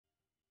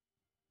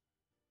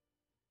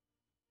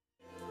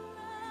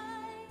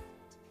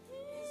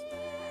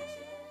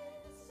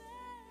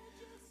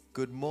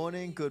Good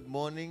morning, good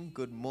morning,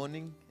 good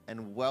morning,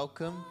 and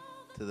welcome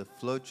to the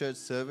Flow Church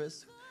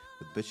service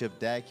with Bishop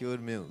Dag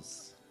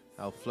Heward-Mills,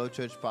 our Flow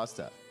Church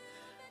pastor.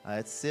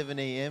 It's 7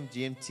 a.m.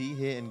 GMT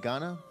here in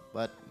Ghana,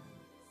 but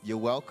you're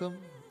welcome,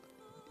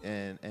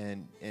 and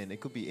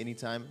it could be any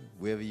time,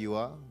 wherever you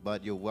are,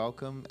 but you're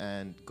welcome,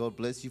 and God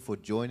bless you for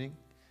joining.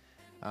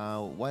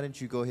 Why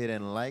don't you go ahead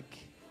and like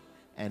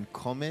and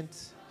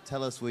comment,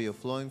 tell us where you're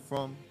flowing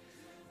from,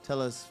 tell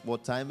us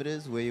what time it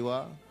is, where you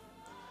are.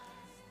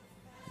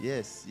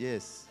 Yes.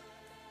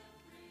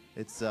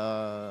 It's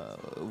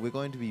we're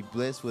going to be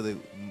blessed with a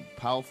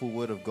powerful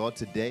word of God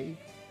today.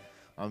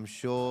 I'm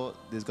sure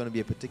there's going to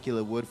be a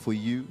particular word for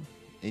you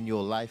in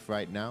your life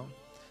right now.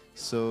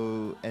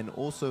 So, and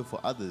also for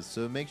others.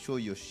 So make sure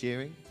you're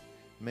sharing.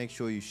 Make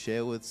sure you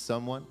share with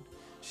someone.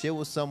 Share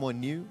with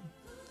someone new.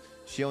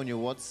 Share on your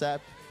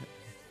WhatsApp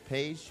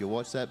page, your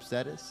WhatsApp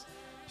status.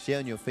 Share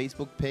on your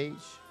Facebook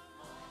page.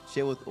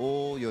 Share with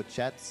all your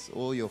chats,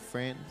 all your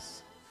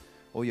friends,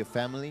 all your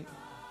family.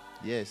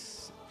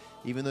 Yes,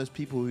 even those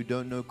people who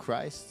don't know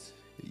Christ,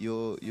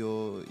 you're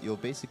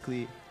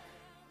basically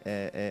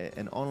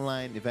an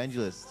online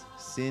evangelist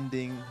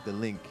sending the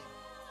link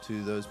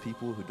to those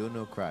people who don't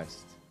know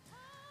Christ.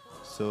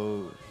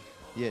 So,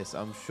 yes,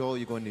 I'm sure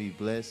you're going to be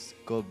blessed.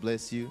 God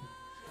bless you.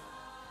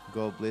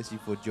 God bless you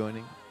for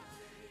joining.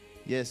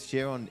 Yes,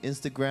 share on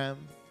Instagram,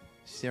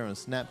 share on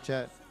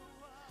Snapchat,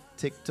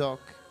 TikTok.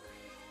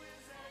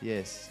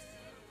 Yes,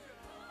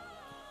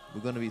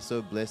 we're going to be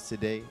so blessed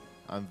today.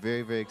 I'm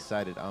very, very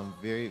excited. I'm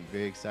very,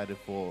 very excited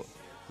for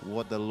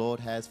what the Lord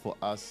has for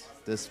us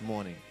this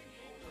morning.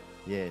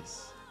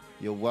 Yes.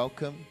 You're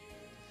welcome.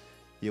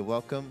 You're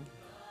welcome.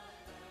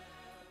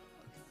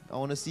 I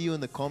want to see you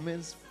in the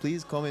comments.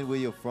 Please comment where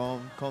you're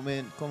from.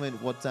 Comment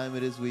what time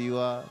it is where you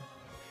are.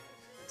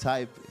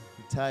 Type,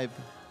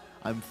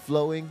 I'm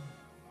flowing.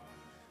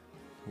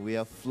 We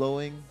are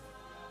flowing.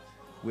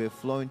 We're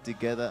flowing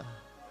together.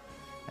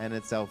 And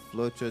it's our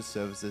Flow Church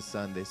service this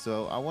Sunday.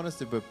 So I want us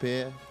to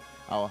prepare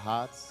our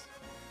hearts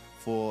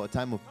for a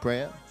time of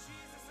prayer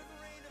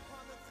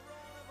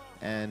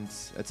and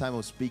a time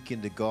of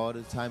speaking to God,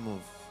 a time of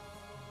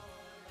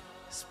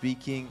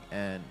speaking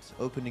and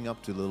opening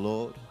up to the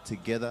Lord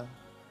together,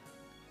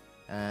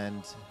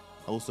 and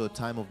also a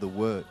time of the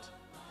Word.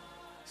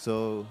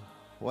 So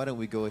why don't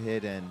we go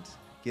ahead and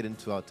get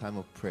into our time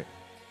of prayer.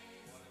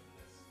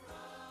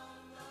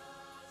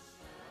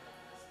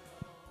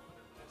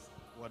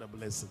 What a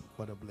blessing,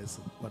 what a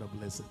blessing, what a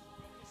blessing.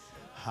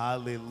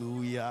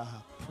 Hallelujah.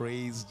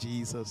 Praise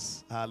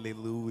Jesus.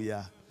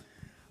 Hallelujah.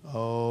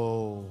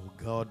 Oh,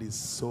 God is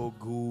so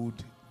good.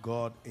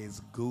 God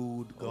is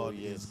good. God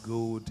is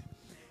good.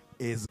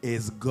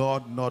 Is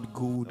God not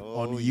good?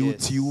 On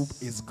YouTube,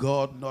 yes. Is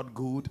God not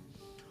good?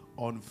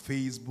 On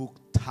Facebook,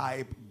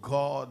 type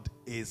God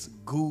is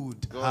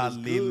good. God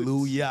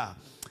Hallelujah.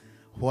 Is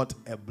good. What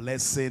a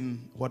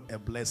blessing. What a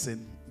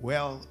blessing.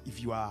 Well,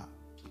 if you are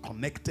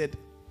connected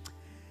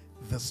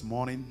this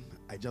morning,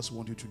 I just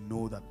want you to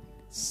know that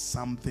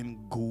something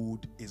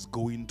good is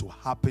going to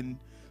happen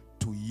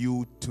to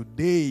you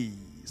today.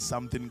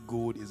 Something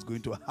good is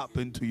going to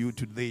happen to you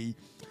today.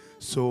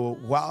 So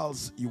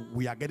whilst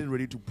we are getting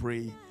ready to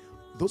pray,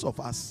 those of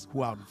us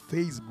who are on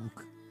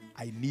Facebook,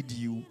 I need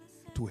you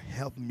to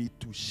help me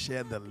to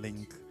share the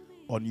link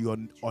on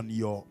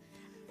your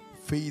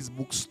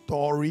Facebook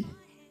story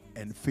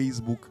and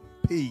Facebook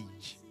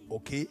page.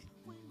 Okay?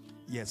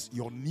 Yes,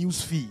 your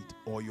news feed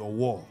or your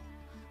wall.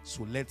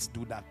 So let's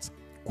do that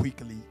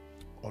quickly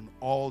on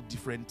all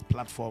different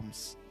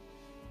platforms.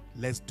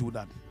 Let's do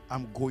that.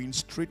 I'm going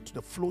straight to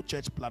the Flow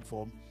Church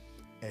platform,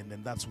 and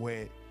then that's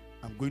where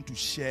I'm going to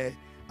share.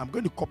 I'm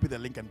going to copy the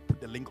link and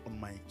put the link on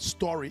my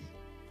story,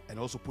 and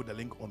also put the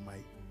link on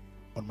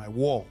my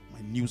wall,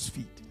 my news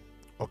feed.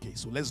 Okay,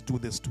 so let's do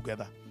this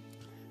together.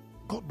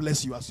 God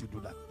bless you as you do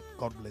that.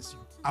 God bless you.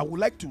 I would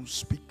like to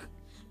speak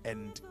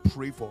and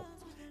pray for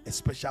a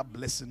special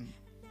blessing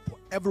for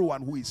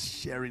everyone who is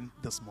sharing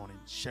this morning,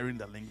 sharing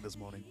the link this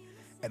morning,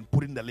 and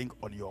putting the link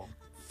on your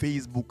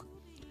Facebook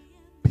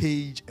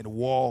page and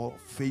wall,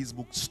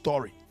 Facebook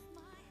story.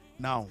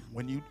 Now,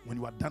 when you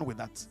are done with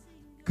that,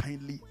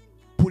 kindly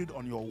put it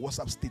on your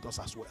WhatsApp status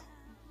as well.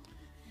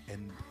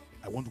 And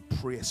I want to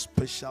pray a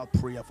special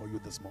prayer for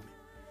you this morning.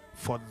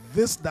 For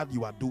this that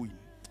you are doing,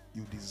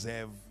 you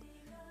deserve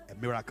a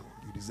miracle.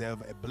 You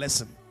deserve a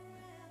blessing.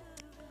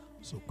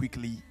 So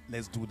quickly,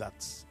 let's do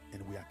that.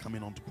 And we are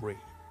coming on to pray,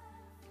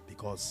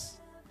 because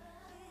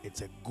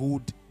it's a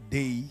good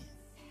day.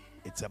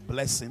 It's a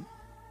blessing.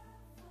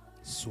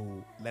 So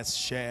let's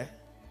share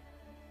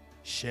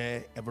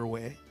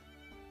everywhere.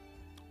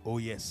 Oh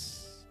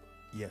yes.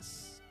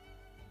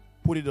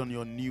 Put it on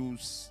your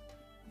news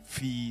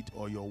feed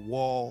or your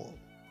wall,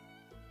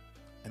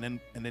 and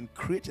then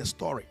create a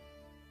story.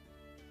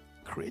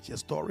 Create a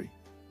story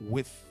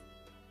with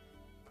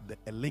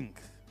a link.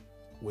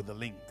 With a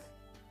link.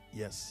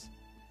 Yes.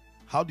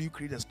 How do you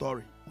create a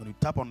story? When you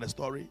tap on the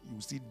story,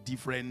 you see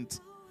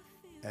different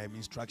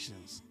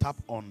instructions. Tap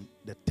on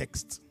the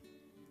text.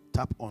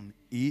 Tap on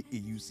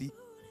AAUC.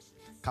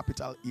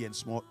 capital E and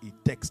small E,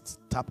 text.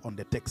 Tap on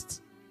the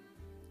text.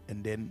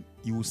 And then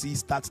you will see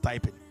start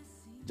typing.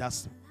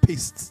 Just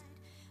paste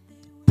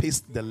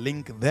the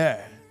link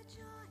there.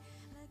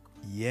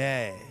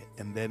 Yeah.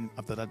 And then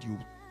after that you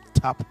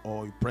tap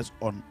or you press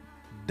on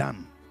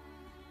done.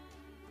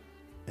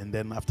 And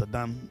then after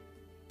done,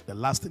 the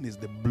last thing is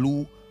the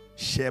blue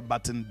share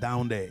button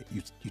down there.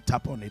 You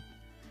tap on it,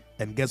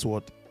 and guess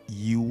what?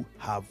 You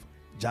have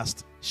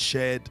just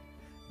shared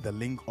the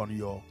link on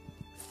your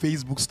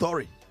Facebook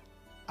story.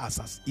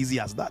 As easy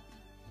as that.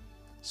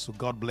 So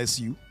God bless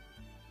you.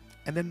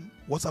 And then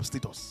WhatsApp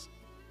status.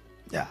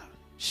 Yeah,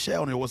 share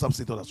on your WhatsApp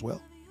status as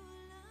well.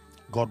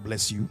 God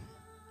bless you.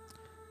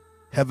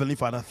 Heavenly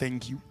Father,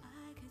 thank you.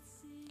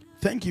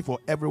 Thank you for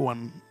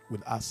everyone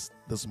with us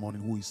this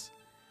morning who is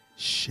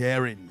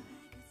sharing.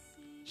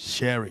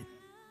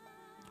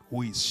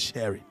 Who is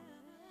sharing.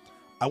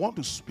 I want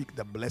to speak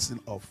the blessing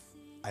of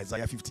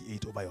Isaiah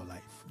 58 over your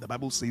life. The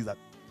Bible says that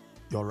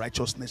your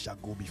righteousness shall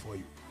go before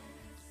you.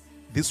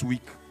 This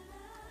week,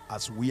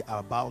 as we are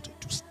about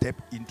to step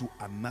into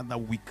another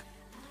week,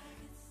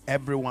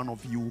 every one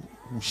of you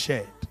who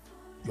shared,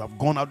 you have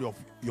gone out of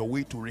your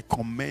way to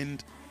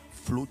recommend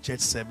Flow Church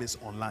service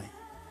online.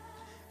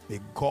 May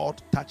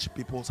God touch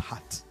people's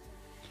heart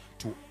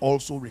to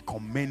also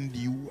recommend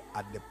you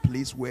at the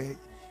place where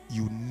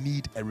you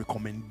need a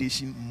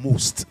recommendation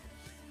most,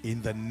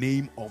 in the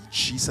name of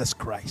Jesus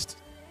Christ.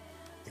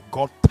 May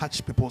God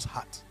touch people's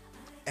heart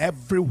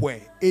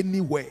everywhere,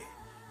 anywhere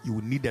you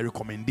will need a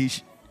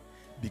recommendation,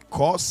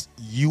 because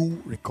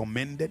you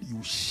recommended,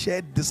 you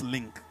shared this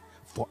link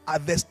for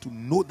others to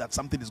know that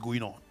something is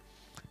going on.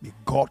 May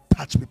God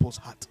touch people's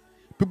heart,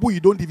 people you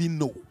don't even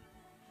know.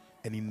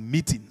 And in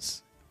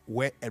meetings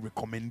where a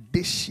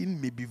recommendation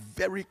may be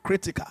very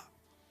critical,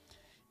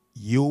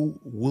 you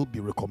will be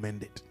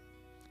recommended.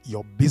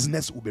 Your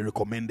business will be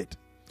recommended.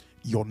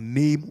 Your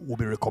name will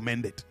be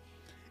recommended.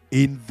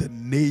 In the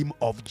name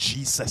of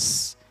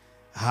Jesus.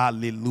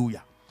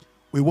 Hallelujah.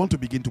 We want to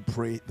begin to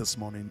pray this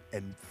morning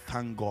and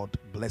thank God,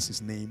 bless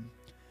his name.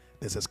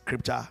 There's a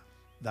scripture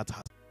that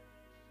has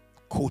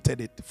quoted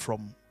it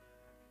from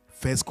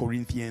 1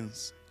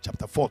 Corinthians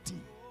chapter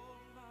 14,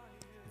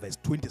 verse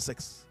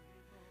 26.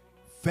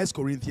 1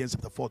 Corinthians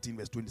chapter 14,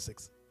 verse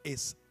 26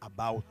 is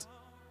about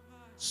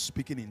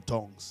speaking in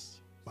tongues.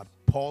 But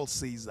Paul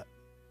says that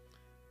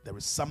there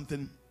is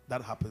something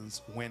that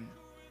happens when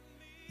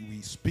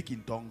we speak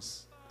in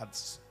tongues.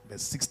 That's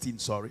verse 16,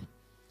 sorry.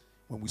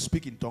 When we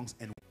speak in tongues,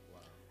 and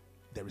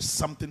there is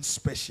something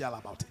special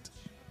about it.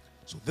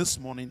 So this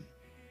morning,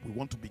 we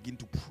want to begin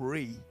to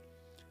pray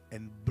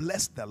and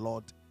bless the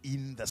Lord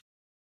in the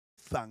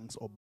thanks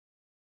or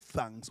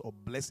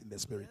bless in the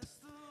spirit.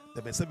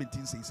 The verse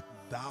 17 says,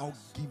 thou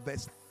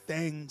givest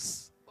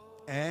thanks,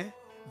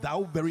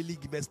 thou verily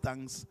givest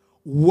thanks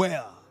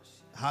well.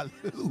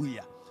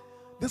 Hallelujah.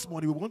 This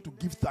morning we want to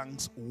give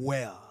thanks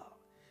well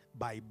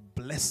by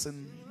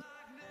blessing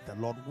the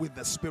Lord with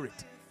the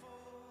spirit.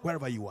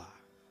 Wherever you are,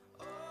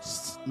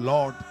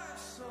 Lord,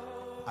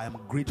 I am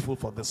grateful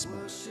for this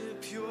morning.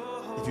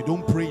 If you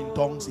don't pray in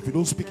tongues, if you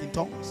don't speak in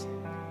tongues,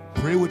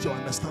 pray with your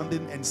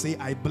understanding and say,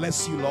 I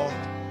bless you, Lord.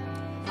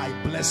 I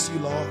bless you,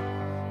 Lord.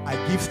 I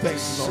give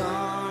thanks,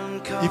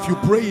 Lord. If you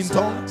pray in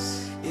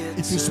tongues,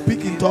 if you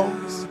speak in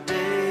tongues,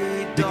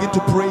 begin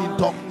to pray in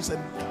tongues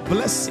and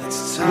bless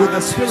with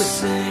the spirit.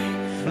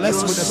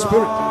 Bless with the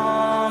spirit.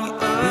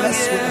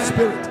 Bless with the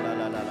spirit.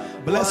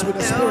 Bless with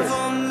the spirit.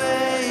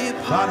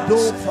 Bless the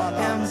Lord, oh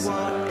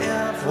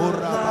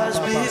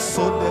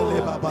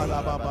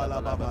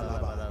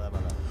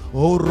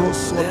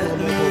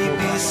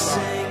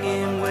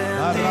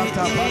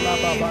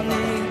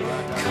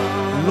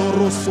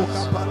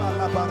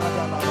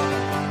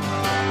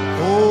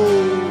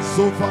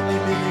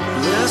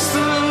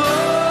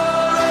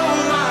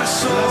my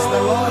soul. Bless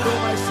the Lord, oh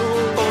my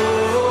soul. Oh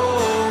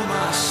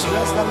my soul.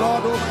 Bless the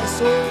Lord, oh my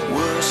soul.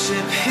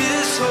 Worship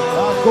his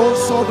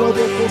holy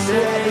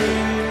name.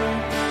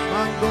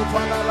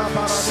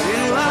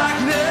 Sing like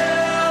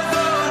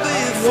never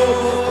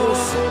before.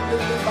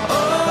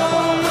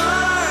 Oh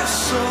my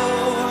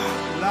soul,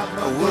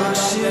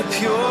 worship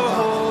your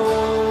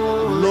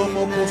holy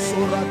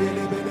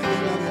name.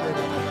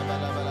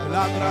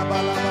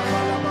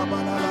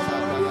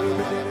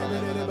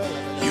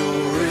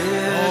 You're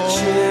rich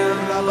in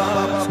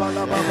love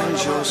and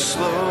you're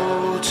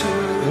slow to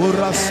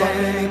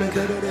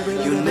anger.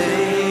 Your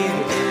name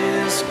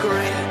is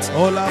great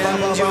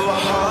and your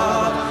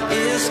heart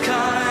is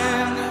kind.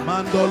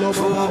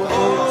 For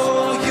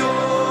all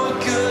your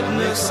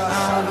goodness I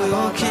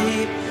will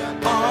keep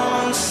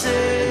on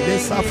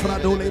singing.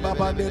 10,000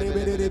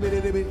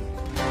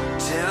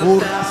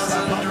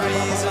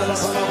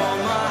 reasons for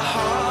my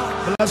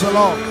heart. Bless the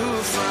Lord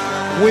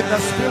with the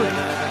spirit.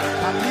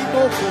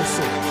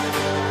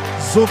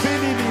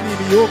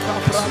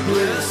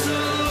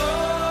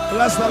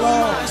 Bless the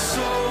Lord.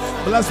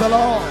 Bless the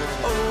Lord.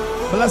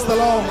 Bless the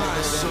Lord.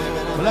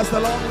 Bless the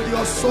Lord with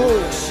your soul,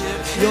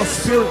 your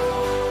spirit.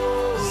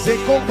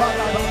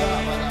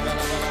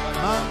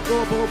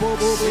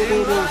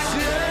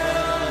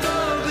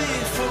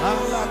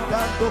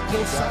 Alagando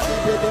cosa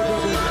de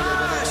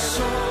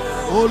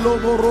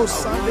Olomoro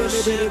sande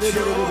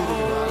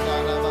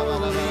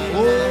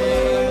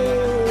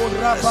oh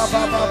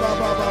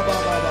rabababababababa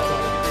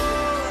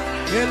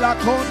ela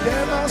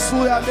condena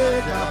suya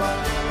de gaba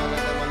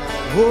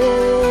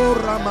oh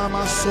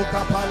ramama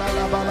soka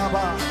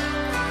palalabalaba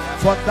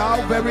for thou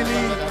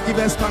verily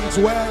givest thanks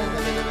well,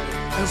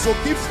 and so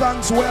give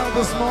thanks well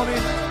this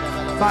morning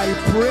by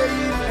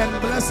praying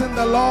and blessing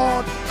the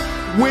Lord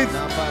with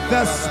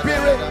the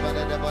Spirit.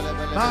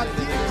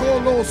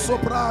 Madikolo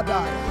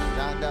soprada.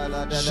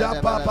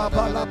 Japa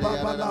baba la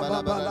baba la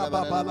baba la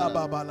baba la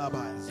baba la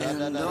baba.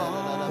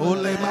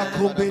 Ole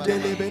makumbe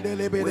delebe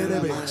delebe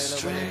delebe.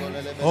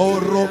 O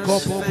roko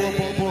popo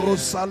popo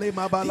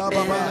salima bala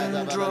baba.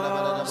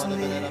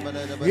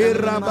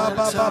 Ira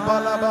baba baba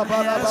la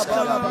baba la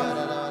baba la baba.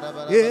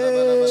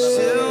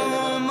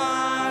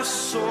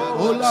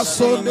 Ola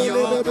sonde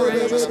delebe.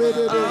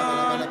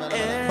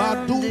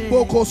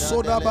 Madumbo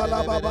kosoda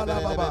bala baba la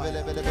baba.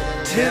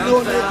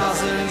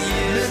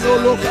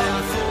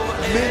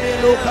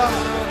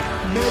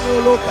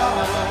 Menoloka,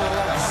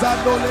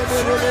 Zandole,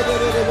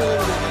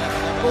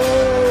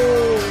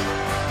 oh,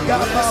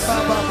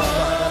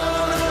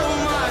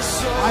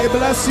 I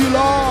bless you,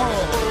 Lord.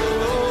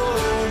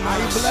 I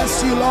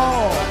bless you,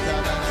 Lord.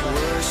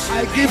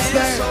 I give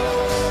thanks.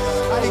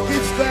 I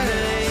give thanks.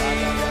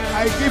 I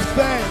give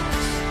thanks.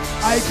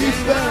 I give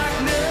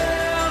thanks.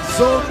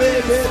 Zobe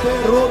bebe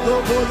rodo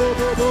bolo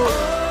bobo.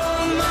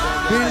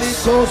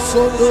 Biliko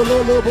sondo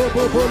lolo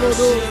bobo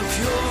bolo.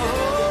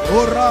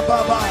 Oh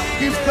Rababa,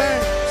 give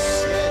thanks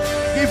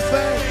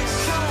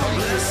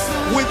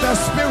with the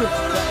Spirit.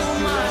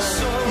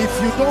 If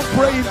you don't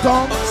pray in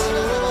tongues,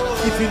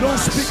 if you don't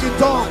speak in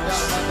tongues,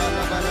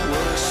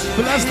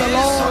 bless the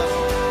Lord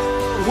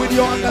with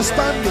your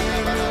understanding,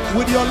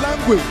 with your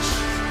language.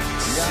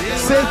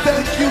 Say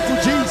thank you to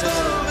Jesus.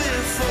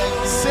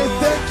 Say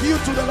thank you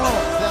to the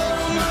Lord.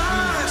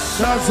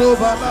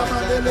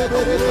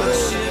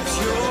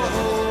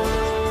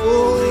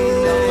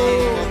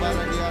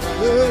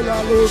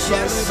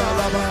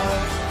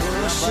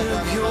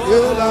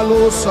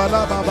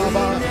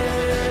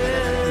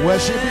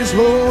 Worship His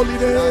holy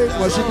name.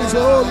 Worship His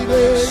holy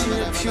name.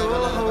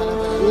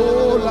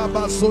 Oh, la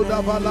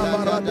basoda vala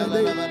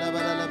baradele.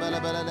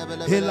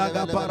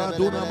 Helaga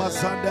paraduna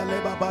masanda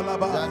leba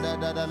balaba.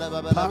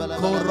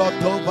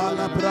 Pankoroto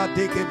vala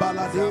bradeke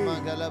balade.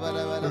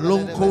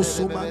 Lonko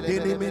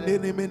sumandene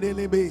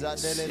menene be.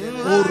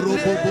 Oh,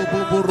 robo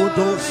bobo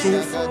rodosu.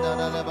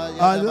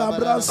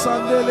 Alabra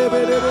sandele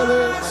berele.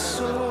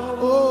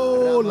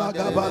 Oh, la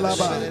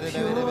gabalaba.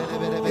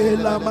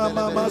 Ela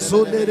mama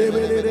masonde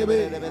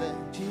rebe.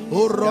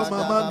 Oh,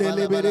 Roma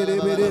mandele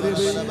berebe.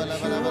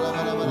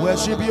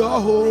 Worship your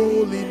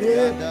holy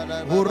name.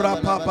 Oh,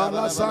 rapapa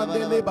la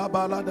sandele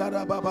babala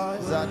dara baba.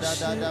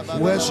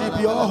 Worship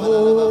your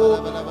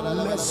holy.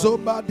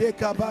 Lesoba de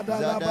kabada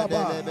la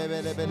baba.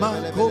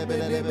 Manko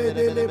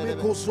menele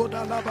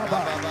mekosoda la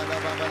baba.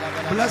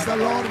 Bless the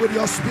Lord with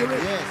your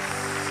spirit.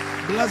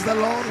 Bless the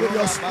Lord with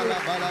your spirit.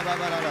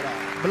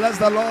 Bless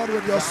the Lord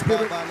with your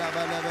spirit.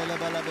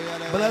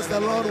 Bless the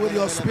Lord with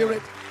your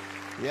spirit.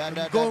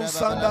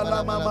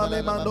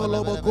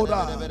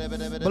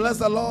 Bless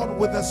the Lord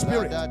with the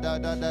Spirit.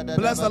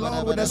 Bless the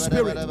Lord with the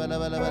Spirit.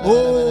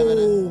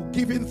 Oh,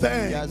 giving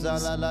thanks.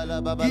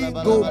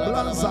 Gigo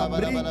blanza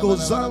brigo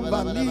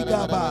zamba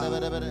ligaba.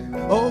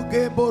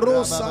 Oge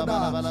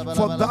borosada.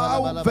 For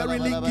thou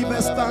verily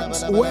givest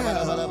thanks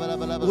well.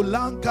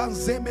 Ulanka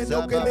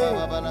zemenokele.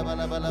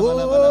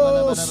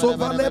 Oh,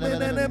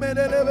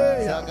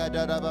 sovalemenenemenelebe.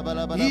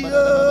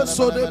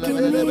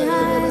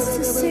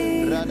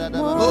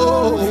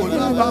 Oh,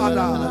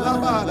 labada.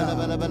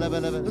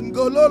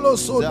 Ngololo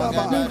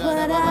sodaba.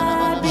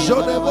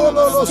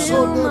 Jodebolo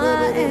sodaba.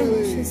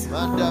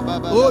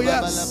 Oh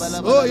yes.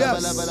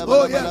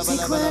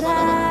 Seek what I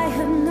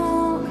have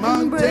known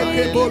and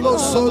Manteke bolo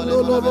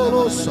sodolo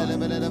bolosa.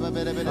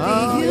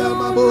 you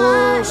my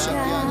God.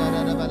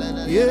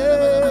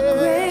 Yeah.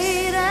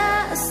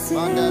 Greater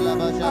sin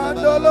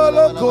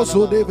Andololo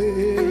kosodebe.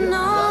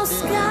 no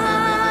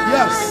sky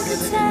Yes. can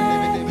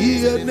take.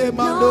 Iene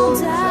mando.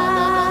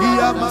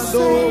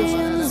 Iamandos.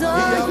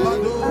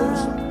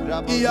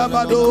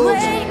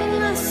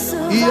 Greatness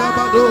of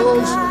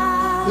Iabados.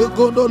 our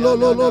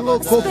Gondololo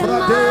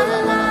kofrade.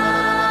 Ba.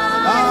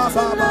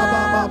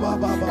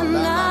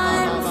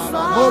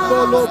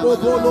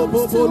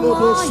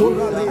 Bobolo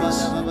sorales.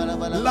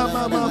 La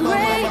mama.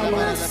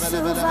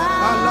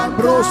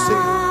 Alambrose.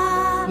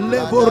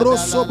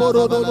 Leboroso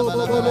borodo.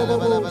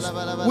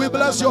 We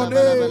bless your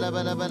name.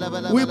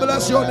 We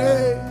bless your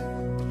name.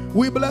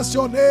 We bless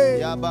your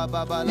name.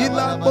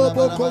 Ilambo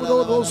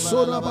kodo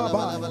sora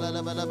baba.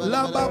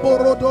 Lamba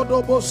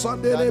borodo bo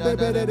sandele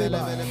bebe.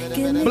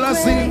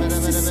 Blessing.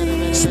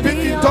 Speak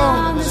in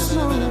tongues.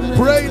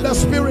 Pray in the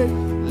Spirit.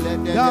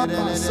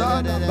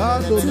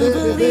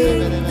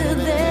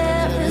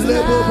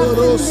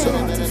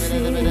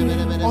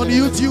 On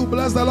YouTube,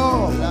 bless the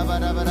Lord.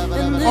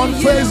 On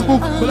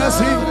Facebook, bless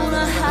Him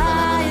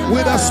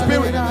with the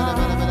Spirit.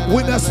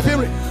 With the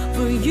Spirit.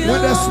 For you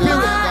With the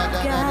Spirit.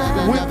 are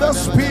God. With the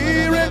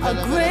Spirit. A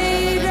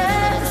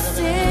greater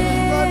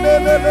sin. And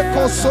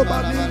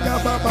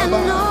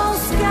no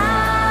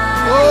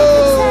sky Oh,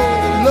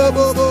 no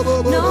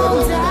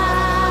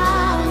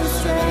down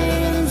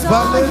streams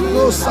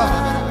Valegosa,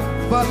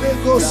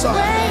 Valegosa,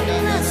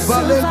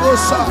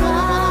 Valegosa.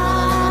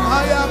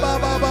 Aya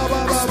baba baba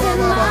baba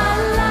baba.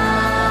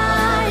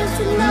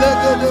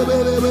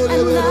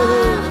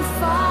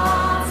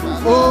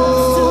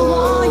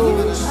 Oh,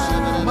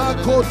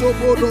 Makoto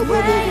bodo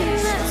bodo.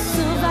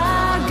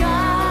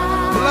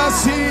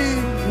 Bless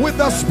him with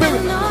the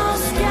Spirit.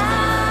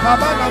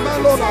 Kabana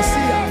malo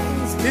nasia.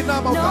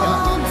 Inamokaba.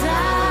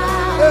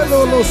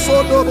 Elolo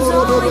sodo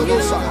bodo bodo.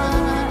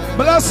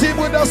 Bless him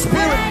with the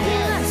Spirit.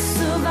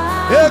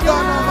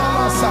 Egana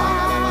malasa.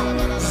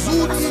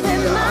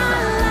 Zudinia.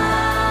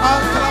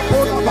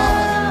 Ankraponaba.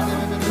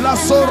 La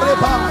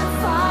soreba.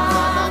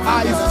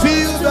 I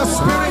feel the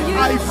Spirit.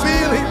 I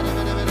feel him.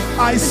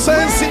 I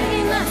sense him.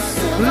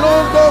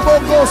 Londo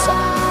bogosa.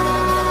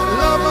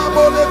 Lama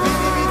mole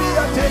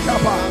vinividia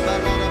tekapa.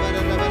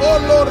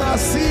 Olora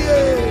sie.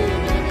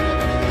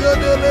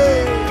 Gedele.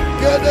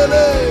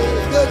 Gedele.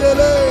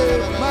 Gedele.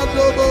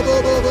 Mando bobo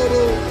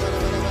bobo.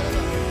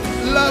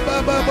 La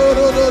baba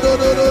bobo do do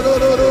do do do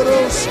do do.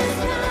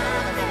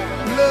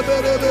 Le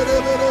bere bere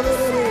bere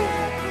bere.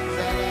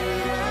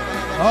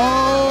 Oh.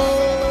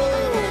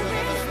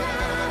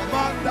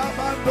 Manda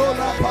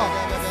mandola pa.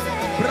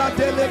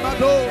 Bratele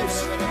mados.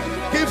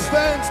 Give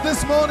thanks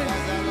this morning.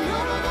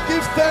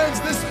 Give thanks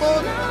this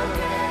morning.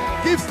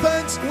 Give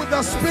thanks with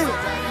the Spirit.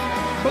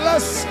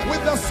 Bless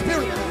with the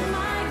Spirit.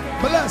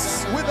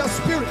 Bless with the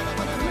Spirit.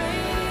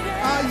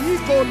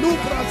 Ayiko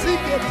lukra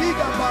zike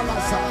diga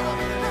balasa.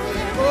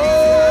 Oh.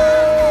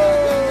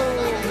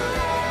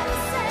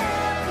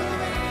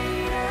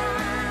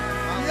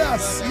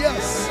 Yes,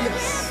 yes,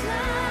 yes.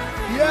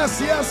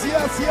 Yes, yes,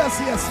 yes, yes,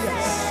 yes,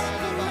 yes.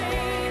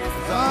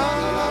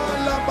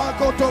 Ah, la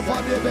bakoto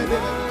fadebede.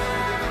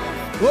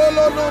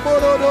 Olo no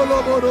boro do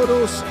lo boro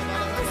dos.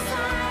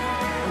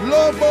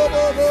 Lo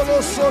bobo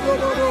bolo sodo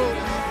bobo.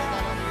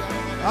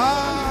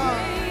 Ah.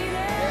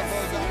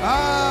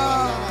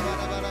 Ah.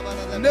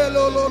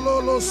 Nelo lo lo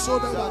lo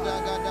sodo.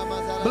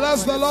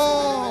 Bless the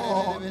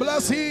Lord.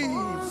 Bless him.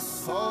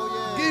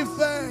 Give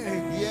thanks.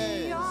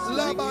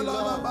 La ba la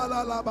la ba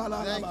la la ba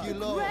la. Thank you,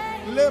 Lord.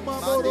 Le ma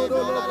boro do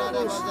lo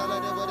lo.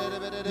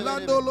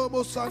 Lando lo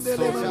mo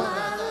sandele ma.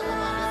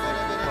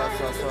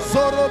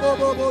 Zoro bo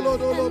bo bo lo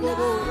do lo bo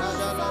bo.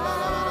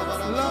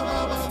 La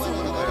ma ma ma.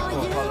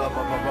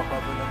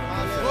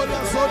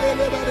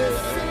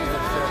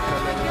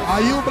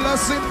 Are you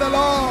blessing the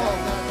Lord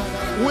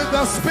with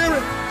the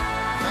Spirit?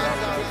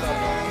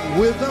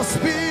 With the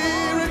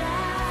Spirit.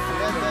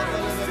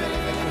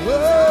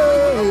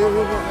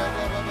 Whoa.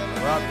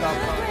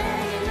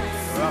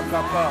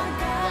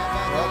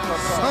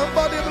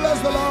 Somebody bless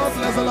the Lord,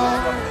 bless the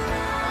Lord.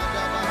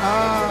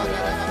 Ah,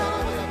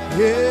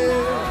 yeah,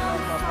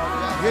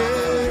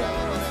 yeah.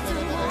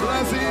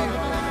 Bless him,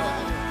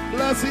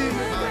 bless him,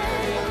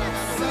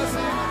 bless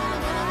him.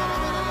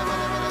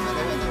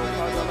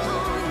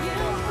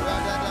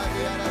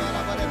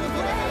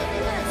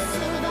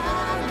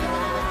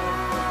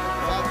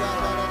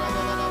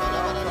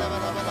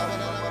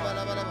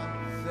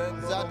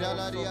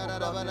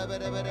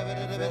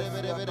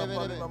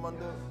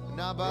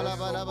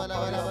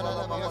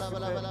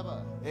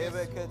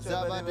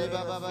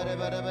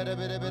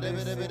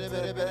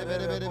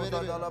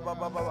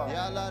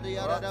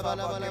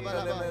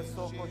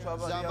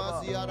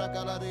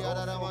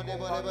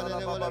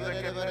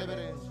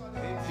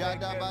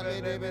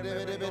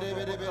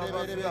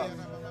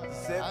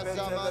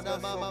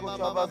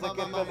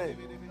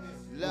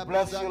 We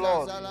bless you,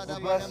 Lord. We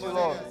bless you,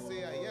 Lord.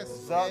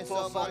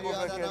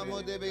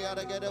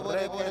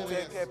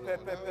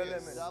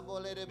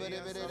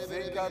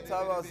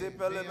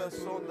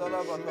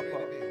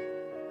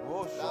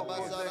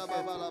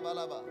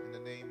 In the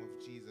name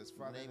of Jesus,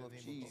 Father, in the name of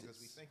Jesus,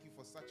 we thank you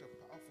for such a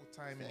powerful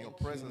time in your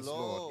presence,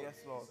 Lord. Yes,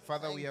 Lord.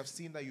 Father, we have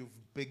seen that you've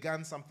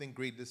begun something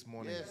great this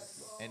morning,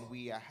 and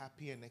we are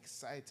happy and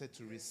excited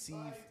to receive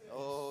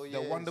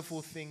the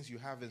wonderful things you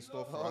have in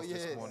store for us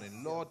this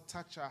morning. Lord,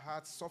 touch our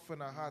hearts,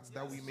 soften our hearts,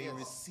 that we may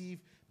receive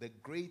the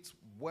great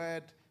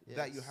word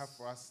that you have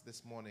for us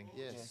this morning.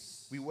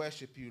 We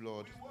worship you,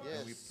 Lord,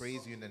 and we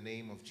praise you in the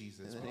name of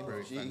Jesus. We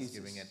pray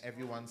thanksgiving, and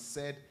everyone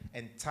said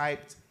and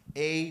typed,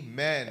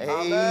 Amen.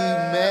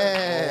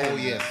 Amen. Oh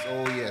yes,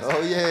 oh yes.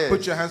 Oh yes.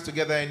 Put your hands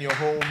together in your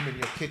home, in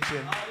your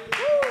kitchen,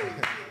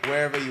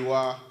 wherever you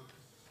are.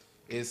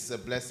 It's a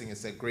blessing.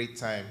 It's a great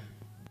time.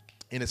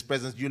 In His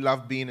presence, you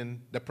love being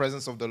in the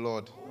presence of the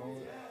Lord.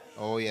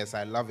 Oh yes,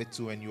 I love it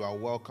too. And you are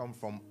welcome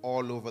from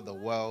all over the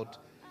world.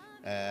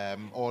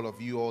 All of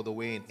you all the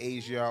way in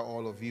Asia,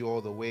 all of you all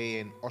the way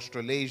in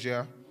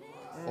Australasia,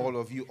 all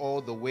of you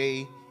all the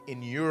way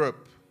in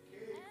Europe,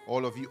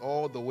 all of you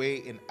all the way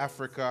in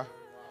Africa,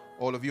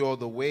 all of you all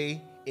the way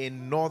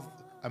in North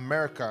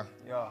America,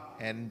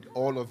 and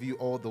all of you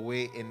all the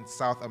way in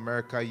South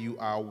America. You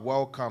are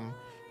welcome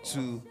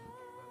to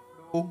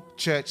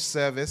church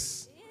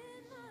service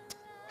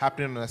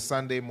happening on a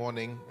Sunday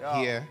morning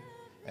here,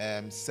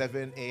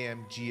 7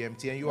 a.m.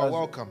 GMT, and you are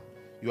welcome.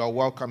 You are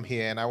welcome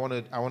here, and I want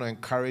to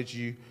encourage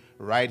you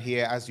right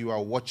here as you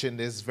are watching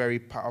this very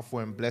powerful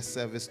and blessed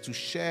service to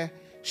share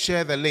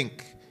the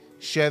link.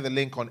 Share the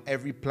link on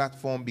every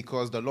platform,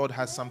 because the Lord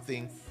has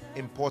something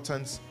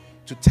important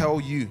to tell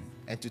you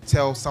and to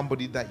tell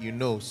somebody that you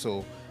know.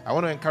 So I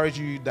want to encourage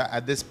you that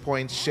at this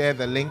point, share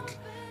the link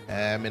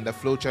in the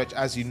Flow Church.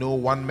 As you know,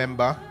 1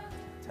 member,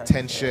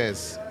 10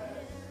 shares.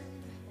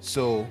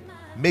 So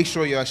make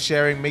sure you are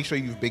sharing. Make sure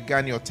you've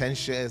begun your 10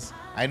 shares.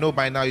 I know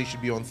by now you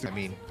should be on 3. I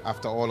mean,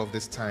 after all of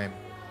this time,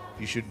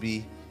 you should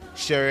be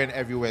sharing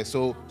everywhere.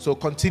 So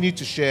continue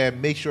to share.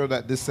 Make sure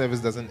that this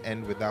service doesn't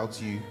end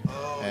without you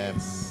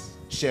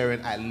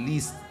sharing at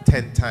least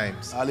 10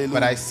 times. Hallelujah.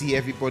 But I see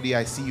everybody.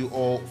 I see you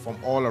all from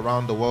all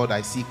around the world.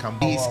 I see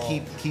Cambodia.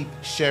 Please keep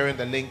sharing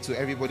the link to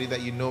everybody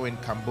that you know in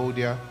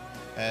Cambodia,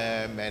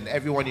 and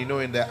everyone you know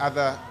in the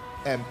other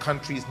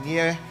countries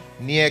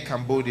near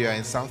Cambodia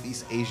and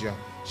Southeast Asia.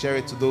 Share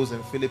it to those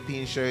in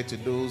Philippines. Share it to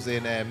those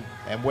in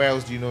where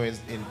else do you know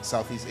in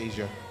Southeast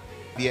Asia?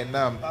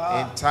 Vietnam,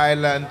 in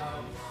Thailand,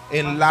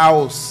 in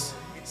Laos.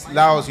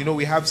 You know,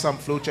 we have some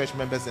Flow Church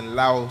members in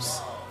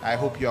Laos. I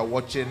hope you are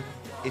watching.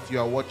 If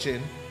you are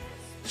watching,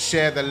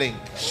 share the link,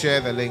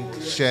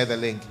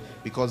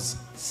 because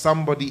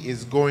somebody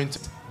is going to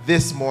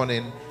this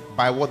morning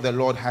by what the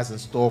Lord has in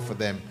store for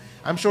them.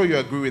 I'm sure you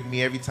agree with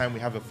me. Every time we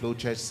have a Flow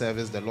Church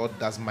service, the Lord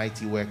does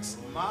mighty works.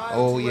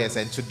 Yes,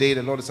 and today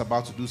the Lord is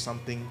about to do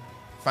something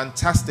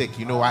fantastic.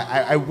 You know,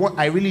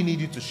 I really need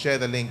you to share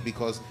the link,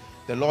 because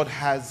the Lord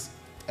has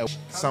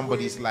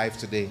somebody's life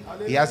today.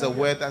 He has a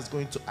word that's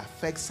going to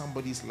affect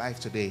somebody's life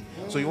today.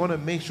 So you want to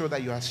make sure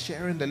that you are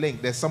sharing the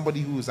link. There's somebody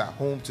who is at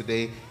home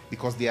today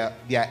because they are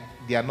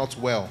not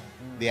well.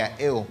 They are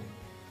ill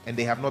and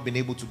they have not been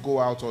able to go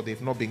out, or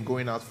they've not been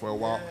going out for a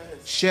while.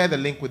 Share the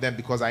link with them,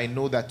 because I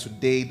know that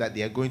today that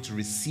they are going to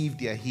receive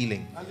their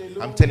healing.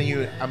 I'm telling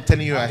you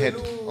ahead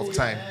of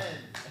time.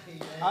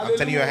 I'm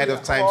telling you ahead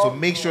of time. So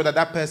make sure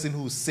that person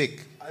who's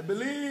sick,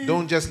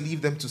 don't just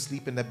leave them to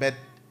sleep in the bed.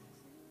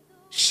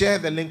 Share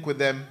the link with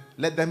them.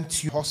 Let them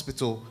to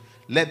hospital.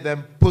 Let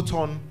them put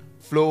on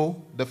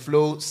the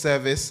flow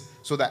service,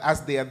 so that as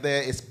they are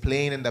there, it's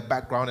playing in the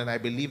background, and I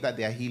believe that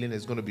their healing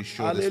is going to be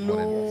sure this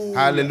morning.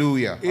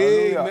 Hallelujah.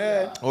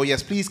 Amen. Oh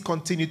yes, please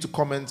continue to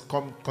comment,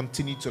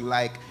 continue to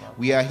like.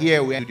 We are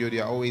here. They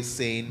are always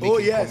saying,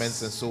 making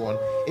comments and so on.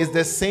 It's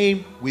the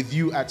same with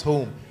you at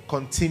home.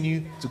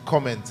 Continue to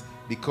comment,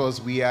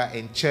 because we are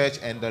in church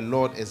and the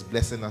Lord is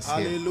blessing us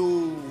here.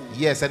 Hallelujah.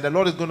 Yes, and the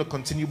Lord is going to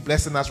continue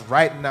blessing us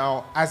right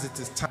now as it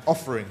is time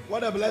offering.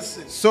 What a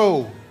blessing.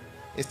 So,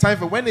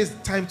 when it's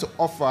time to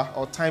offer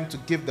or time to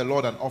give the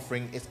Lord an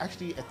offering, it's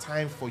actually a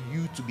time for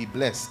you to be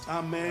blessed.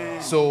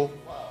 Amen. So,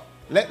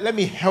 let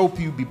me help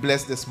you be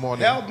blessed this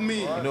morning. Help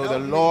me. You know,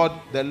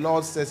 the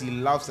Lord says He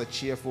loves a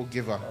cheerful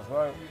giver. That's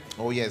right.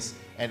 Oh yes.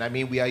 And I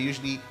mean, we are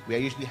usually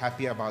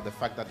happy about the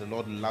fact that the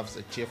Lord loves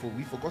a cheerful.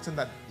 We've forgotten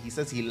that He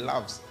says He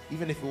loves,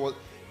 even if it was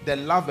the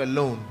love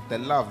alone. The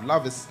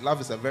love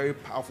is a very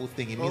powerful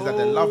thing. It means that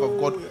the love of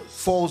God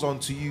falls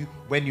onto you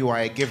when you are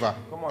a giver,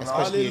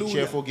 especially a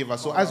cheerful giver.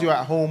 So as you are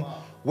at home,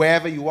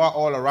 wherever you are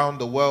all around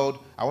the world,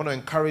 I want to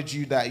encourage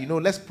you that, you know,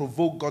 let's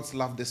provoke God's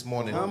love this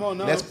morning.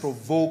 Let's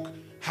provoke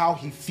how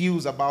He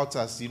feels about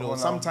us. You know,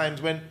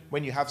 sometimes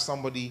when you have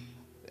somebody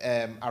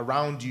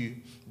around you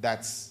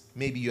that's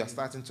maybe you are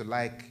starting to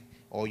like,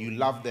 or you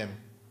love them,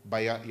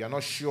 but you're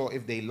not sure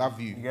if they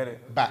love you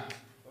back.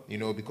 You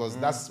know, because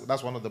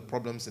that's one of the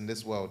problems in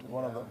this world.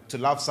 One of them. To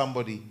love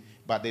somebody,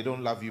 but they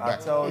don't love you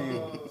back. I tell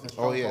you.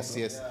 Oh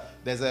yes.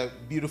 There's a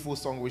beautiful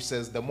song which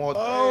says, "The more."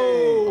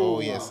 Oh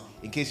yes.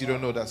 In case you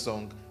don't know that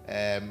song,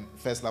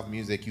 First Love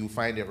Music, you'll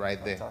find it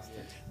right there.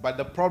 Fantastic. But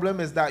the problem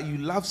is that you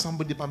love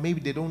somebody, but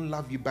maybe they don't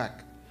love you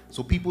back.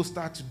 So people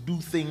start to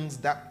do things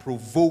that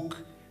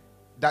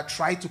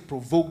try to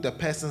provoke the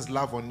person's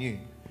love on you.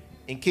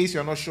 In case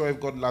you're not sure if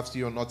God loves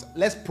you or not,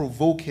 let's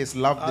provoke His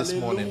love this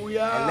morning.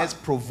 And let's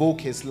provoke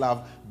His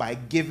love by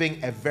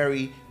giving a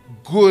very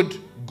good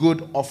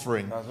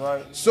offering. That's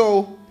right.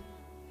 So,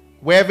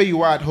 wherever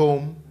you are at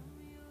home,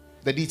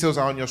 the details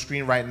are on your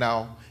screen right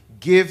now.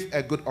 Give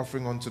a good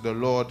offering unto the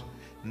Lord.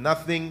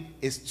 Nothing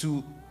is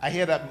too... I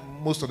hear that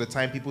most of the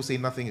time people say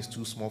nothing is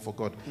too small for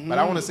God. But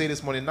I want to say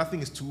this morning,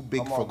 nothing is too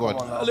big for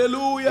God.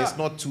 Hallelujah. It's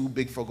not too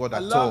big for God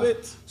at all. I love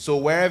it. So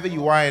wherever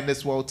you are in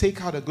this world,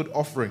 take out a good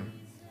offering.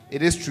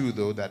 It is true,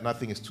 though, that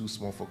nothing is too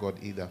small for God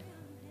either.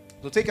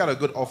 So take out a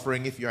good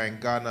offering. If you are in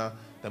Ghana,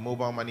 the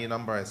mobile money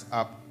number is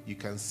up. You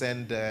can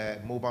send a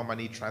mobile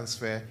money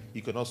transfer.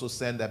 You can also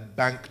send a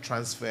bank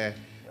transfer.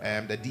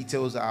 The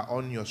details are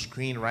on your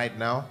screen right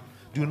now.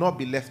 Do not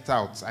be left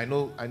out. I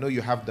know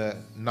you have the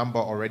number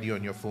already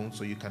on your phone,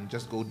 so you can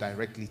just go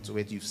directly to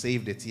it. You've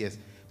saved it, yes.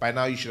 By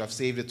now, you should have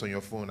saved it on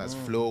your phone as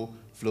Flow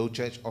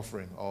Church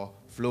offering, or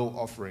Flow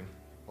offering,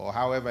 or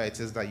however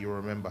it is that you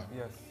remember.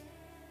 Yes.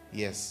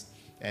 Yes.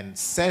 And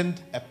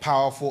send a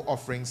powerful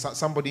offering.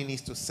 Somebody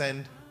needs to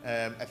send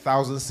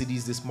 1,000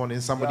 CDs this morning.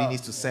 Somebody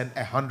needs to send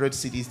 100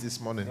 CDs this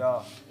morning.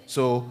 Yeah.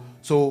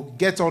 So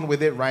get on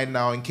with it right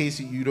now. In case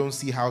you don't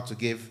see how to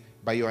give,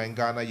 but you're in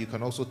Ghana, you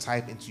can also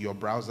type into your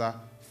browser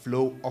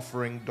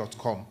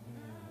flowoffering.com.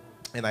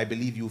 And I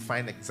believe you'll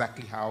find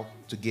exactly how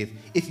to give.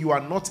 If you are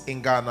not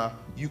in Ghana,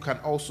 you can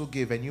also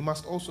give, and you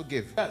must also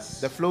give.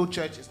 Yes. The Flow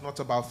Church is not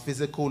about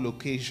physical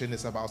location,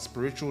 it's about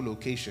spiritual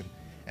location.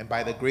 And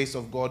by the grace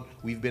of God,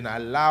 we've been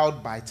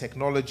allowed by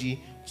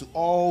technology to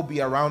all be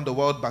around the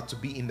world, but to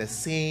be in the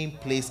same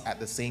place at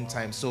the same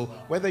time. So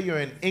whether you're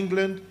in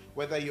England,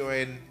 whether you're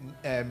in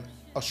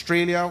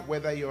Australia,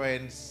 whether you're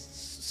in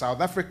South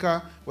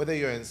Africa, whether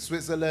you're in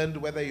Switzerland,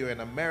 whether you're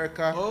in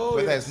America,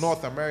 whether it's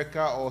North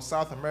America or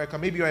South America,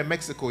 maybe you're in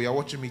Mexico, you're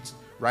watching me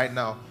right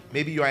now.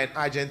 Maybe you're in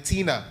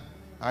Argentina.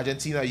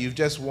 Argentina, you've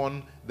just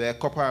won the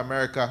Copa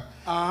America.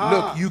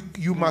 Look,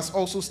 you must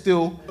also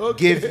still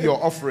give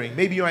your offering.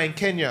 Maybe you are in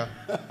Kenya.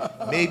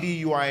 Maybe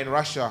you are in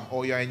Russia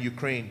or you are in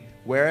Ukraine.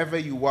 Wherever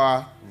you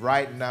are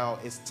right now,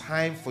 it's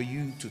time for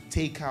you to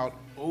take out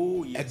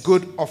a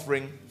good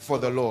offering for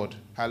the Lord.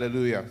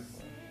 Hallelujah.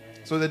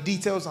 So the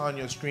details are on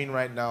your screen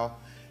right now.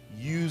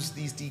 Use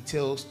these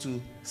details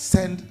to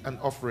send an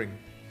offering.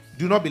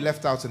 Do not be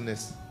left out in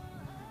this.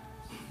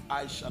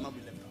 I shall not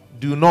be left out.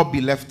 Do not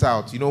be left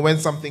out. You know, when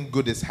something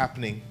good is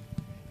happening,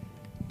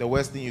 the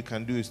worst thing you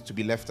can do is to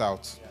be left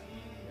out.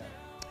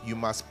 You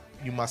must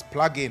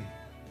plug in.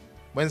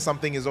 When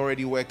something is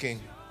already working,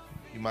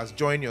 you must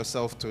join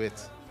yourself to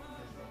it.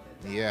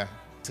 Yeah,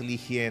 totally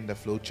here in the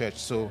Flow Church.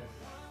 So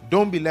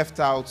don't be left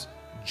out.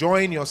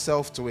 Join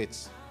yourself to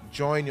it.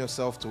 Join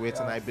yourself to it.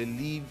 And I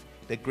believe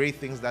the great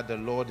things that the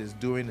Lord is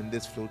doing in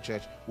this Flow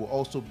Church will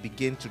also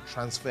begin to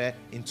transfer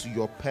into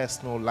your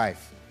personal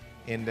life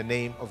in the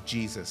name of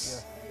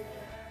Jesus.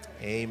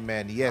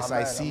 Amen. Yes,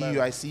 Amen, I see amen.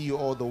 you. I see you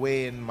all the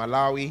way in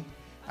Malawi.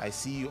 I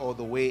see you all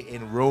the way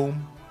in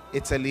Rome,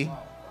 Italy.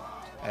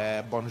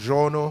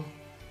 Buongiorno.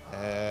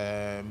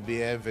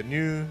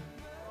 Bienvenue.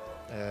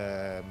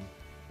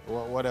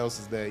 What else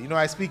is there? You know,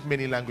 I speak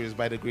many languages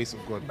by the grace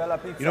of God. Bella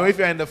pizza. You know, if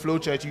you're in the Flow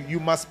Church, you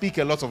must speak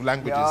a lot of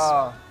languages.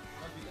 Yeah.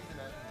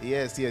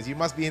 Yes, you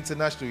must be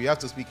international. You have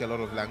to speak a lot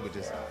of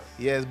languages.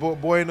 Yes,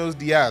 Buenos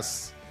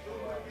dias.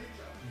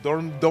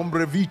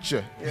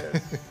 Dombrevice.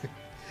 Yes.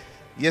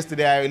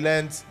 Yesterday I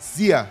learned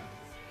Zia.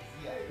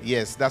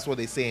 Yes, that's what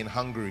they say in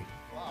Hungary.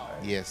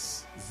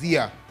 Yes,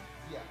 Zia.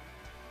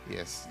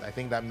 Yes, I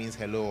think that means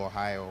hello or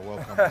hi or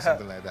welcome or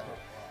something like that.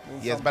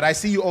 Yes, but I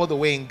see you all the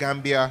way in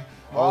Gambia.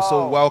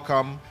 Also,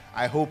 welcome.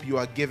 I hope you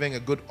are giving a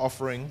good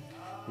offering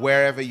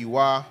wherever you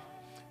are.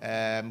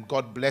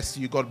 God bless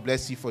you. God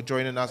bless you for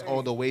joining us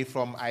all the way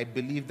from, I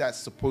believe that's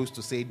supposed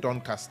to say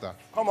Doncaster.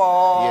 Come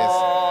on. Yes,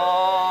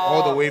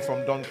 all the way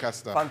from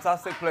Doncaster.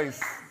 Fantastic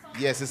place.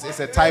 Yes, it's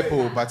a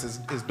typo, but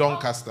it's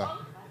Doncaster.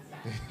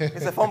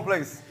 It's a fun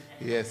place.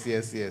 Yes.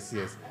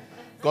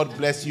 God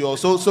bless you all.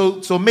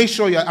 So make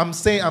sure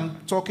I'm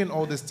talking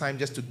all this time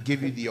just to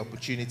give you the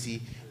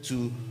opportunity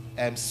to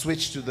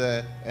switch to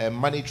the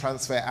money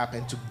transfer app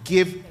and to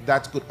give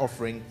that good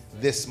offering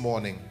this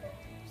morning.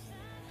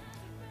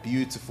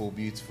 Beautiful.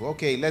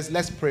 Okay,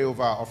 let's pray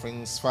over our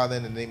offerings. Father,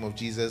 in the name of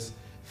Jesus,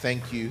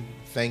 thank you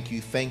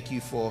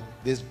for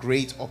this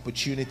great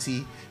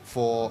opportunity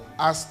for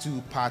us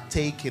to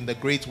partake in the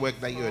great work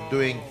that you are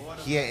doing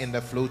here in the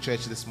Flow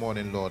Church this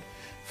morning, Lord.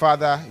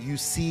 Father, you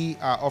see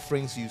our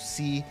offerings, you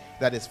see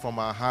that it's from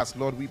our hearts.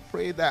 Lord, we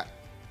pray that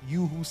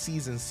you who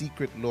sees in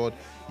secret, Lord,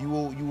 you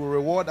will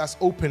reward us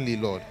openly,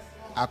 Lord,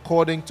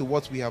 according to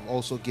what we have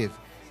also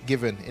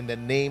given. In the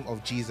name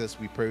of Jesus,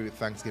 we pray with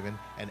thanksgiving.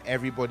 And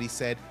everybody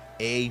said,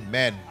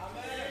 Amen.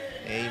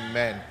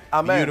 Amen.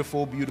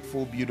 Beautiful.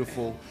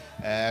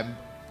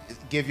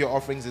 Give your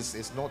offerings.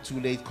 It's not too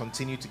late.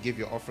 Continue to give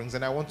your offerings.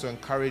 And I want to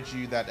encourage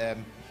you that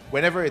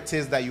whenever it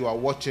is that you are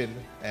watching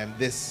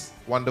this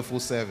wonderful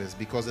service,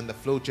 because in the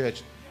Flow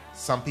Church,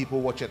 some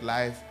people watch it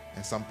live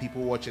and some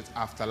people watch it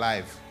after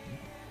live.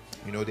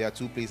 You know, there are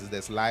two places.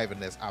 There's live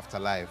and there's after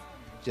live.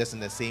 Just in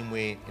the same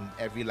way, in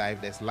every life,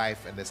 there's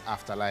life and there's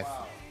afterlife.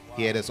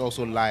 Here, there's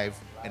also live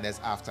and there's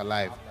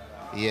afterlife.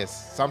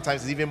 Yes,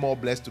 sometimes it's even more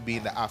blessed to be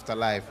in the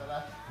afterlife.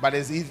 But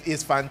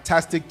it's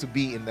fantastic to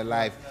be in the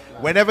life.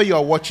 Whenever you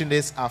are watching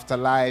this after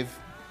live,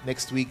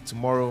 next week,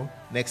 tomorrow,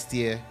 next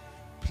year,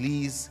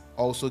 please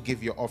also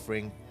give your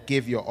offering.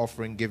 Give your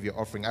offering.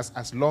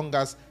 As long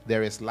as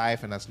there is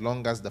life and as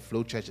long as the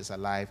Flow Church is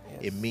alive,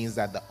 it means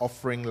that the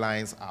offering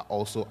lines are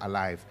also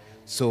alive.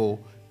 So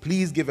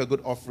please give a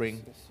good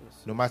offering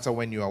no matter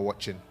when you are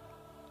watching.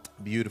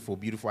 Beautiful.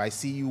 I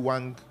see you,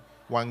 Wang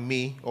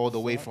Mi, all the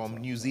way from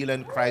New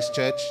Zealand,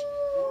 Christchurch.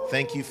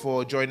 Thank you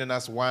for joining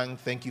us, Wang.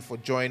 Thank you for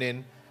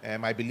joining.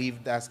 I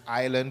believe that's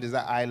Ireland. Is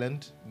that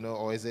Ireland? No,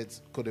 or is it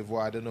Cote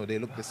d'Ivoire? I don't know. They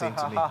look the same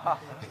to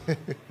me.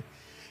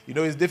 You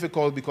know, it's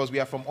difficult because we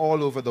are from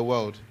all over the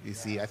world, you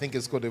see. I think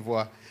it's Cote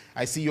d'Ivoire.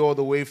 I see you all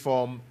the way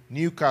from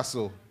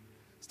Newcastle,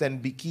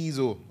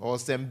 Stenbikizo, or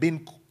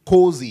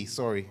Stembinkosi,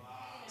 sorry.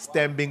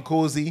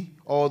 Stembinkosi,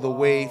 all the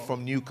way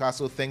from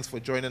Newcastle. Thanks for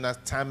joining us.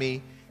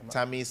 Tammy,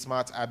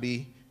 Smart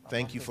Abby,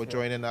 thank you for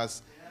joining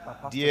us.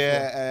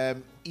 Dear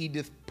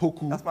Edith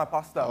Poku. That's my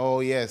pastor. Oh,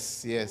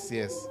 yes.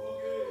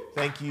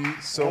 Thank you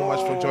so much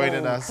for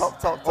joining us.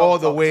 Top, all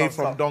the way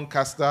from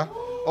Doncaster,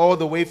 all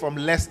the way from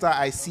Leicester.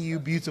 I see you,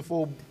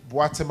 beautiful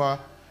Boatima.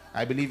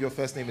 I believe your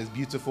first name is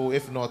beautiful.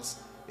 If not,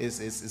 it's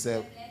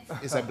a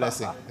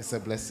blessing. It's a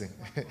blessing.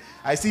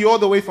 I see you all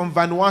the way from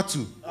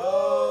Vanuatu.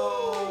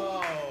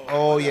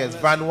 Oh yes,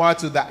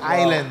 Vanuatu, the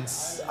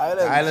islands.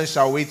 The islands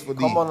shall wait for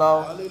thee. Come on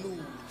now.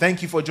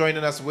 Thank you for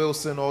joining us,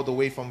 Wilson, all the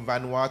way from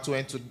Vanuatu,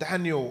 and to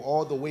Daniel,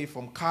 all the way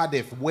from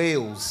Cardiff,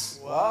 Wales.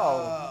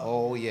 Wow.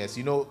 Oh yes,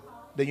 you know,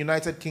 the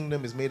United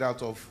Kingdom is made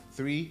out of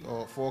 3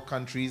 or 4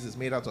 countries. It's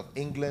made out of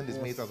England, it's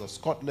made out of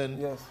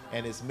Scotland,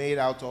 and it's made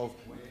out of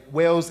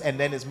Wales, and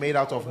then it's made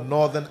out of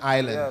Northern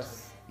Ireland.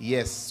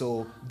 Yes,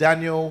 so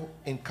Daniel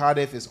in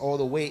Cardiff is all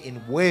the way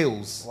in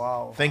Wales.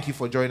 Wow. Thank you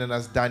for joining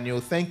us, Daniel.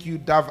 Thank you,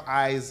 Dove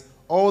Eyes,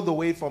 all the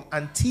way from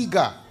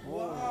Antigua.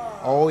 Wow.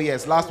 Oh,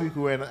 yes. Last week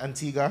we were in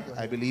Antigua,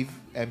 I believe.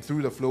 And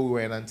through the flow, we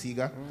were in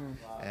Antigua.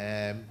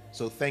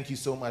 So thank you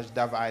so much,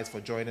 Dove Eyes,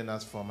 for joining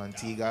us from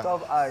Antigua.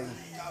 Dove Eyes.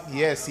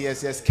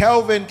 Yes.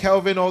 Kelvin,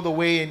 all the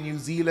way in New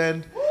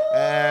Zealand.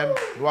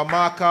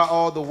 Wamaka,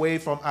 all the way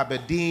from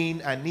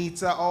Aberdeen.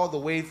 Anita, all the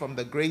way from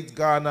the Great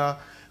Ghana.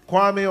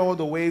 Kwame, all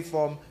the way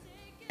from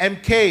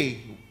MK,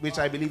 which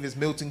I believe is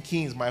Milton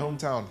Keynes, my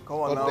hometown.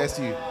 God bless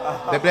you.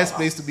 The best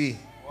place to be.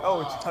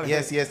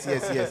 Yes.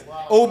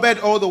 Obed,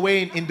 all the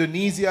way in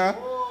Indonesia.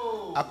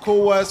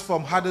 Akowas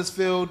from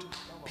Huddersfield.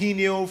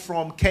 Pino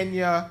from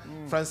Kenya.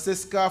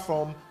 Francisca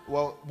from,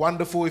 well,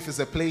 wonderful if it's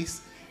a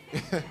place.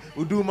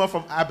 Uduma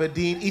from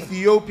Aberdeen.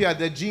 Ethiopia,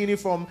 the genie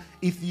from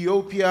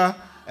Ethiopia.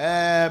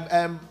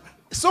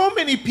 So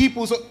many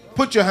people. So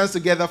put your hands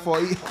together for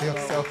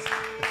yourselves.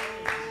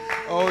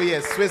 Oh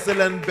yes,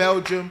 Switzerland,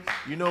 Belgium.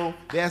 You know,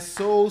 there are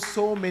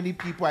so many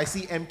people. I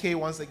see MK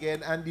once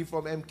again. Andy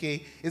from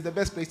MK is the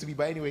best place to be.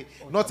 But anyway,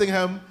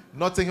 Nottingham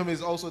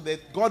is also there.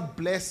 God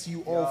bless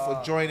you all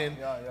for joining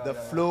the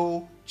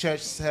Flow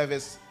Church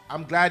service.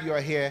 I'm glad you're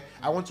here.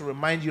 I want to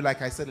remind you,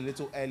 like I said a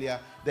little earlier,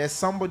 there's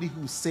somebody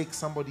who's sick,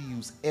 somebody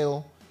who's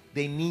ill.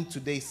 They need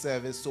today's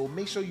service. So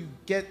make sure you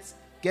get.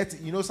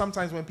 You know,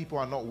 sometimes when people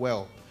are not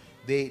well,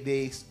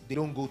 they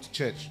don't go to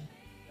church,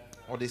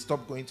 or they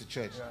stop going to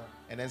church.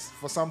 And then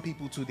for some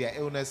people too, their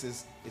illness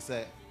is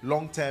a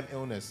long-term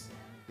illness.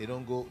 They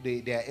don't go. They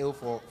are ill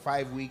for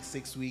 5 weeks,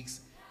 6 weeks,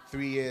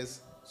 3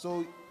 years.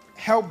 So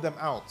help them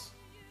out.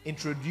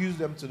 Introduce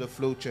them to the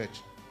Flow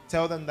Church.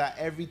 Tell them that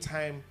every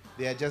time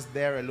they are just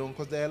there alone,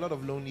 because there are a lot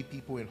of lonely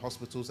people in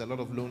hospitals, a lot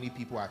of lonely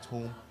people at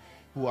home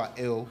who are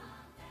ill.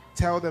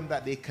 Tell them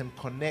that they can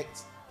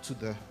connect to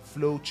the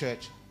Flow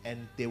Church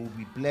and they will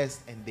be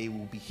blessed and they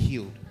will be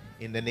healed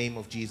in the name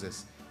of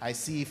Jesus. I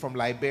see from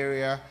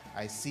Liberia,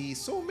 I see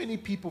so many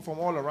people from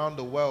all around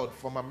the world,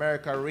 from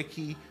America,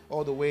 Ricky,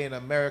 all the way in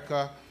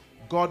America.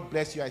 God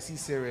bless you. I see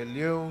Sierra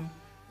Leone.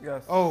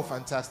 Yes. Oh,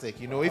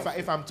 fantastic. You know,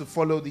 if I'm to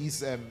follow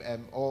these,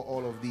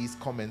 all of these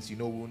comments, you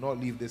know, we will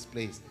not leave this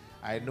place.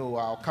 I know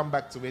I'll come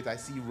back to it. I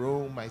see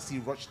Rome, I see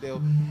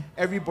Rochdale.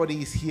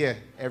 Everybody is here.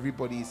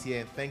 Everybody is here.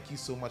 And thank you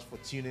so much for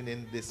tuning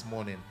in this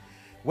morning.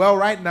 Well,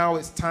 right now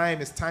it's time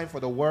for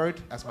the word,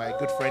 as my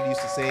good friend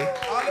used to say.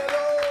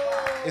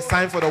 It's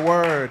time for the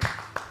word.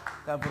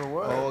 Time for the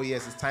word. Oh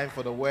yes, it's time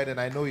for the word, and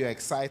I know you're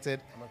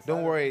excited.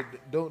 Don't worry,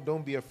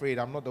 don't be afraid.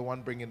 I'm not the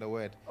one bringing the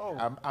word.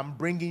 I'm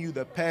bringing you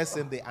the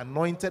person, the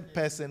anointed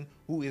person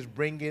who is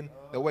bringing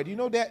the word. You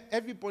know that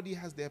everybody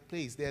has their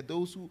place. There are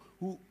those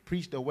who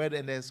preach the word,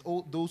 and there's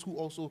those who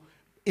also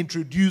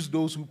introduce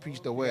those who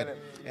preach the word.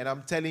 And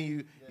I'm telling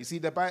you, you see,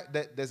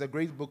 there's a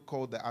great book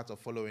called The Art of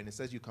Following. It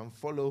says you can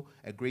follow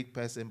a great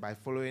person by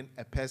following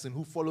a person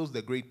who follows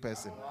the great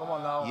person. Come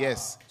on now.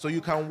 Yes. So you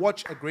can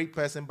watch a great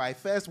person by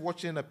first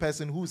watching a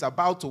person who's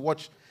about to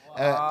watch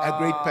a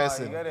great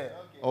person. You get it?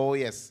 Oh,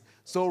 yes.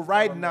 So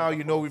right now,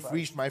 you know, we've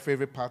reached my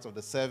favorite part of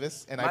the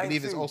service, and I Mine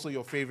believe too. it's also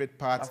your favorite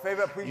part. My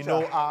favorite preacher. You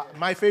know,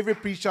 my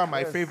favorite preacher,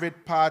 my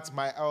favorite part,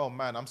 oh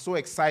man, I'm so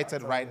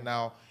excited right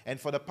now. And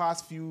for the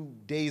past few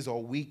days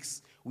or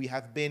weeks, we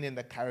have been in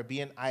the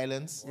Caribbean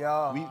islands.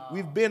 Yeah.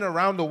 We've been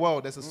around the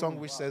world. There's a song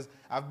which says,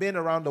 I've been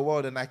around the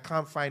world and I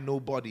can't find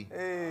nobody.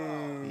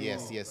 Hey.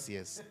 Yes.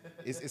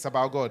 It's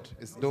about God.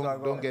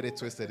 Don't get it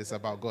twisted. It's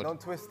about God. Don't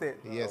twist it.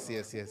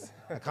 Yes.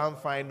 I can't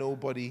find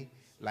nobody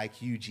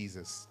like you,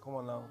 Jesus. Come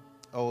on now.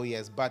 Oh,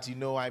 yes. But, you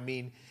know, I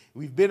mean,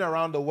 we've been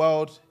around the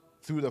world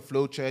through the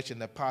Flow Church in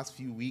the past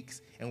few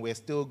weeks, and we're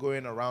still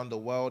going around the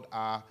world.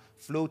 Our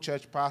Flow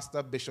Church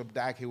pastor, Bishop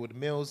Dag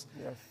Heward-Mills,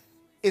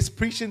 is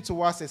preaching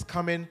to us, is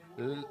coming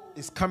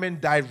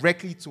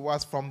directly to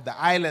us from the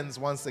islands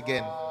once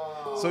again.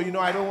 So, you know,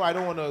 I don't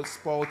want to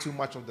spoil too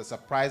much of the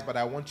surprise, but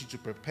I want you to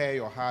prepare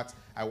your heart.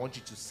 I want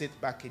you to sit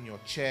back in your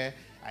chair.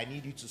 I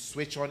need you to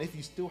switch on. If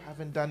you still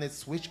haven't done it,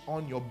 switch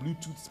on your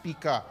Bluetooth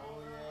speaker.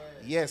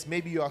 Yes,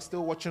 maybe you are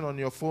still watching on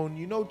your phone.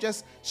 You know,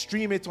 just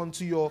stream it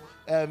onto your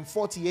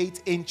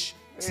 48-inch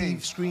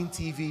screen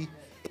TV.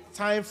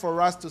 time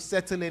for us to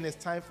settle in. It's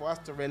time for us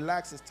to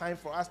relax. It's time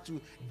for us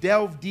to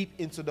delve deep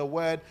into the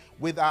word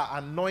with our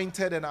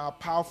anointed and our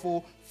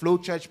powerful Flow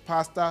Church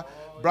pastor.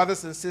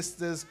 Brothers and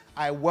sisters,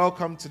 I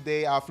welcome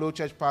today our Flow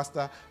Church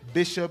pastor,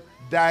 Bishop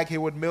Dag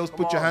Heward-Mills.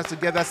 Put your hands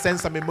together, send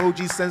some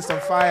emojis, send some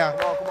fire,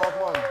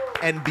 Come on.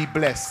 and be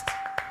blessed.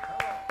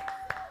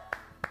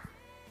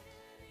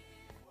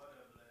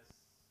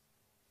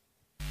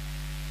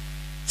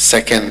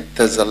 Second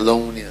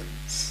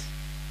Thessalonians.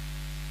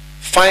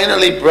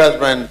 Finally,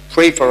 brethren,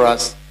 pray for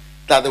us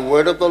that the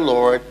word of the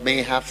Lord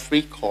may have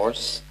free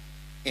course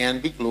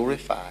and be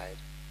glorified,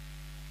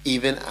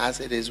 even as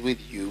it is with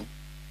you.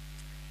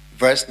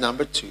 Verse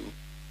number 2.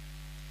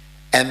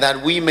 And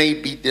that we may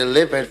be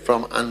delivered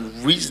from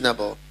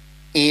unreasonable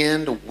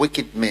and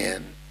wicked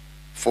men,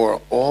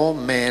 for all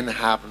men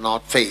have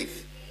not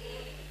faith.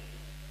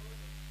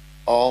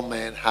 All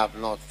men have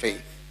not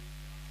faith.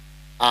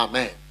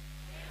 Amen.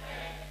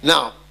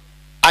 Now,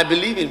 I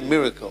believe in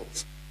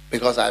miracles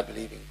because I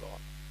believe in God.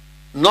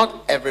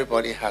 Not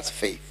everybody has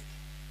faith.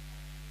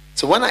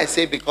 So when I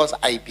say because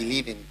I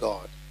believe in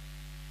God,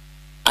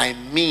 I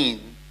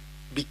mean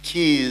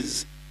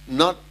because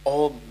not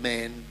all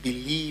men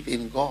believe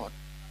in God.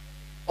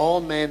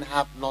 All men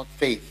have not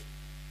faith.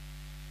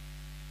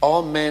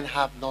 All men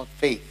have not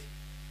faith.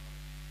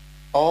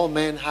 All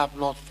men have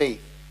not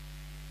faith.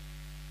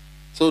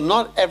 So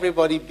not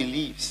everybody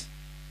believes.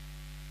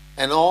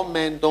 And all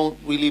men don't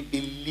really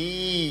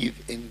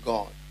believe in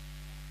God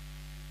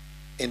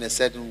in a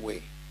certain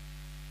way.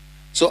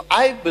 So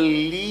I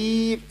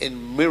believe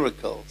in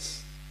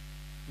miracles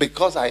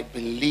because I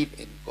believe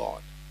in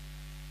God.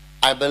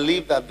 I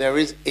believe that there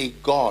is a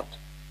God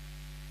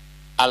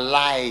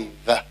alive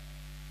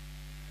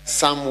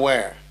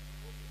somewhere.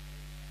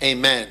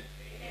 Amen.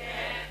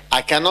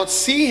 I cannot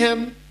see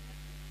him,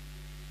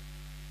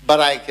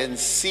 but I can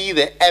see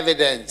the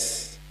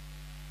evidence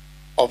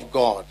of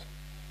God.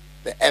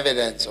 The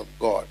evidence of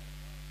God.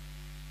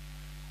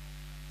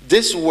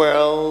 This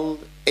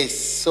world is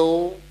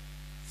so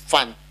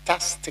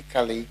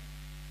fantastically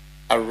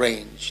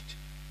arranged.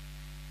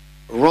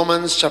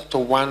 Romans chapter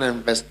 1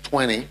 and verse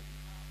 20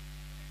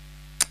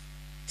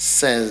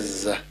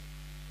 says,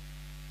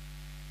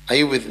 are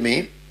you with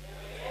me?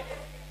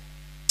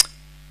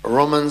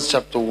 Romans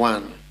chapter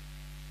 1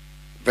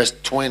 verse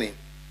 20.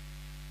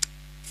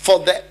 For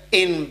the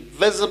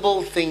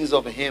invisible things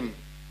of him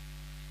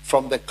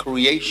from the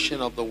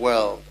creation of the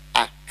world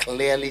are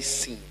clearly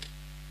seen,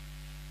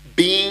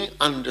 being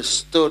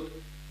understood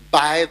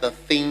by the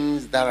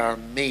things that are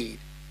made,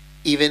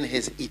 even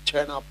his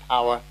eternal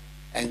power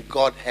and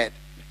Godhead,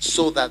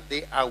 so that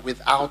they are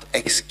without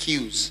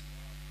excuse.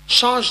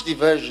 Change the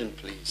version,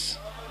 please.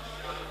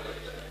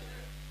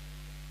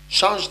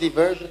 Change the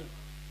version.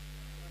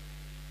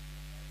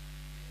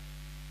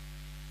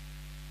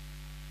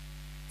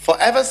 For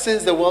ever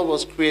since the world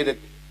was created,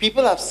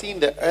 people have seen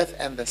the earth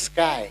and the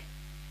sky.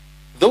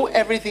 Though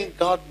everything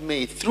God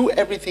made, through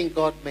everything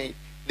God made,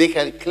 they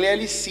can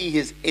clearly see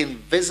his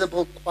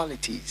invisible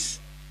qualities,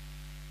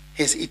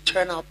 his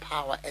eternal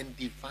power and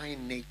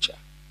divine nature.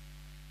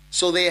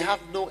 So they have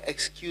no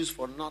excuse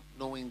for not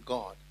knowing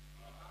God.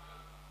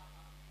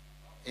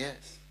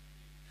 Yes.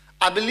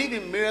 I believe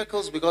in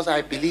miracles because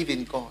I believe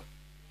in God.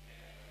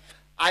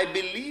 I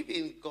believe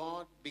in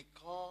God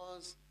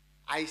because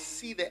I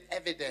see the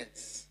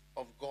evidence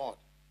of God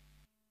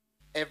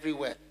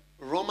everywhere.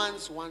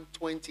 Romans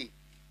 1:20.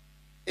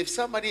 If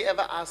somebody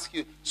ever asks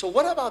you, so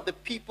what about the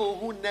people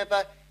who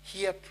never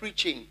hear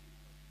preaching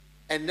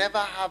and never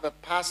have a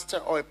pastor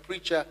or a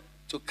preacher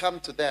to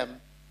come to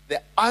them?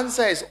 The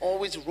answer is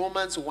always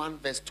Romans 1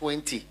 verse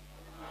 20.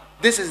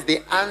 This is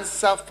the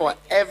answer for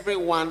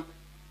everyone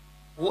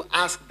who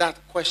asks that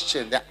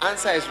question. The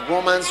answer is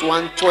Romans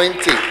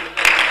 1:20.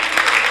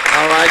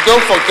 All right,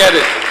 don't forget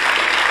it.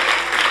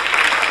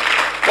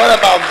 What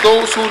about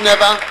those who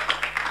never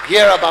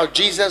hear about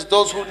Jesus,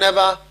 those who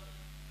never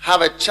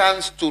have a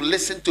chance to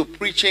listen to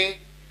preaching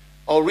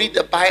or read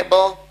the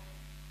Bible?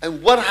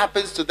 And what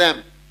happens to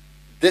them?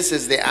 This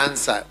is the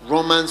answer,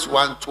 Romans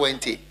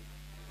 1:20.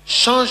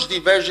 Change the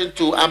version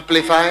to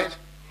Amplified.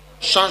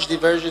 Change the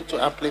version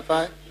to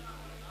Amplified.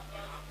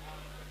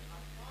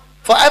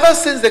 For ever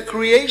since the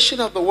creation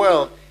of the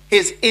world,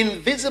 his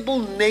invisible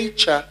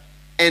nature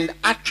and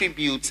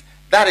attributes,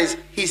 that is,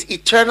 his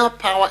eternal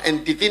power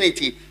and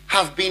divinity,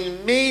 have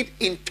been made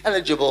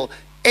intelligible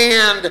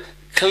and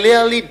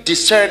clearly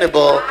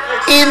discernible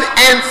in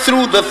and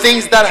through the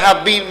things that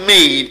have been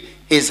made,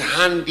 his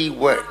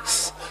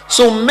handiworks.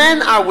 So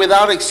men are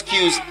without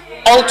excuse,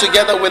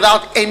 altogether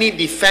without any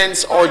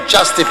defense or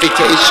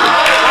justification.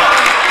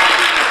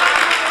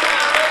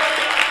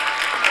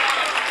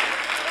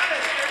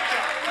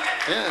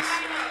 Yes.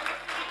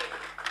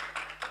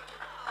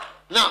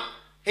 Now,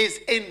 his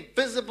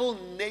invisible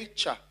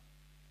nature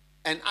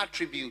and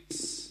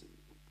attributes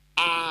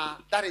are,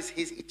 that is,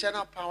 his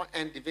eternal power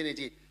and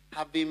divinity,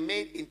 have been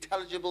made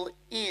intelligible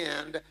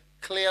and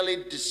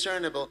clearly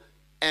discernible,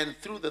 and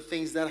through the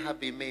things that have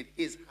been made,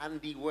 his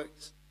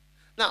handiworks.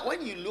 Now,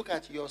 when you look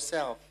at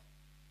yourself,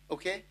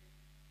 okay,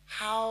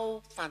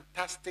 how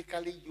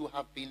fantastically you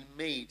have been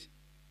made.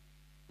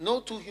 No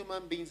two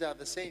human beings are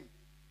the same.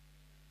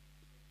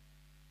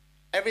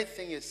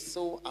 Everything is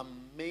so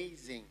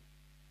amazing.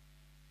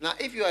 Now,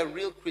 if you are a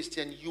real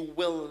Christian, you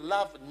will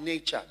love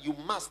nature. You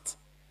must.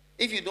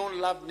 If you don't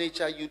love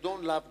nature, you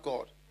don't love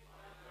God.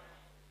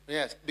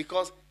 Yes,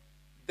 because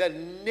the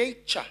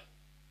nature,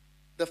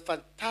 the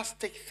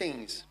fantastic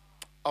things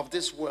of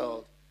this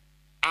world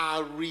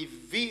are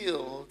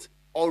revealed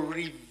or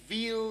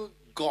reveal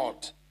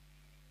God.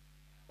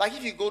 Like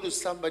if you go to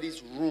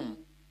somebody's room,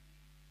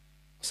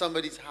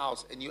 somebody's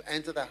house, and you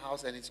enter the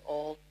house and it's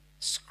all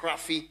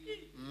scruffy,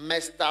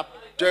 messed up,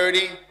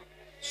 dirty,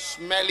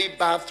 smelly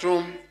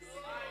bathroom,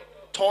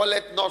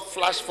 toilet not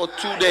flushed for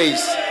 2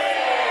 days.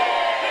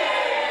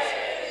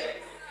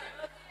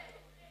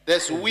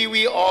 There's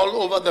wee-wee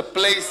all over the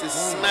place. It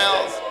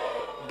smells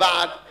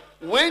bad.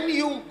 When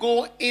you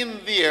go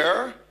in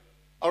there,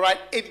 all right,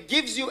 it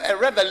gives you a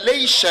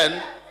revelation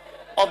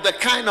of the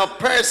kind of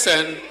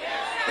person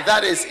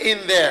that is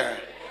in there.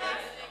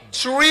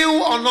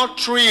 True or not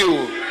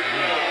true?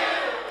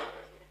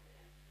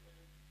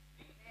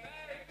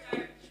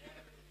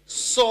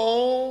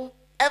 So,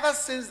 ever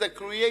since the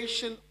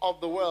creation of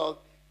the world,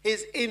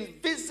 his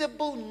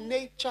invisible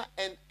nature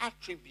and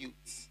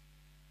attributes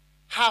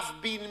have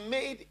been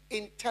made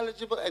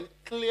intelligible and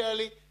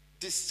clearly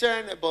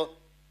discernible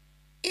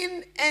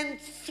in and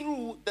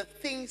through the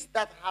things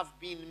that have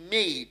been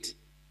made,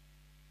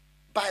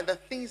 by the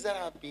things that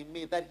have been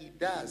made that he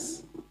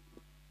does.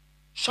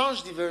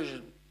 Change the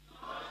version.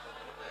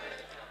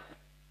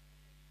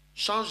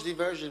 Change the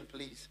version,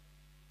 please.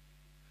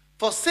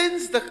 For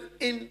since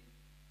in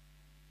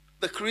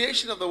the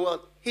creation of the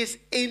world, his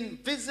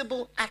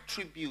invisible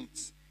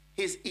attributes,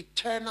 his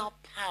eternal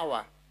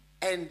power,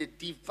 and the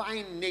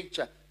divine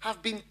nature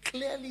have been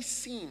clearly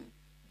seen,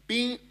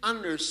 being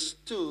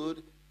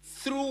understood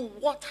through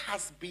what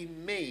has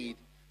been made,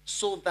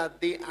 so that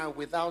they are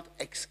without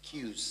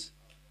excuse.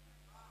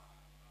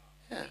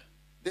 Yeah.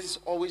 This is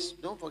always,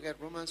 don't forget,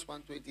 Romans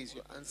 1:20 is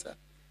your answer.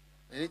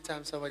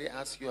 Anytime somebody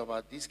asks you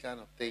about these kind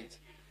of things.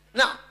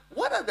 Now,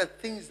 what are the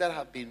things that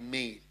have been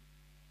made?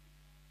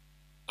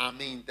 I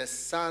mean, the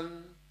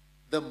sun,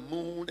 the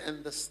moon,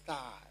 and the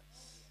stars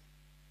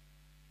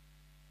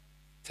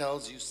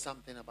tells you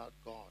something about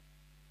God.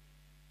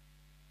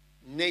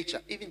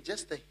 Nature, even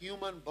just the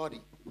human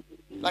body.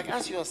 Like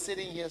as you are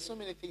sitting here, so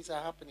many things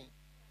are happening.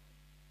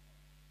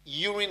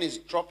 Urine is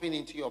dropping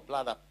into your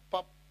bladder.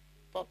 Pop,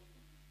 pop,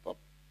 pop,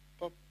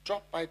 pop,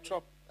 drop by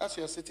drop. As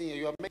you are sitting here,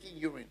 you are making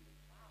urine.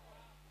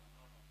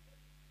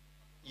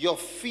 Your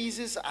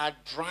feces are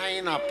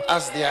drying up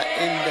as they are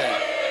in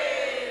there.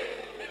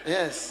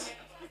 Yes.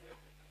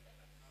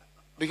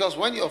 Because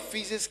when your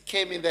feces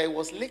came in there, it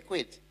was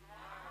liquid.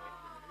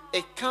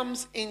 It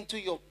comes into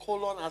your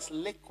colon as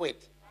liquid.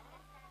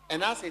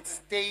 And as it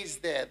stays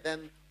there,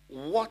 then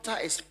water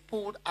is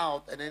pulled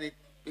out and then it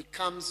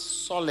becomes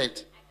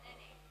solid.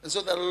 And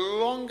so the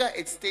longer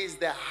it stays,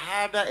 the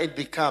harder it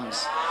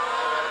becomes.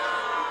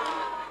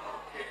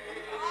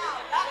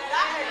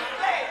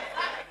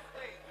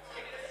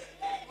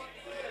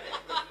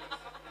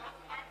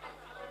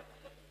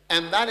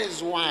 And that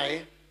is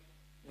why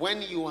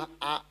when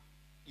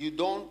you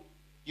don't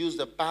use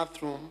the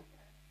bathroom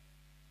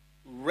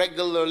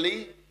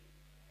regularly,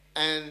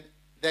 and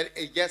then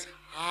it gets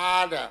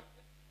harder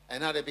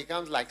and how it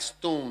becomes like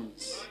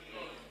stones.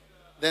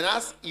 Then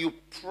as you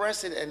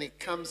press it and it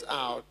comes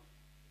out,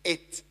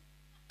 it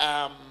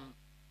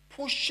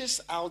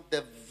pushes out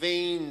the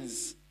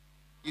veins.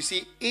 You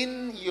see,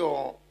 in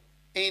your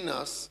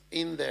anus,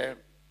 in there,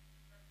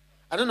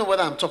 I don't know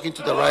whether I'm talking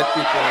to the right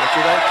people. Should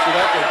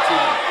I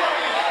continue?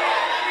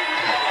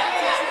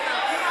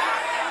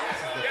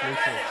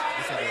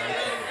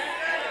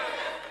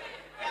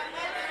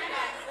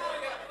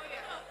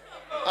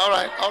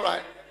 All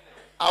right.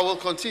 I will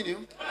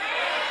continue.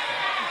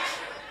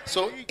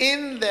 So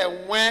in there,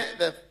 where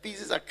the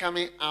feces are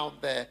coming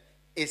out there,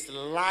 is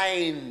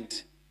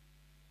lined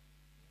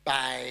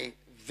by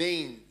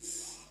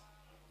veins,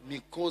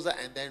 mucosa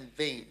and then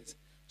veins.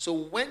 So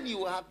when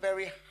you are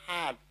very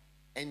hard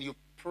and you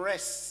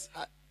press,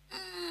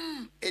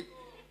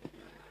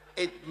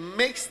 it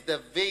makes the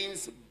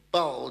veins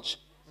bulge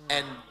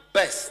and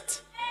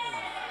burst.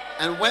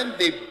 And when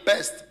they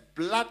burst,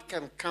 blood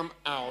can come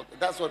out.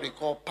 That's what we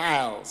call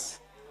piles,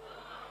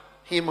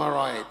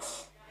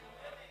 hemorrhoids.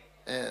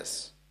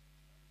 Yes.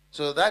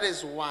 So that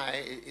is why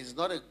it is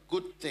not a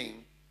good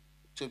thing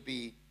to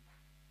be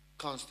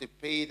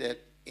constipated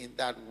in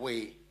that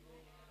way.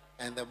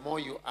 And the more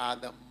you are,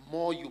 the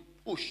more you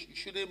push. You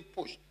shouldn't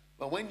push.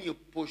 But when you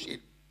push,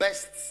 it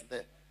bursts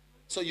there.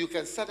 So you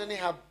can suddenly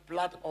have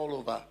blood all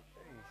over.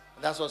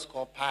 That's what's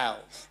called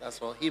piles. That's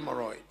called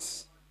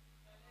hemorrhoids.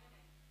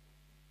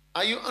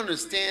 Are you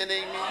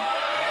understanding me?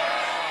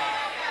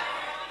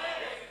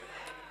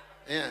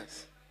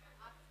 Yes.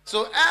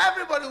 So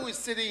everybody who is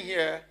sitting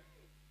here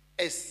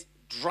is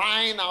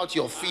drying out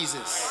your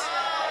feces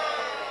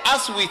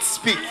as we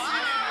speak.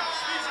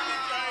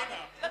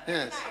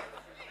 Yes.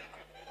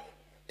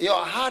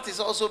 Your heart is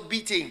also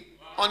beating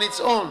on its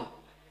own.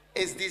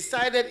 It's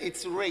decided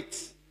its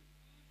rate.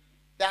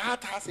 The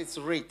heart has its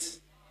rate.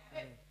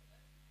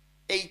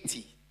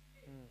 80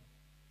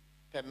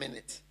 per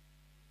minute.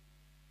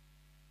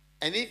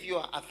 And if you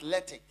are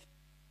athletic,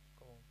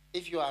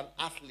 if you are an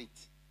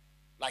athlete,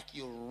 like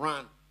you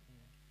run,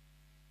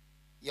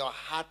 your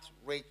heart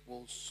rate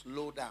will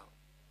slow down.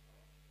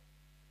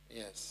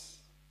 Yes.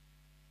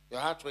 Your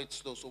heart rate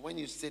slow. So when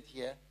you sit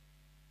here,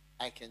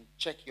 I can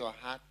check your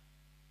heart.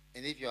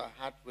 And if your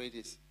heart rate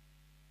is,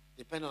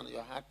 depending on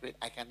your heart rate,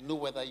 I can know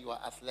whether you are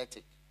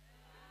athletic.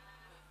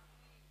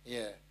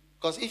 Yeah.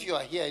 Because if you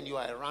are here and you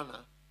are a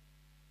runner,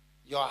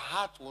 your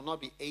heart will not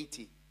be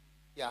 80.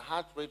 Your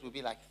heart rate will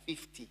be like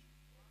 50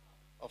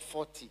 or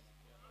 40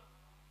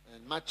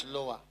 and much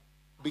lower.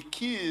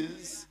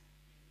 Because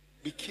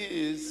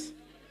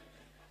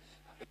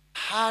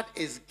heart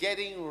is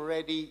getting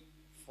ready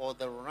for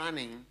the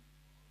running.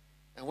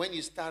 And when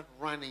you start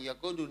running, you're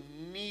going to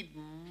need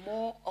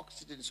more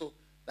oxygen. So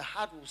the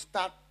heart will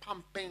start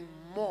pumping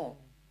more.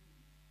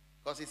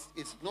 Because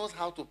it knows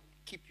how to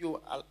keep you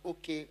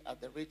okay at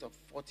the rate of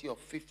 40 or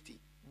 50.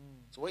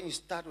 So when you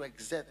start to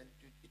exert,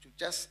 it will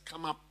just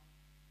come up.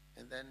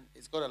 And then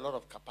it's got a lot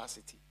of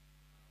capacity.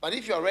 But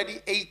if you're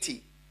already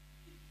 80,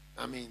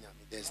 I mean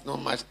there's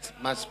not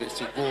much space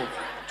to go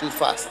too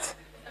fast.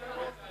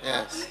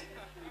 Yes.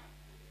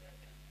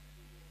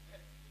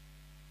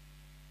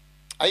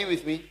 Are you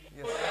with me?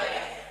 Yes.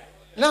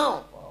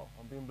 Now, Wow,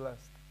 I'm being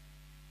blessed.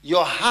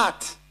 your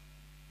heart,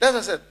 that's what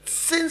I said,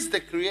 since the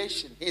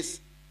creation, his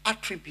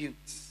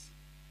attributes,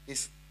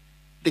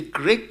 the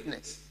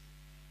greatness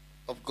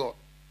of God.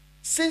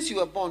 Since you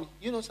were born,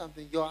 you know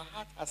something, your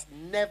heart has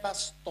never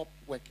stopped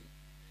working.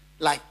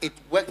 Like it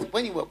worked,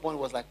 when you were born, it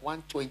was like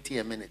 120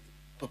 a minute.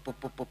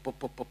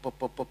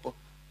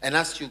 And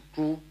as you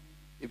grew,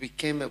 it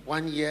became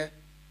 1 year,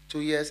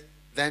 2 years,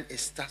 then it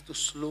starts to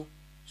slow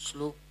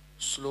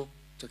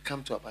to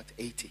come to about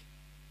 80.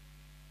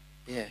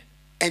 Yeah.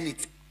 And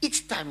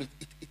each time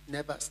it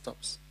never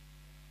stops.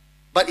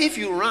 But if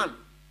you run,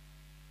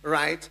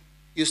 right,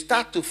 you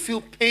start to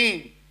feel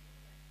pain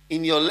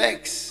in your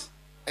legs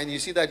and you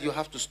see that you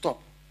have to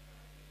stop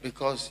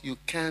because you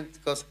can't,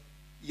 because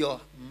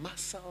your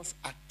muscles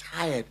are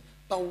tired.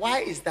 But why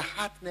is the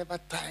heart never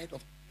tired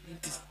of doing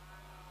this?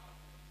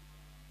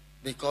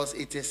 Because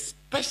it's a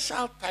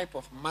special type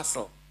of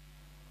muscle.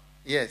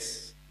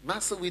 Yes.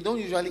 Muscle, we don't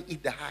usually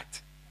eat the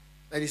heart.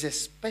 But it's a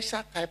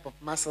special type of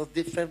muscle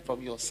different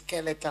from your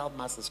skeletal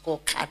muscle. It's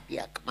called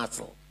cardiac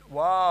muscle.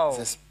 Wow. It's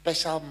a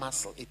special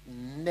muscle. It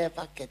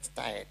never gets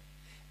tired.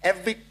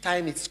 Every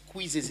time it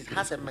squeezes, it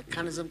has a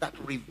mechanism that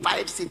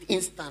revives it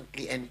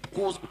instantly and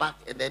goes back,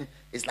 and then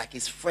it's like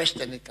it's fresh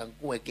and it can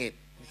go again.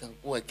 It can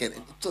go again.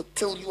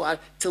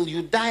 Till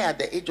you die at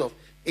the age of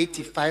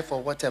 85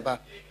 or whatever,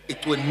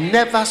 it will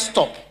never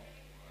stop.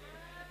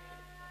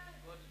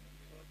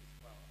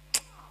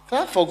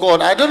 Clap for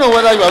God. I don't know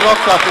whether you are not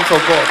clapping for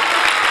God.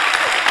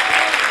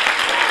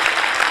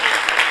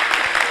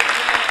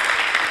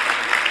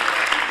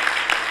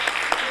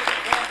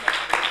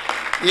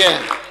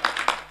 Yeah.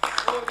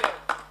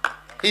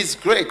 He's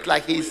great,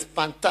 like he's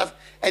fantastic.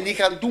 And he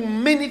can do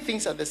many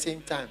things at the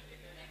same time.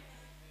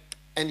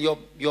 And your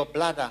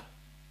bladder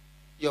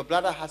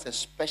has a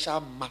special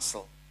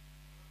muscle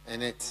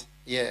in it.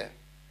 Yeah.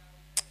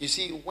 You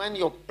see, when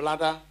your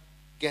bladder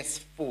gets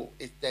full,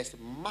 there's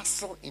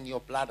muscle in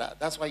your bladder.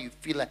 That's why you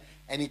feel like,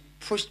 and it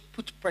puts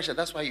pressure.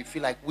 That's why you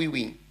feel like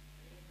wee-wee.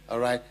 All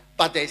right?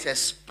 But there's a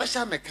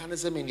special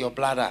mechanism in your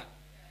bladder.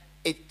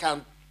 It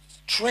can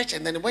stretch,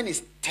 and then when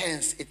it's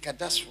tense, it can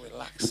just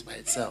relax by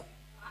itself.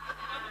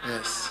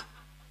 Yes.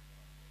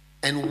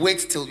 And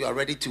wait till you are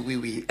ready to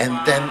wee-wee, and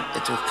then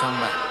it will come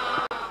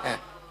back. Yeah.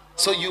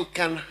 So you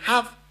can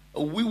have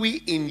a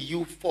wee-wee in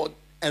you for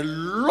a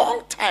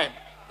long time.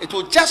 It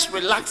will just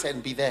relax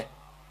and be there.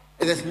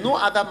 There's no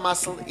other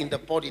muscle in the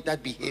body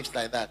that behaves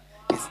like that.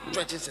 It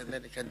stretches and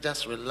then it can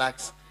just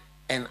relax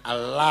and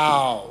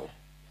allow.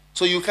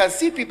 So you can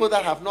see people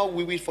that have not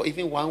wee-weed for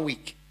even 1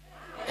 week.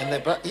 And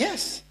they,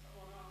 yes.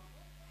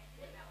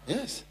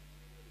 Yes.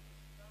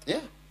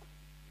 Yeah.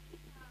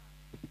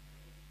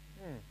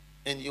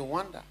 And you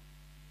wonder,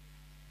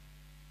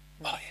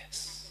 oh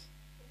yes.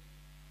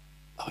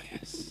 Oh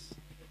yes.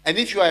 And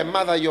if you are a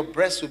mother, your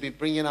breast will be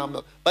bringing out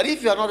milk. But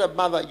if you are not a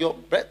mother, your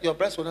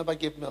breast will never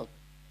give milk.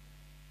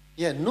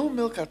 Yeah, no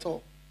milk at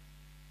all.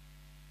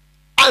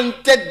 And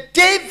the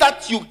day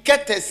that you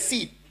get a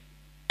seed,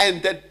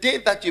 and the day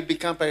that you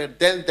become pregnant,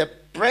 then the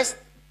breast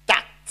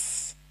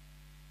ducts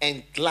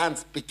and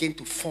glands begin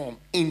to form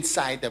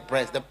inside the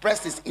breast. The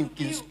breast is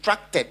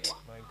instructed.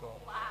 My God.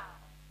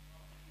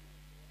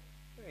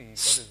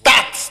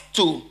 Starts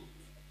to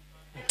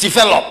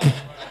develop.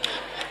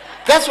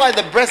 That's why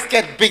the breasts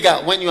get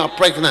bigger when you are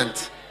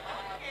pregnant.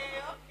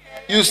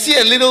 You see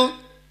a little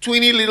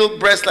tweeny little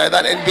breast like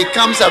that and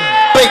becomes a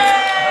big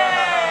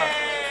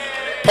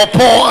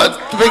pawpaw, a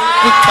big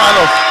kind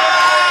of,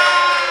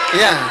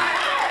 yeah.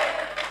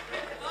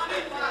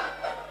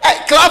 Hey,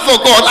 clap for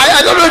God.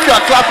 I don't know if you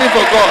are clapping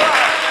for God.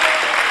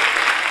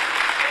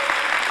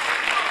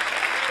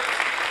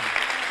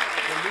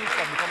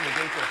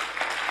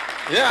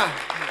 Yeah.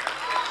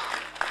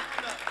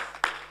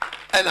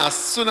 And as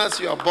soon as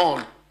you are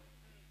born,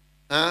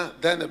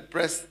 then the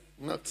breast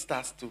milk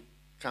starts to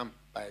come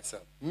by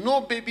itself.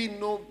 No baby,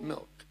 no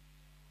milk.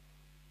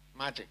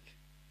 Magic.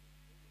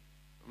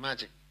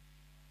 Magic.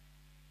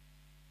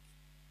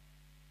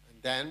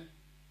 And then,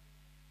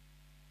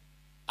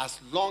 as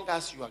long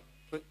as you are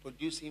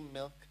producing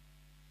milk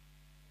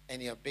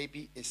and your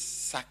baby is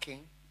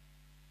sucking,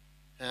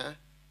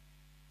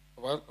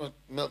 what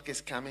milk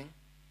is coming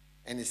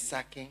and is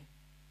sucking,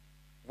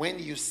 when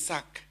you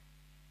suck,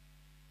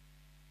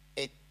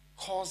 it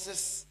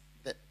causes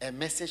a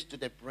message to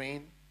the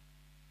brain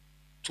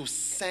to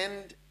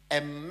send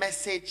a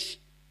message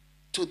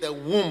to the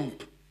womb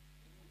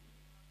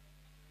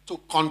to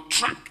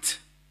contract.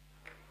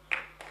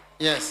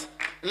 Yes.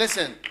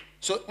 Listen.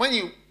 So when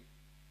you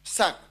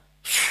suck,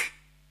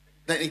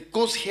 then it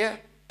goes here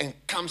and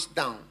comes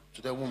down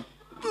to the womb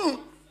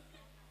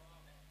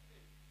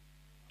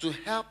to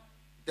help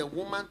the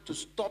woman to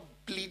stop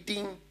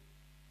bleeding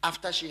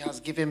after she has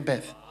given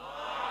birth.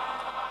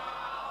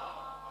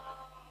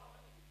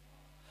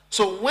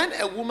 So when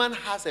a woman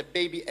has a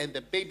baby and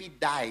the baby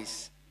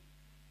dies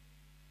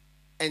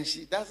and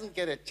she doesn't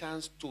get a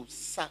chance to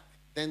suck,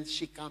 then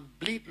she can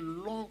bleed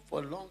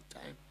for a long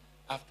time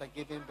after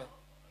giving birth.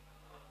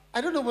 I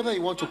don't know whether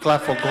you want to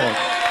clap for God.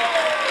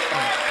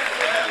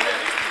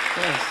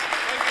 Yes.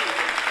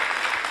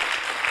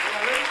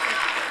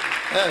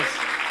 Yes.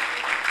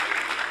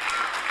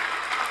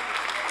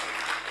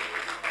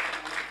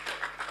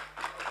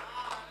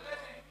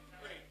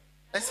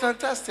 It's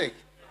fantastic.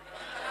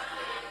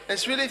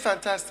 It's really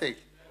fantastic.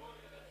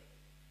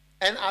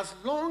 And as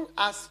long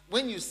as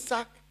when you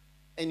suck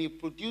and you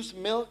produce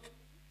milk,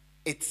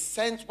 it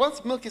sends,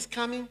 once milk is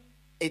coming,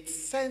 it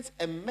sends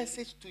a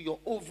message to your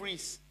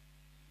ovaries.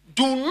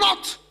 Do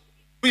not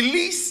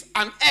release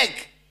an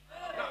egg.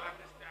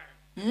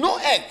 No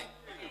egg.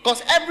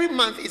 Because every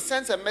month it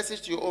sends a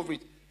message to your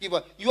ovaries.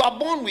 You are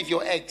born with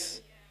your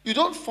eggs. You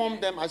don't form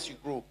them as you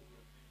grow.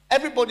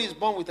 Everybody is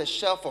born with a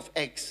shelf of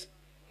eggs.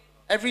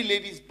 Every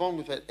lady is born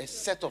with a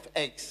set of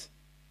eggs.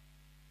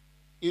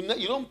 You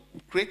don't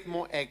create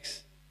more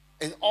eggs.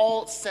 It's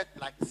all set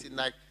like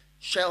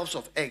shelves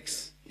of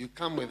eggs. You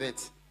come with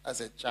it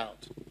as a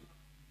child.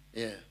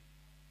 Yeah.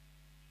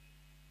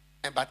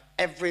 But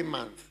every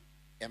month,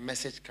 a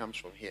message comes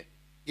from here.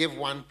 Give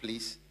one,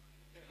 please.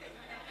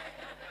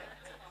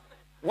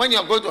 When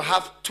you're going to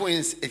have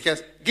twins, it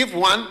says, give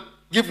one,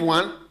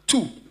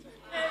 2.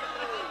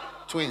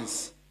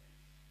 Twins.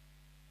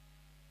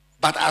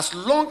 But as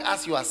long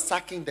as you are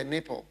sucking the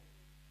nipple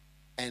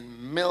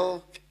and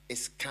milk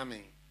is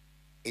coming,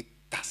 it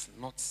does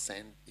not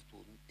send, it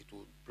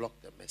will block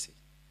the message.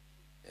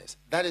 Yes.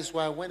 That is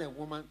why when a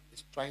woman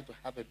is trying to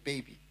have a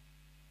baby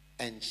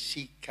and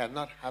she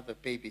cannot have a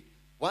baby,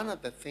 one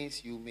of the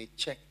things you may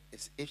check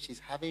is if she's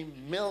having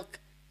milk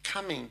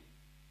coming,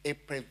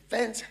 it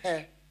prevents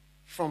her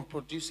from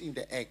producing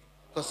the egg.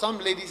 Because some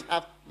ladies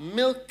have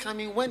milk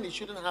coming when they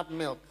shouldn't have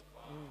milk.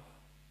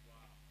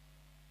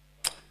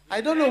 I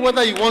don't know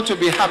whether you want to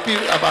be happy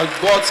about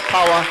God's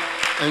power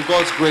and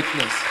God's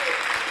greatness.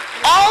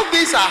 All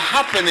these are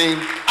happening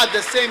at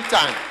the same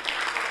time.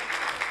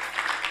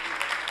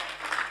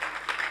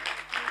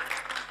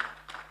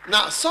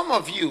 Now, some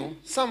of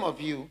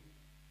you,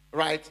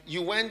 right,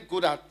 you went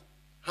good at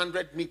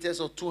 100 meters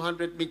or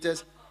 200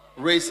 meters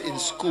race in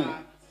school.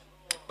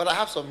 But I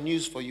have some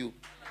news for you.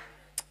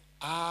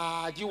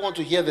 Do you want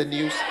to hear the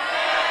news?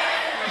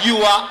 You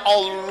are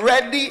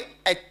already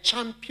a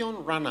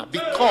champion runner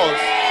because,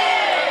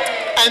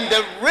 and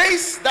the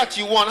race that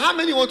you won, how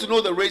many want to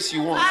know the race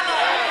you won?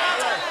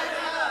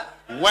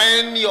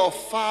 When your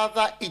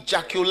father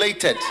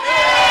ejaculated.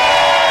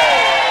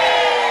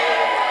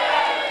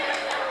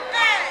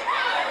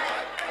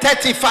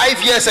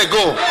 35 years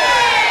ago,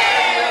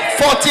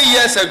 40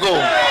 years ago,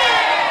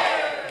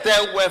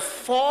 there were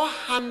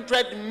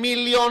 400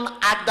 million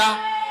other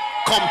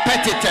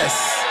competitors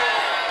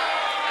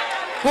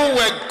who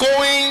were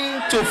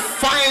going to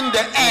find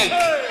the egg,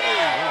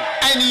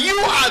 and you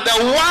are the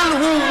one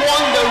who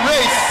won the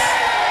race.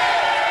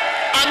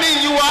 I mean,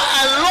 you are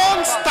a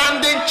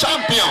long-standing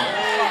champion.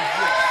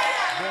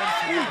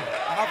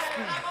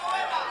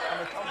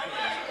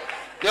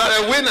 You are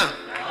a winner.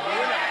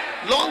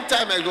 Long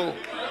time ago.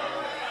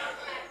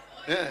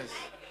 Yes.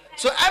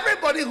 So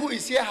everybody who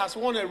is here has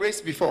won a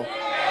race before.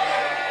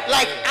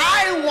 Like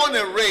I won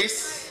a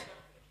race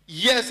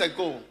years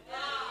ago.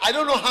 I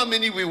don't know how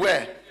many we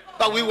were,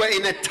 but we were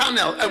in a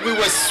tunnel and we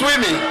were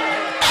swimming.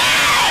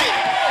 Hey!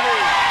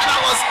 And I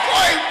was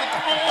going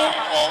with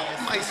all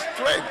my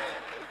strength.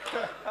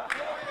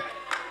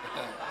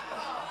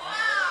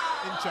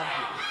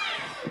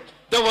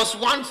 There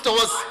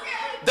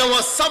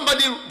was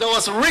somebody, there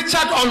was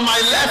Richard on my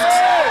left,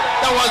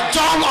 there was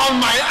John on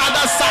my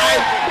other side,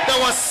 there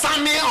was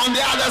Sammy on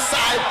the other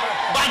side,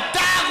 but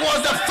Doug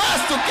was the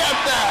first to get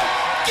there.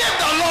 Give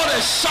the Lord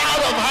a shout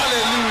of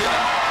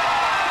hallelujah.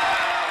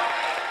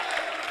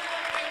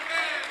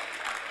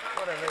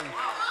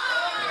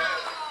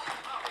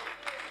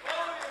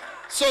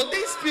 So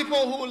these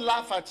people who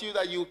laugh at you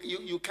that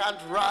you can't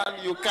run,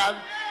 you can't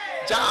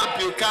jump,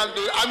 you can't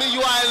do. I mean, you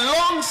are a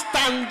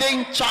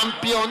long-standing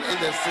champion in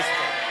the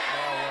system.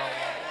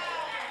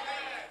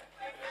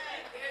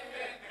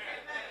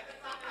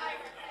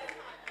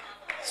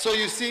 So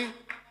you see,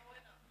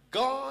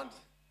 God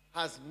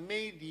has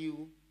made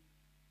you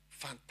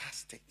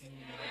fantastic.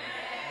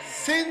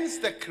 Since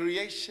the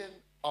creation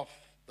of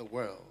the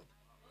world,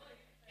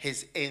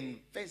 his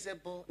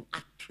invisible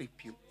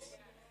attributes,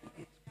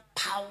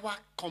 power,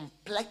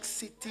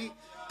 complexity,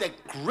 the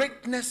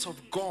greatness of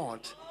God,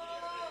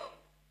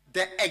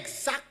 the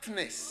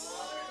exactness,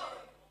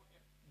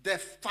 the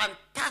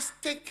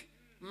fantastic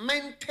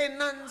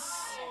maintenance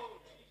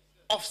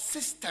of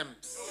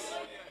systems,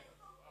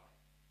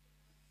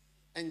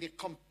 and the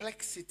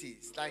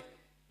complexities. Like,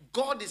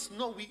 God is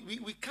not,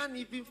 we can't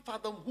even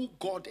fathom who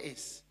God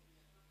is.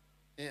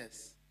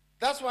 Yes.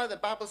 That's why the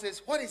Bible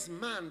says, what is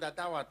man that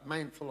thou art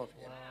mindful of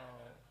him? Wow.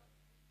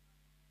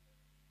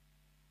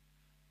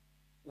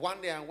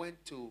 One day I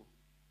went to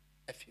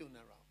a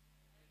funeral.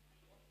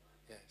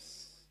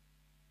 Yes.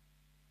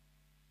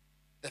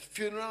 The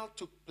funeral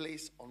took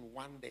place on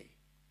one day.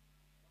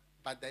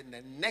 But then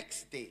the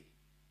next day,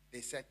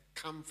 they said,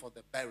 come for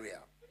the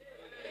burial.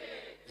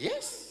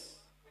 Yes.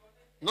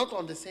 Not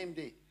on the same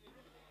day.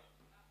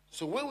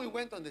 So when we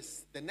went on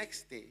the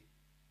next day,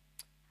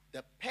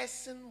 the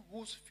person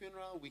whose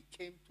funeral we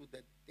came to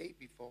the day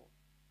before,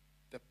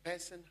 the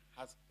person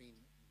has been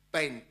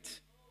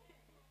bent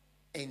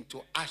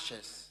into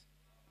ashes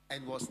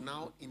and was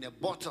now in a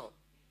bottle.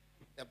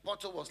 The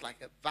bottle was like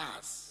a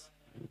vase.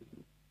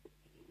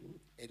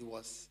 It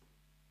was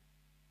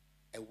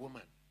a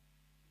woman.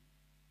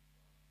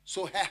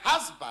 So her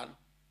husband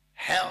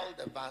held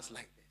the vase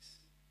like this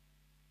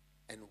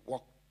and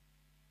walked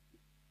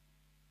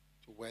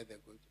to where they're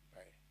going to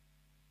bury.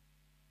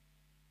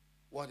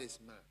 What is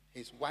man?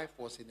 His wife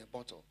was in a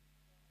bottle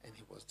and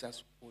he was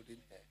just holding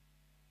her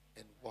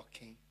and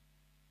walking,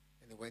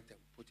 and he went and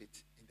put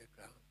it in the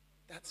ground.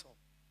 That's all.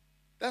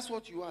 That's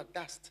what you are,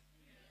 dust.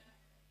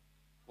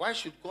 Why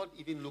should God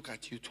even look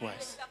at you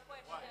twice?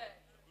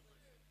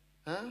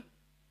 Huh?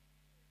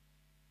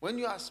 When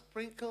you are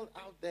sprinkled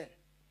out there,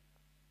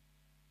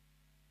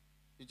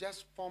 you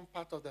just form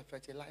part of the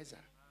fertilizer.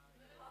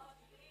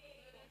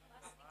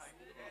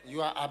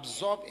 You are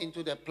absorbed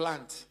into the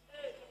plant.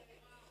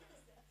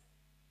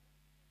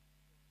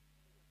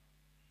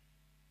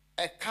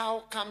 A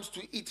cow comes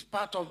to eat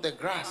part of the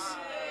grass.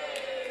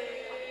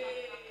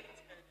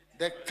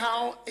 The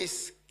cow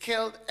is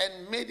killed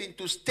and made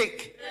into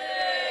steak.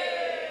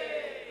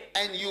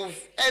 And you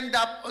end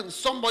up on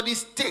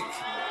somebody's steak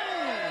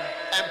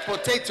and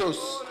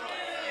potatoes.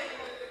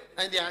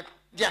 And they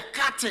are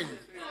cutting.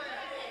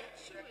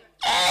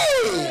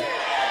 Hey!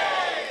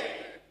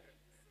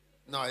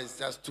 No, it's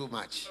just too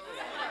much.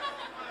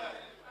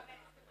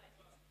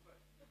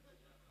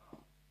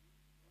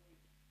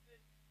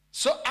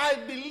 So I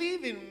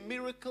believe in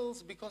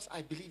miracles because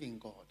I believe in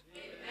God.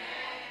 Amen.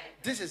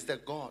 This is the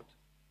God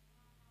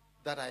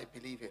that I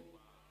believe in.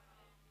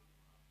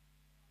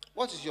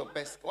 What's your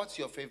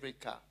favorite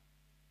car?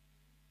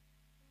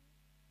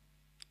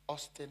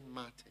 Aston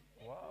Martin.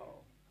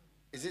 Wow.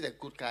 Is it a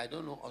good car? I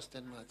don't know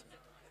Aston Martin.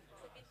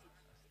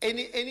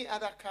 Any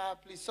other car,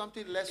 please?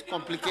 Something less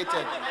complicated.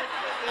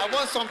 I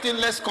want something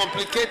less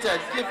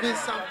complicated. Give me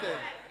something.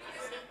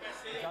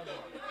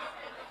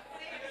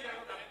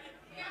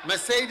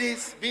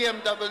 Mercedes,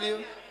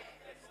 BMW.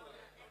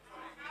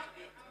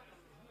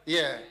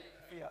 Yeah.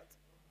 Fiat.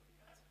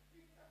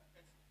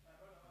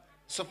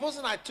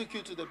 Supposing I took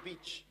you to the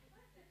beach.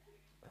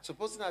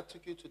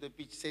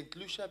 St.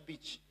 Lucia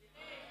Beach.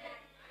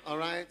 All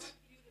right?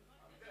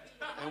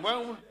 And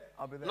when...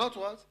 I'll be there. Not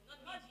what?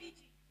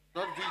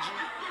 Not VG.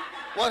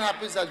 What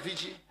happens at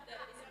VG?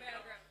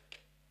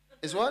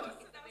 Is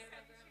what?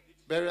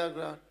 Burial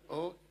ground.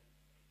 Oh.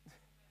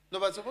 No,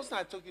 but suppose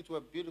I took you to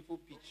a beautiful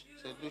beach,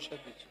 St. Lucia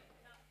Beach.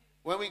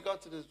 When we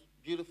got to this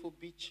beautiful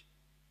beach,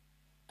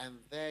 and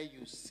there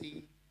you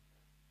see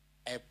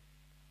a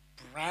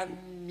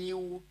brand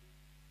new,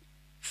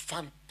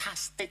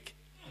 fantastic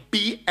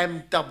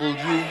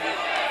BMW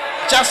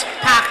just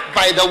parked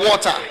by the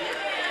water.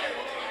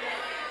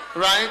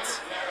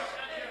 Right?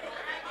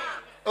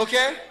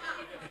 Okay?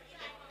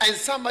 And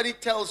somebody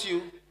tells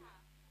you,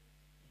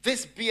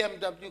 this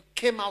BMW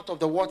came out of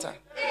the water.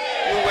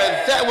 We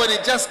were there when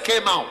it just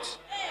came out.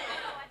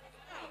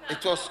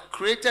 It was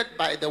created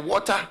by the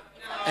water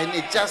and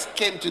it just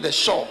came to the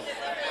shore.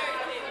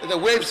 The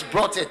waves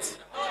brought it.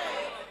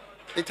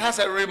 It has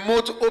a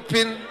remote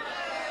open,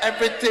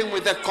 everything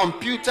with a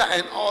computer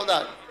and all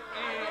that.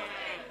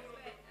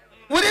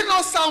 Would it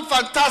not sound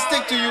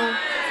fantastic to you?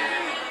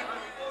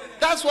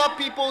 That's why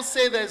people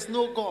say there's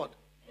no God.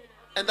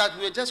 And that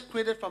we were just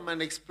created from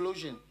an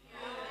explosion.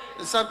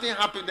 And something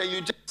happened and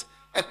you just,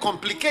 a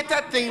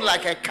complicated thing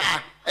like a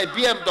car, a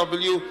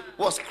BMW,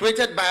 was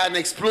created by an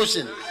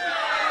explosion.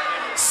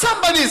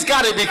 Somebody's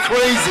got to be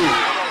crazy.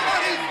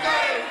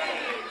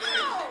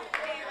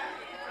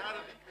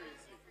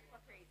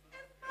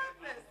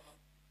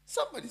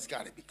 Somebody's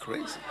got to be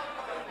crazy.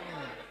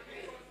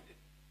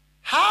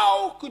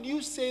 How could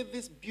you say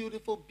this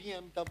beautiful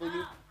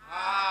BMW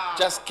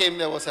just came,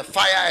 there was a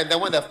fire, and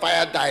then when the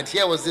fire died,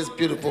 here was this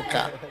beautiful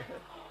car?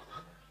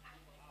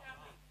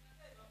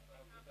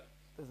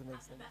 Doesn't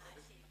make sense.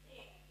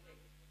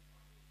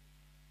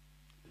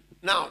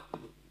 Now,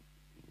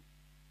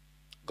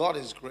 God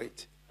is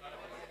great.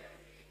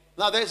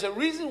 Now, there's a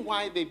reason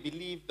why they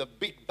believe the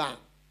Big Bang.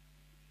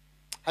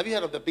 Have you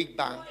heard of the Big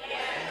Bang?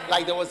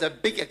 Like there was a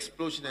big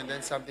explosion and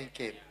then something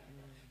came.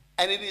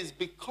 And it is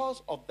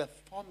because of the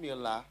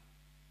formula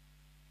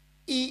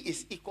E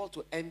is equal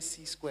to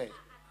MC squared.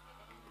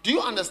 Do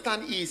you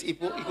understand E is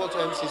equal to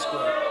MC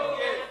squared?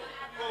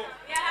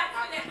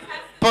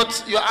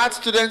 Put your art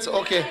students,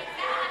 okay.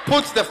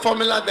 Put the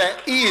formula there.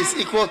 E is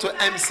equal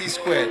to MC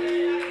squared.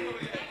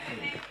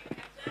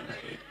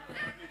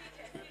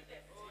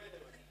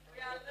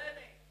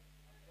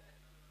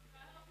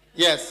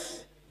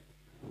 Yes.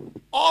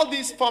 All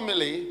these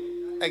formulae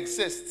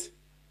exist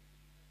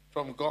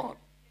from God.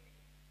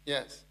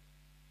 Yes.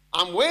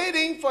 I'm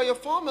waiting for your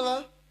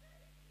formula.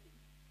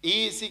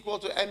 E is equal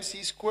to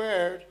MC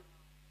squared.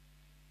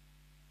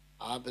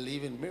 I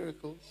believe in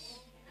miracles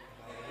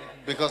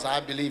because I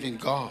believe in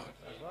God.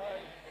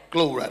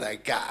 Glory to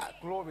God.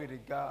 Glory to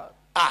God.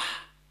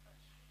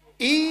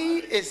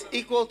 E is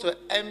equal to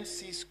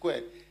MC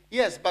squared.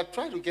 Yes, but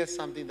try to get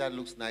something that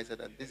looks nicer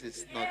than this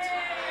is not.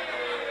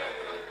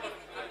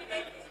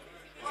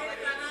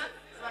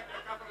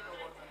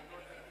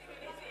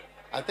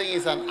 I think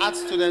it's an art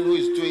student who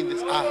is doing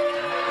this art.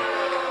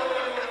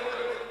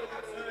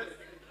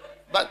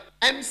 But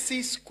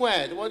MC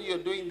squared, what you're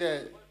doing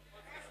there?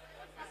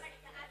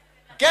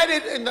 Get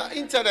it in the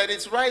internet,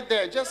 it's right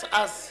there. Just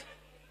ask.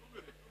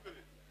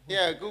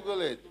 Yeah, Google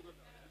it.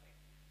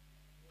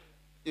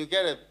 You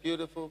get a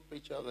beautiful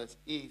picture of this.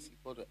 E is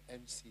equal to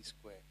MC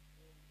squared.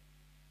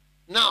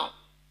 Now,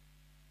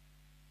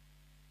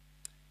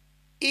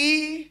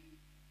 E,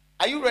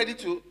 are you ready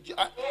to?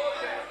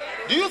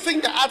 Do you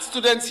think the art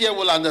students here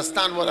will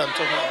understand what I'm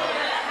talking about?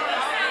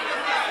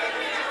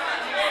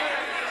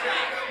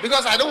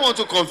 Because I don't want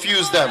to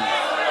confuse them.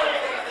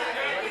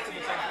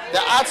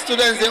 The art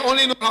students, they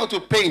only know how to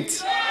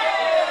paint.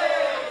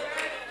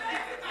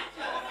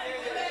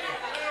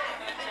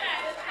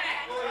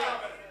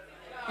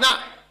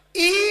 Now,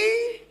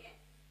 E,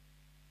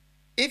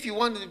 if you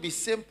want it to be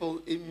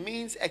simple, it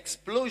means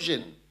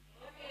explosion.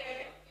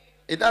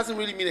 It doesn't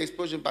really mean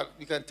explosion, but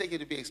you can take it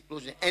to be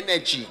explosion.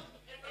 Energy.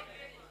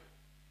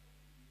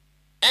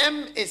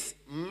 M is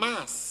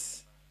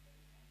mass.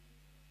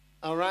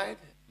 All right?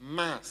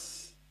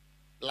 Mass.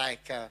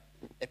 Like a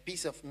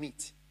piece of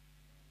meat.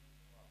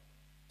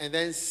 And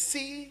then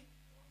C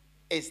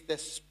is the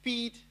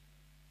speed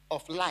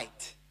of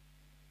light.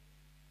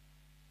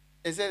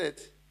 Isn't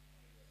it?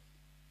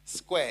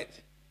 Squared.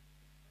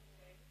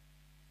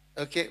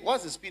 Okay,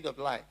 what's the speed of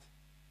light?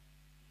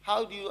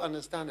 How do you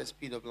understand the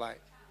speed of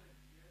light?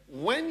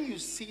 When you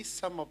see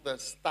some of the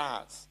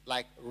stars,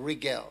 like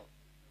Rigel,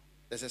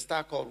 there's a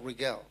star called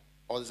Rigel,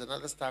 or there's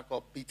another star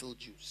called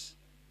Betelgeuse.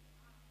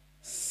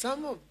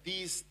 Some of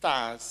these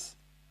stars,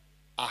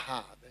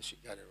 there she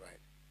got it right.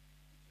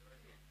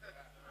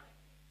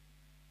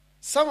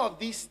 Some of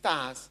these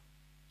stars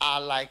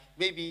are like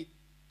maybe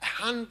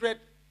 100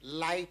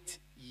 light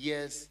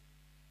years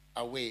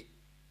away,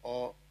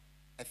 or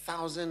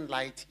 1,000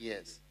 light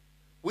years,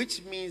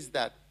 which means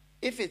that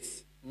if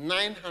it's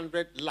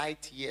 900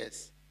 light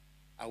years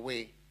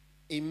away,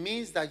 it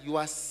means that you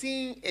are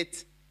seeing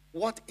it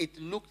what it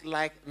looked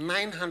like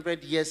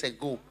 900 years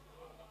ago,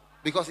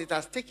 because it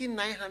has taken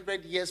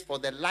 900 years for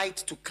the light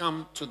to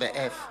come to the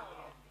earth.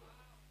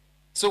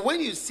 So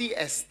when you see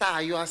a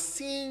star, you are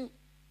seeing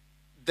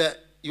the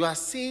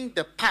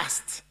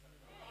past.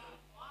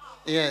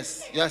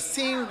 Yes, you are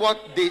seeing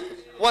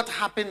what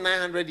happened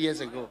 900 years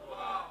ago.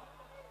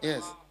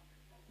 Yes,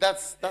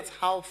 that's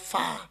how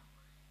far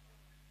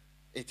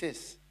it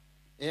is.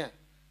 Yeah.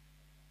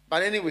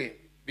 But anyway,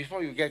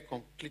 before you get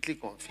completely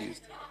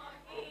confused,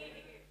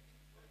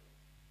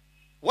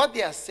 what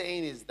they are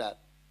saying is that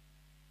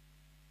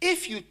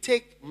if you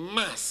take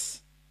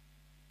mass,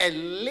 a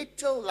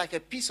little like a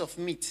piece of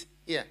meat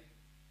here,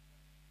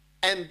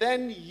 and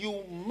then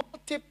you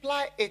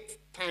multiply it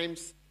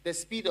times the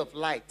speed of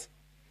light,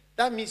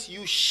 that means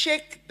you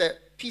shake the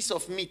piece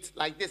of meat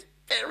like this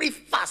very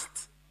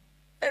fast.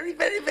 Very,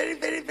 very, very,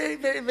 very, very,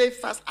 very, very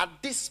fast at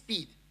this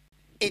speed.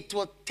 It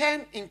will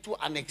turn into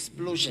an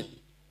explosion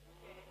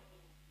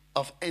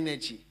of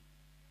energy.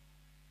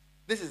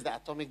 This is the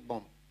atomic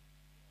bomb.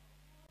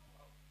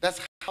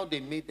 That's how they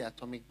made the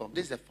atomic bomb.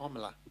 This is the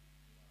formula.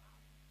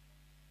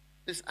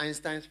 This is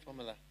Einstein's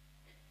formula.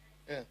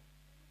 Yeah.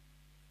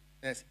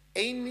 There's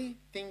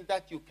anything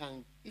that you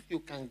can, if you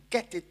can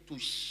get it to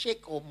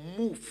shake or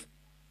move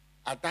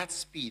at that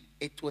speed,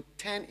 it will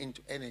turn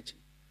into energy.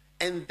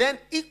 And then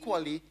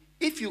equally,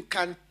 if you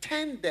can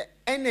turn the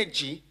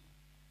energy,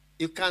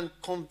 you can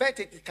convert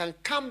it, it can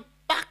come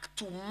back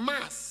to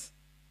mass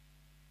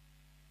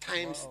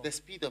times the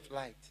speed of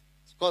light.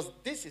 Because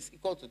this is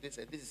equal to this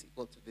and this is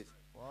equal to this.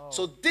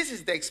 So this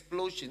is the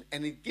explosion,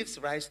 and it gives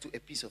rise to a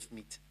piece of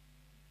meat.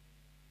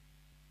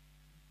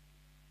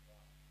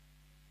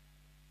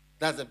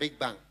 That's the Big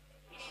Bang.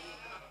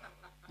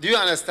 Do you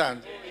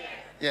understand?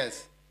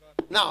 Yes.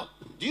 Now,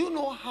 do you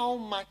know how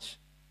much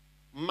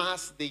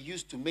mass they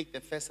used to make the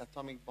first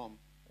atomic bomb?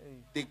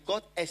 They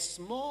got a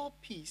small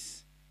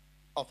piece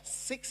of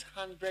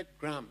 600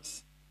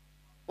 grams.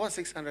 What's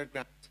 600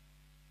 grams?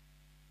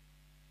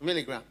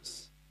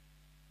 Milligrams.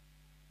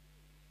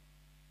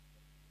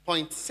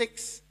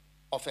 0.6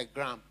 of a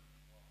gram.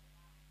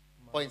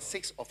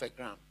 0.6 of a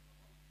gram.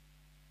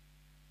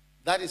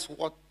 That is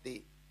what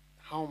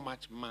how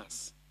much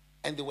mass.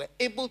 And they were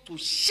able to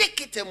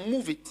shake it and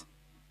move it.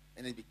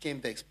 And it became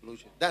the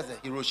explosion. That's the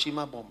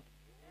Hiroshima bomb.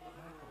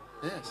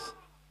 Yes.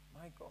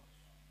 My gosh.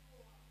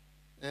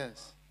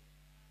 Yes.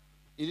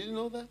 You didn't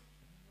know that?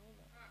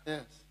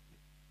 Yes.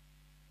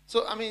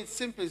 So, I mean, it's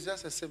simple. It's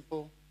just a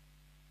simple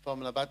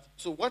formula. But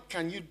so what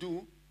can you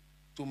do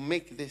to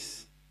make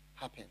this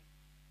happen?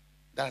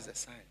 That's the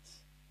science.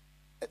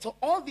 So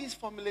all these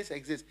formulas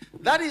exist.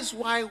 That is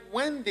why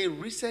when they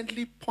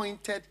recently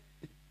pointed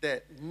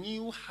the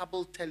new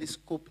Hubble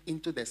telescope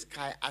into the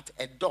sky at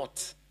a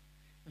dot,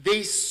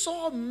 they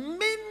saw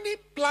many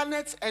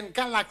planets and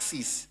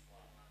galaxies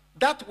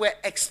that were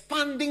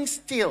expanding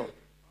still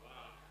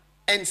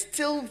and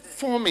still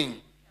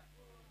forming.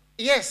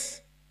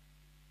 Yes.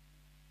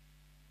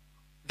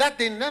 That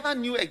they never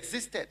knew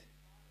existed.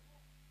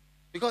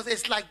 Because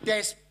it's like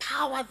there's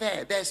power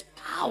there. There's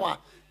power.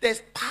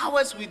 There's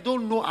powers we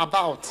don't know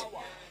about.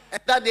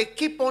 And that they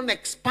keep on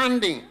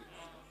expanding.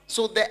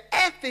 So the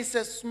earth is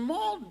a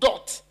small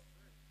dot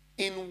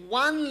in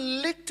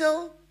one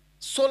little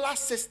solar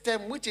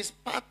system, which is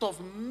part of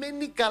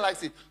many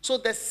galaxies. So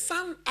the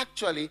sun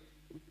actually,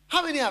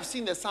 how many have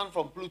seen the sun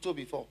from Pluto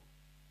before?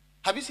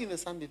 Have you seen the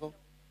sun before?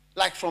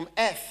 Like from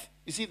Earth,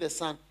 you see the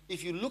sun.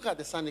 If you look at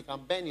the sun, it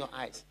can burn your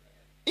eyes.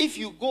 If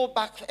you go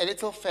back a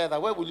little further,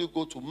 where will you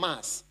go to?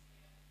 Mars.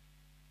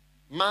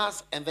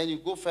 Mars, and then you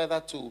go further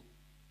to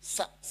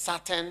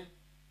Saturn,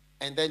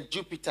 and then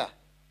Jupiter.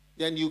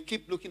 Then you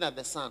keep looking at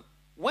the sun.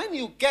 When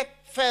you get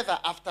further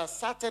after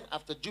Saturn,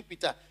 after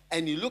Jupiter,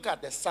 and you look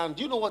at the sun,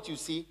 do you know what you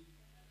see?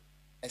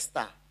 A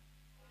star.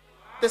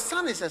 The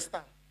sun is a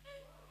star.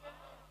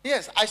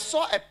 Yes, I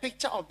saw a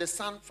picture of the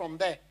sun from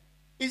there.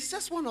 It's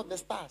just one of the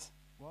stars.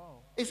 Wow.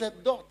 It's a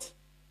dot.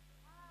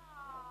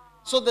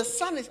 So the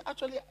sun is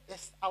actually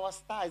our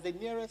star, is the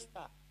nearest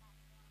star.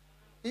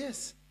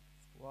 Yes.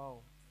 Wow.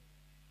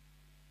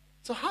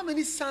 So how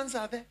many suns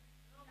are there?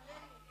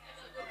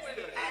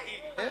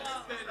 Yes.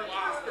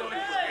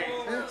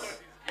 Yes.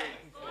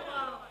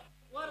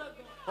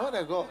 What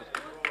a God.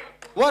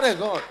 What a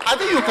God. I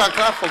think you can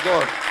clap for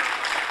God.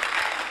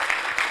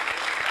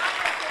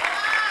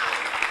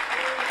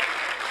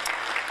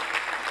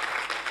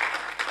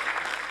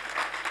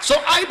 So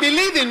I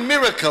believe in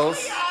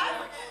miracles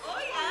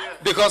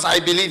because I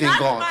believe in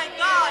God.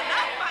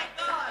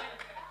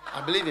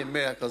 I believe in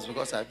miracles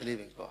because I believe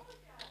in God.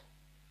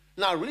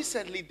 Now,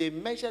 recently they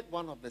measured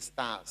one of the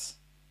stars.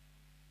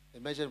 They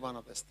measured one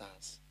of the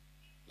stars,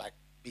 like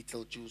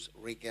Betelgeuse,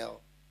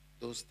 Rigel,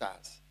 those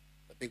stars,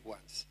 the big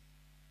ones.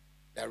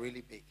 They're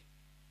really big.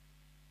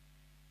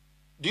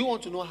 Do you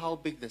want to know how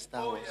big the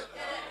star was?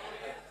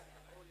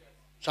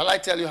 Shall I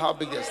tell you how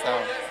big the star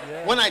was?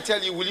 Yeah. When I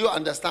tell you, will you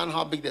understand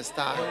how big the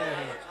star is?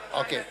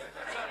 Okay,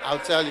 I'll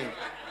tell you.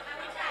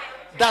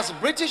 Does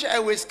British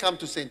Airways come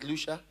to St.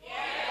 Lucia?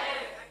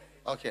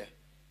 Okay.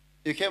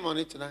 You came on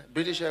it tonight?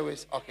 British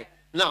Airways? Okay.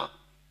 Now,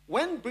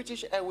 when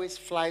British Airways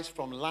flies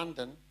from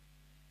London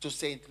to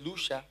St.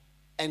 Lucia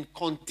and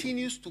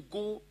continues to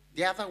go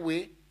the other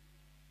way,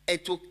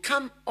 it will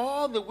come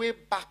all the way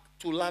back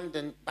to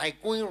London by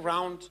going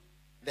around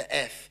the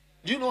earth.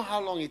 Do you know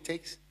how long it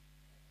takes?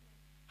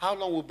 How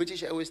long will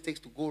British Airways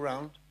take to go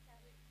around?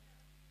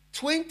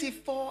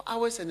 24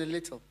 hours and a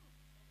little.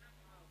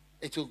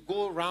 It will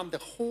go around the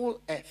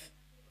whole earth.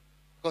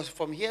 Because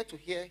from here to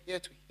here, here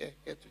to here,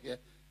 here to here,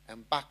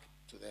 and back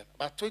to there.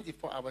 About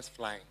 24 hours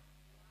flying.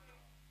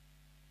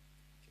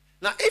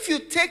 Now, if you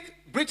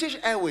take British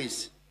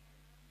Airways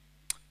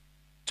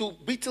to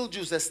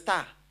Betelgeuse, a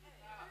star,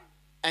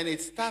 and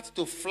it starts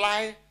to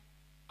fly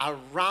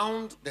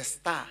around the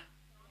star,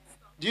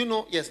 do you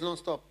know? Yes, no,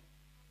 stop.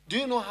 Do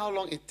you know how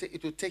long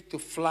it will take to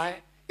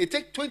fly? It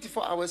takes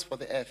 24 hours for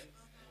the earth.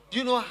 Do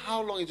you know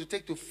how long it will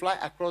take to fly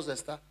across the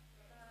star?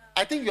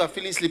 I think you are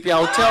feeling sleepy.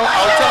 I'll tell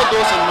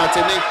those in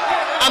Martinique.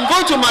 I'm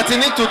going to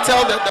Martinique to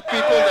tell the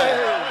people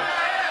there.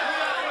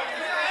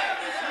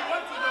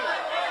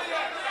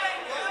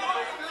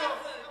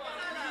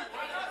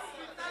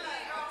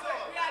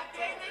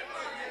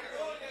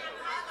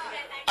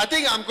 I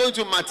think I'm going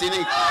to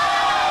Martinique.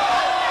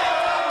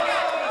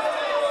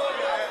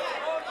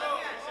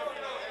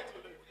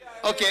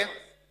 Okay.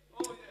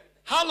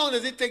 How long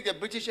does it take the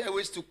British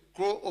Airways to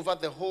go over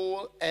the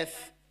whole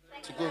earth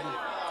to go?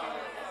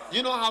 Do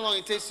you know how long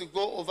it takes to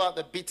go over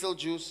the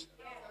Betelgeuse?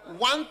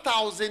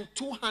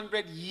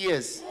 1,200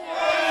 years.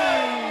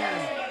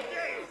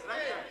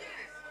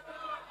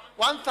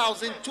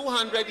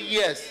 1,200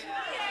 years.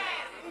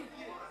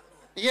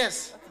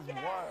 Yes.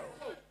 Wow.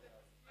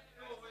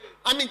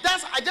 I mean,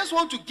 I just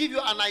want to give you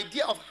an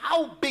idea of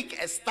how big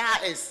a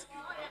star is.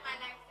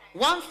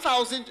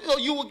 1,000.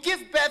 You will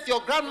give birth,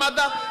 your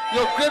grandmother,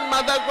 your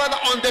grandmother, brother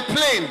on the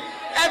plane.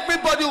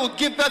 Everybody will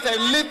give birth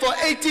and live for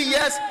 80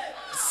 years,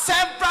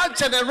 several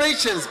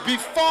generations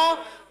before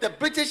the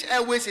British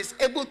Airways is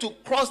able to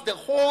cross the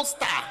whole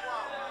star.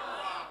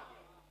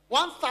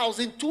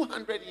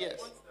 1,200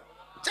 years.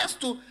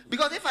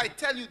 Because if I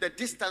tell you the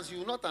distance, you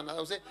will not understand. I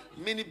will say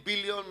many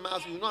billion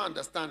miles, you will not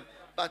understand.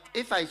 But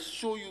if I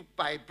show you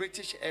by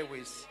British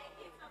Airways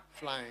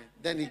flying,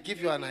 then it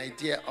gives you an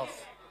idea of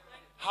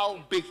how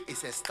big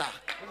is a star.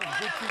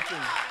 Good teaching.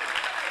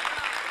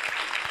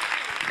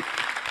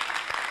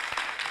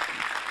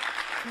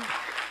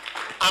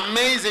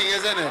 Amazing,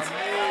 isn't it?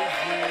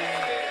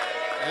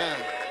 Yeah.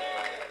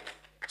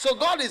 So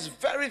God is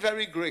very,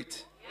 very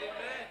great.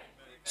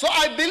 So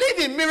I believe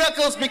in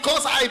miracles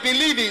because I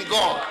believe in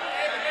God.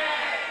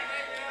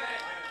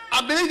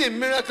 I believe in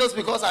miracles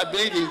because I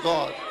believe in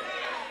God.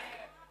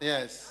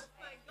 Yes.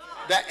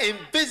 The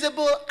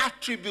invisible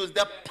attributes,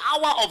 the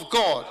power of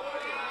God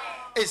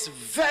is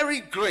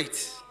very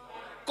great.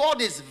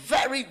 God is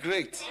very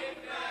great.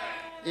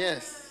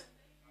 Yes.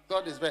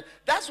 God is very.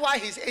 That's why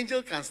his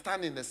angel can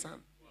stand in the sun.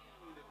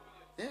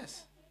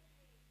 Yes.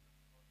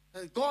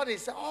 God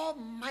is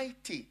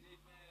almighty.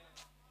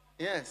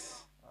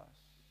 Yes.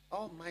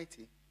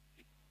 Almighty.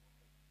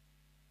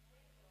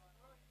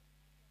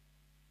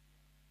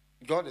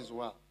 God is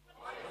well.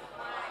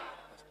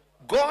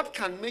 God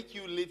can make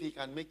you live, he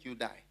can make you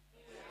die.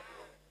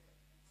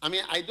 I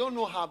mean, I don't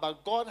know how,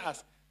 but God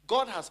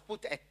has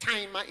put a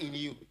timer in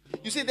you.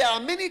 You see, there are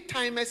many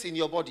timers in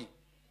your body.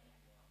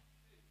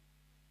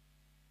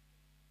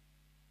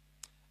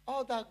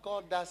 All that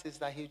God does is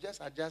that he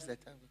just adjusts the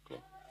time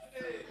clock.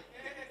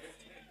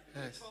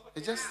 Yes.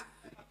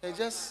 He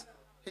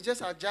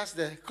just adjusts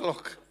the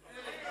clock.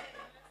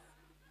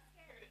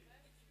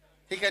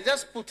 He can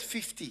just put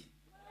 50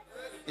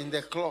 in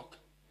the clock.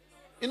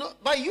 You know,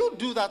 but you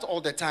do that all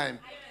the time.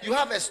 You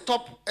have a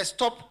stop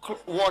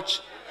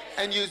watch,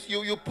 and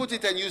you put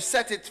it and you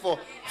set it for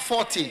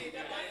 40.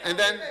 And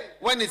then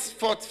when it's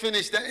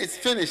finished, then it's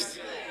finished.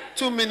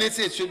 2 minutes,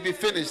 it should be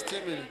finished. 2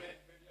 minutes.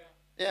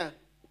 Yeah.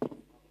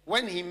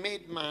 When he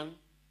made man,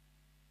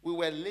 we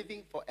were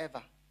living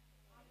forever.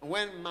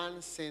 When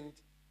man sinned,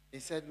 he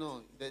said,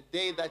 no, the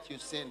day that you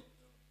sin,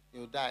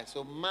 you die.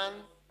 So man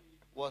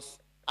was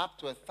up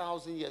to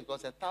 1,000 years,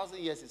 because 1,000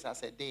 years is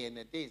as a day, and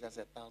a day is as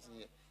 1,000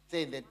 years.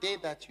 Saying the day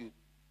that you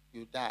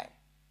die,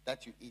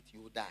 that you eat,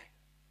 you will die.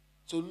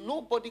 So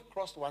nobody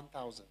crossed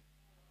 1,000.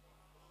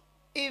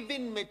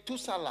 Even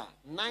Methuselah,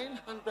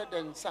 900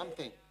 and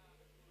something.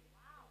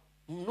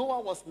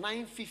 Noah was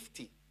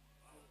 950.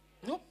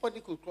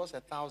 Nobody could cross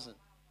 1,000.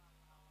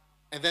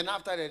 And then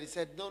after that, he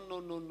said, no,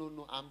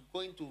 I'm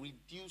going to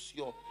reduce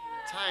your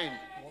time.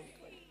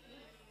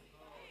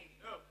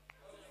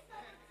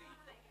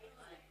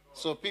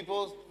 So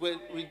people will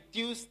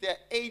reduce their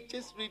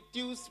ages,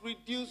 reduce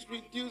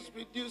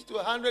to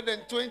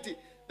 120.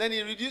 Then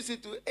he reduced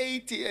it to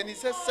 80, and he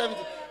says 70.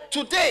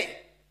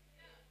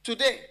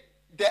 Today,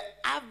 the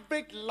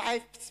average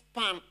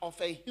lifespan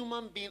of a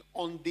human being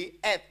on the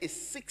earth is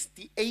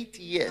 68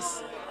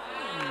 years.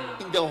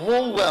 In the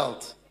whole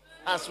world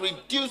has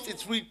reduced.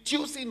 It's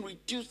reducing.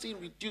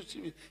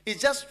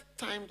 It's just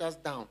timed us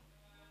down.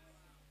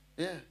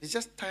 Yeah, it's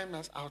just timed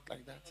us out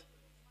like that.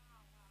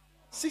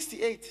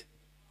 68.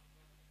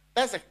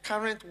 That's the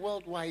current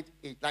worldwide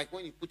age. Like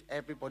when you put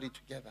everybody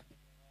together.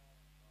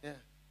 Yeah.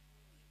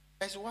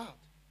 It's wild.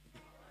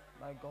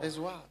 My God. It's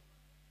wild.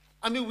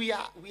 I mean, we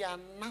are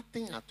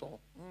nothing at all.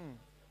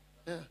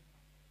 Yeah.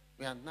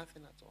 We are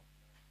nothing at all.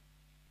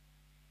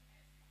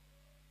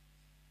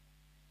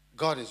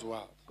 God is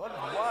wild. God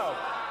is wild.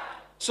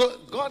 So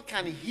God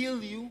can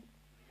heal you.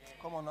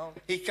 Come on now.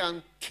 He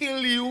can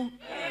kill you.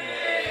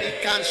 He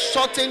can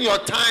shorten your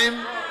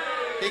time.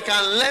 He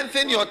can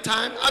lengthen your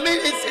time. I mean,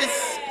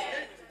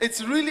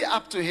 it's really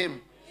up to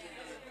him.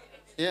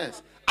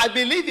 Yes. I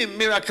believe in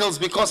miracles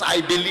because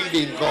I believe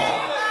in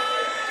God.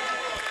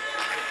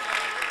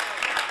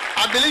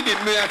 I believe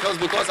in miracles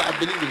because I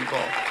believe in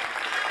God.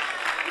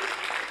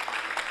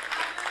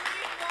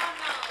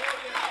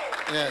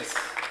 Yes.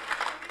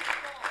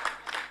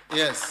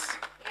 Yes.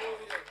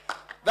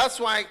 That's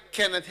why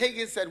Kenneth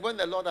Hagin said when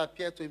the Lord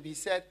appeared to him, he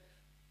said,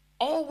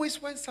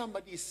 always when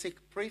somebody is sick,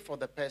 pray for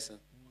the person.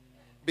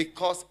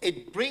 Because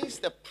it brings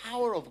the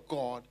power of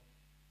God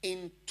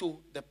into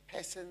the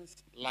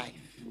person's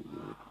life.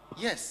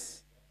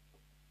 Yes.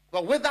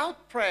 But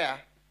without prayer,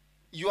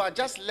 you are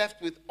just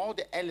left with all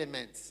the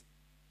elements.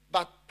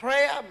 But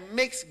prayer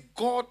makes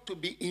God to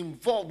be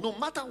involved, no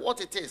matter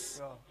what it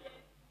is.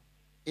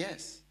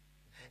 Yes.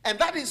 And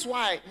that is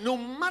why, no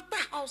matter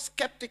how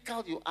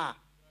skeptical you are,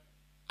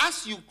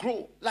 as you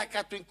grow, like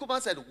Catherine Kuma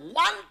said,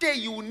 one day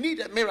you will need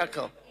a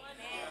miracle.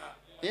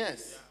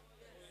 Yes.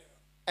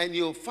 And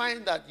you'll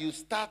find that you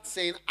start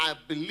saying, I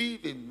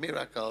believe in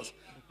miracles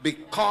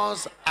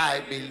because I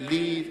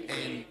believe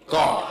in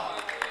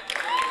God.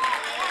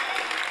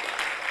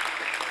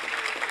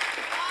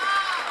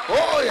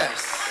 Oh,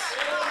 yes.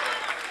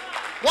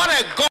 What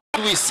a God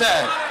we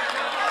serve.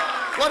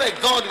 What a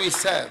God we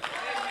serve.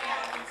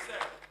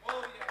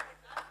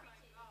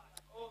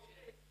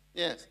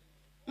 Yes.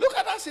 Look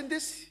at us in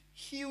this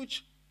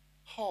huge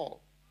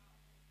hall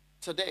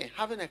today,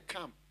 having a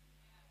camp.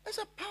 It's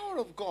a power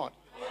of God.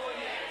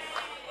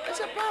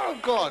 It's a power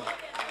of God.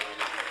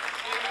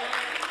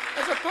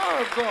 It's a power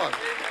of God.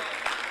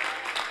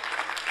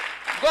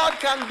 God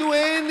can do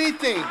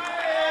anything.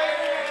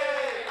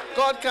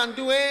 God can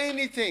do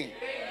anything.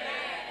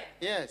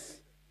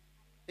 Yes.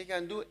 He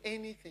can do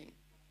anything.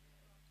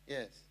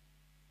 Yes.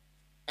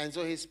 And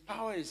so his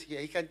power is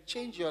here. He can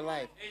change your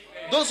life.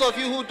 Those of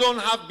you who don't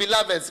have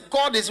beloveds,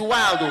 God is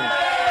wild.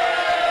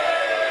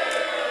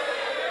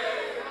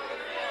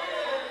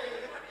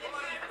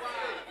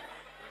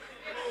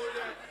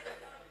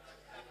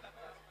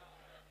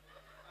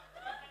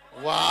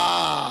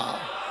 Wow.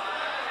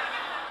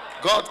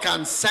 God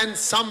can send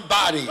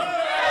somebody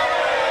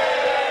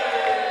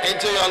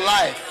into your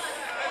life.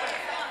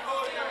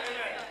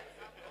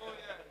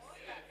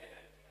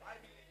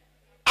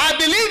 I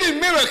believe in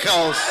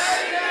miracles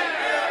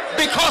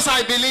because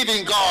I believe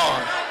in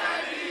God.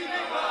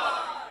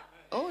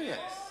 Oh, yes.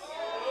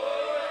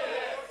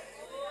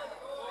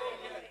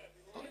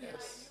 Oh,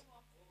 yes.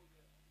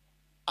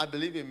 I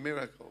believe in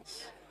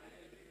miracles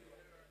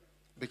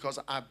because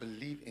I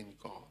believe in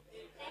God.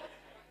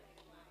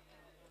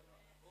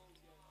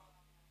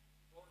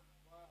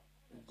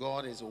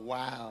 God is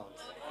wild.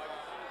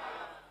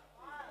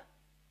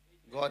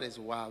 God is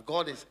wild.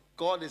 God is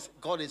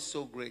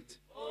so great.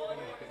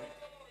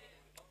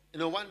 You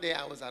know, one day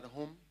I was at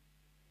home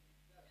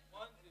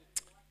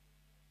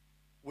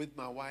with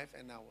my wife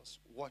and I was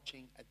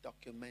watching a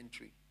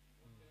documentary.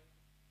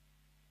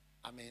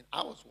 I mean,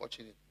 I was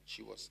watching it.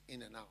 She was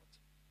in and out.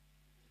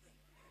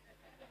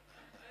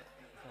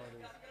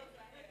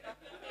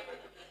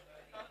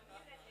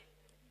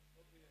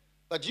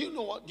 But do you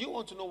know what? Do you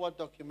want to know what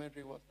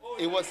documentary was?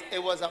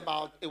 It was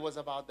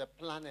about the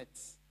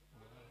planets.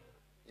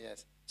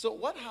 Yes. So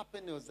what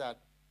happened was that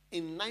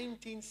in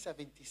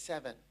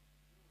 1977,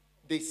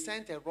 they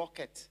sent a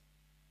rocket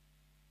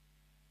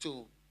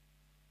to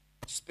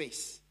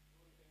space,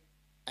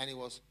 and it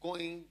was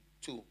going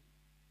to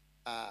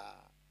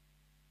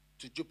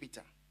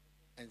Jupiter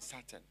and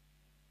Saturn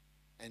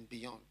and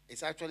beyond.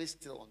 It's actually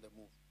still on the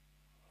move.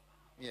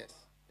 Yes,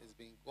 it's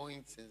been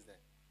going since then.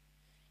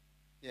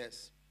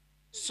 Yes.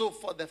 So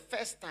for the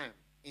first time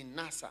in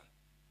NASA,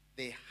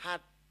 they had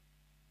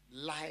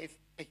live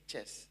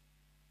pictures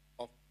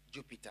of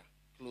Jupiter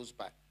close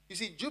by. You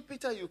see,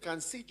 Jupiter, you can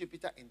see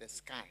Jupiter in the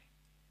sky.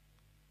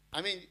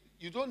 I mean,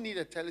 you don't need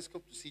a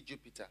telescope to see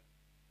Jupiter.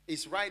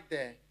 It's right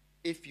there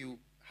if you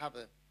have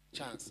a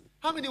chance.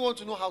 How many want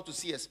to know how to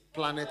see a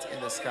planet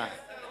in the sky?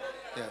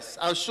 Yes,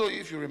 I'll show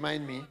you if you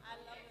remind me.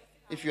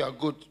 If you are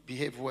good,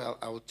 behave well,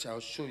 I'll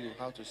show you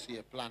how to see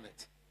a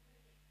planet.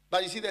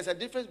 But you see, there's a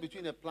difference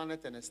between a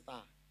planet and a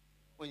star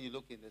when you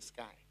look in the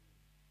sky.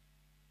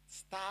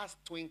 Stars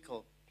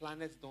twinkle,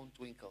 planets don't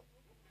twinkle.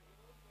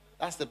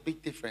 That's the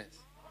big difference.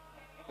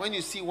 When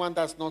you see one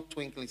that's not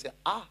twinkling, you say,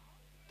 ah,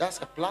 that's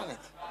a planet.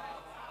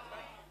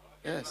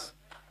 Yes.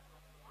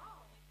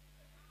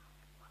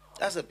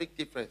 That's a big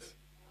difference.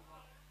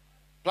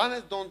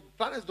 Planets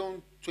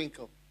don't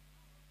twinkle.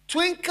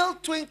 Twinkle,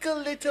 twinkle,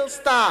 little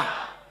star.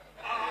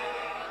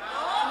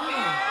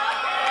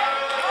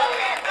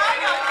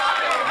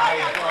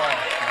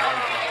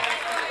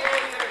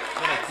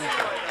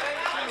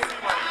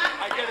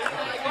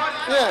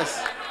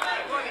 Yes.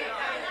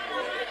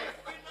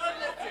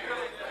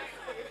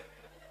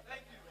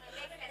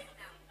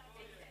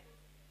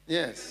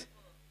 Yes.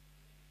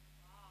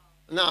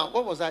 Now,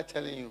 what was I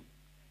telling you?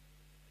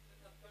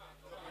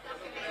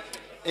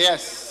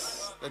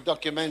 Yes, the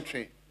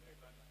documentary.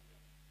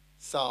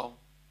 So,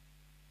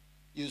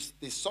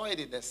 they saw it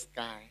in the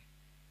sky,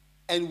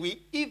 and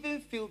we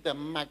even feel the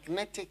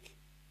magnetic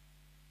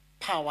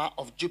power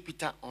of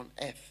Jupiter on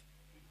Earth.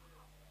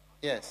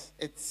 Yes,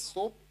 it's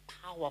so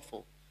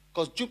powerful.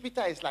 Because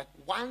Jupiter is like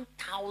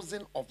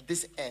 1,000 of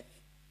this Earth.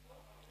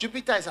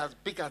 Jupiter is as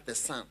big as the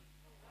sun.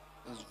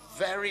 It's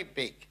very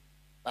big,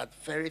 but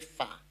very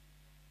far.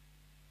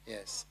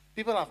 Yes.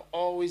 People have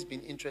always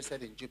been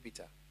interested in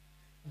Jupiter.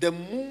 The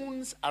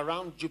moons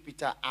around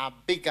Jupiter are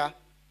bigger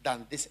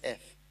than this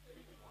Earth.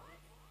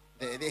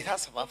 It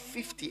has about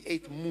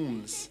 58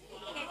 moons.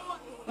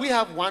 We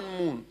have one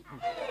moon.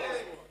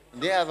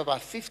 They have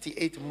about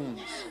 58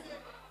 moons.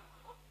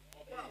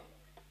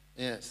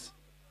 Yes.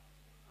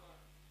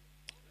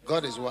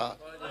 God is wild.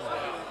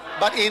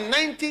 But in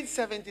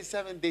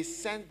 1977, they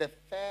sent the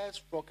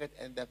first rocket,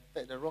 and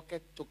the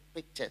rocket took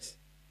pictures.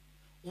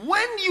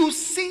 When you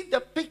see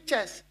the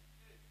pictures,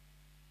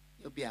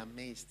 you'll be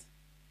amazed.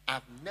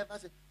 I've never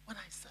said, when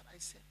I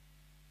said,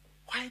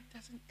 why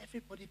doesn't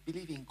everybody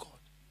believe in God?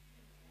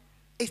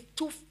 It's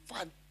too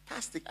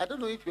fantastic. I don't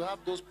know if you have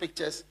those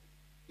pictures.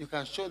 You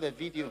can show the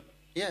video.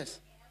 Yes.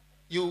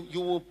 You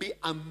will be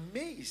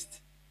amazed.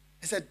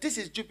 I said, this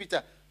is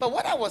Jupiter. But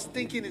what I was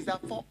thinking is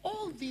that for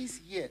all these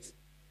years,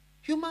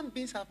 Human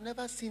beings have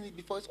never seen it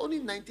before. It's only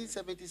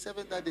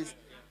 1977 that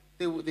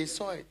they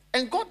saw it.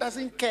 And God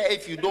doesn't care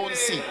if you don't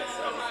see.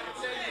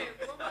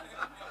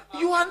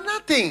 You are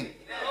nothing.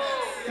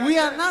 We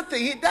are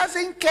nothing. He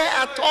doesn't care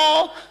at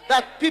all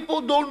that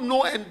people don't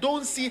know and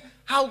don't see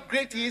how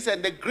great he is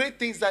and the great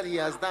things that he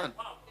has done.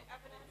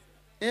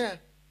 Yeah.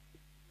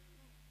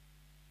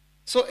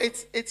 So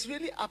it's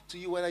really up to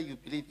you whether you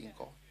believe in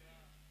God.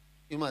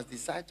 You must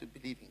decide to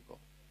believe in God.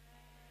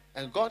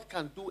 And God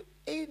can do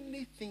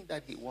anything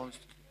that he wants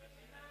to do.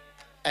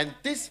 And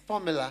this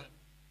formula,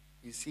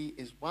 you see,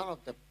 is one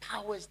of the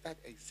powers that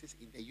exist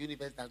in the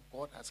universe that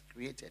God has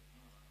created,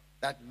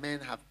 that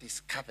men have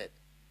discovered,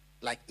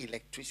 like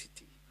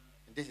electricity.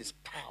 And this is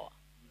power.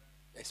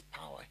 There's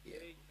power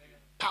here.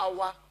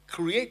 Power,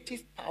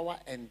 creative power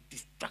and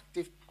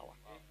destructive power.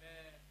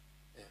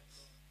 Yes.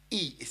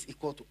 E is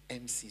equal to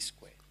MC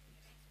squared.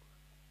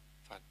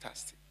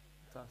 Fantastic.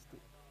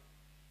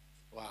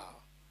 Wow.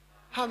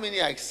 How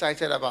many are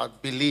excited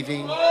about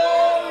believing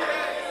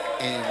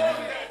in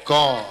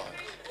God?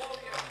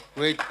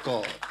 Great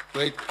God.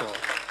 Great God.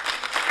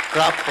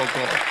 Clap for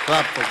God.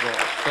 Clap for God.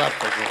 Clap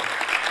for God.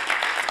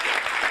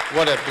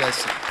 What a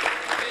blessing.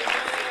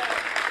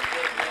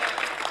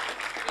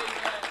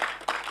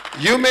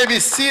 You may be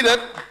seated.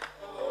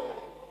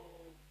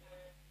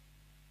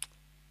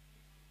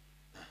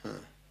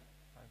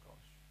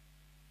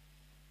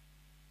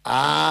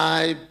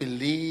 I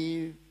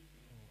believe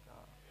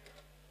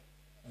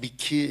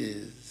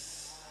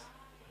because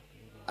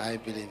I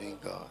believe in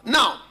God.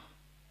 Now,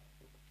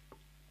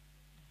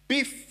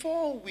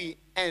 before we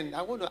end,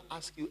 I want to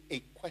ask you a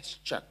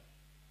question.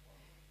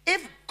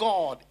 If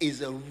God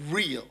is a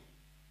real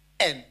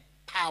and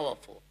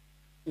powerful,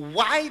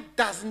 why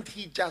doesn't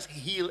he just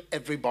heal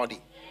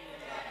everybody?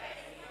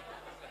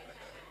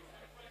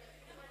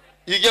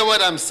 You get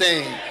what I'm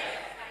saying?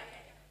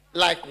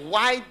 Like,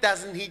 why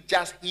doesn't he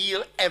just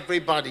heal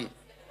everybody?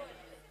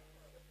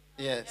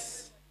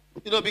 Yes.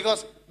 You know,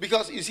 because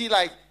you see,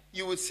 like,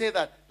 you would say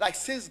that, like,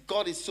 since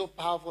God is so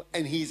powerful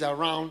and he's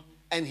around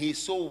and he's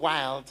so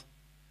wild,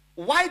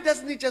 why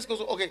doesn't he just go,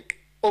 okay,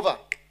 over,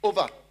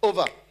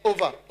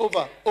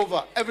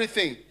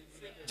 everything,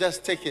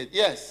 just take it?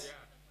 Yes.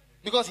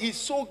 Because he's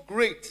so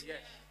great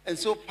and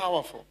so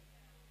powerful.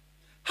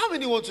 How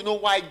many want to know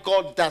why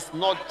God does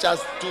not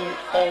just do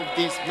all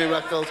these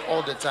miracles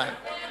all the time?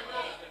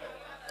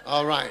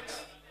 All right.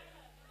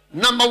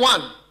 Number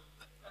one.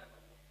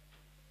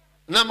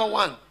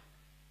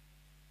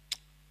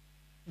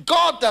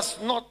 God does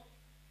not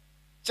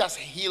just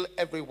heal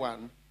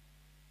everyone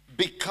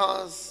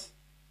because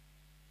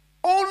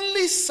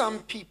only some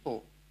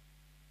people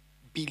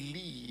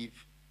believe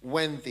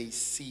when they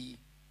see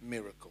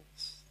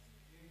miracles.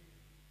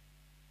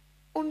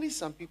 Only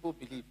some people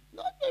believe.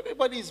 Not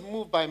everybody is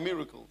moved by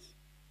miracles.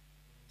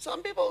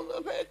 Some people,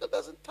 a miracle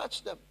doesn't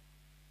touch them.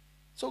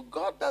 So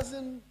God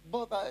doesn't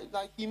bother.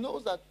 Like, he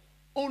knows that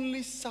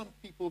only some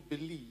people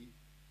believe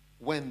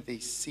when they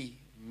see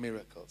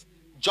miracles.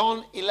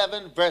 John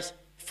 11 verse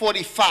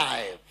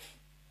 45.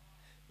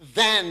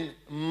 Then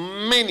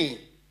many,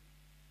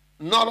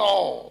 not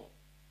all,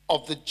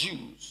 of the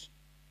Jews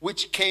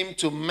which came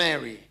to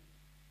Mary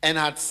and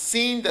had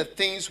seen the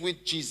things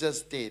which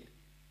Jesus did.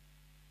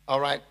 All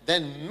right.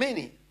 Then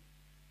many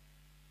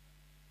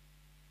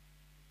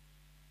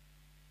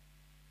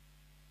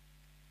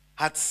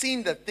had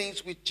seen the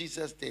things which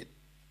Jesus did,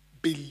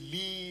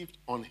 believed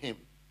on him.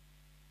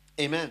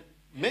 Amen.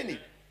 Many.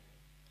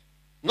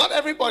 Not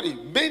everybody,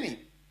 many.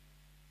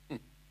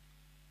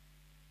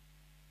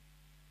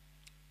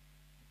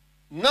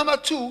 Number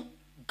two,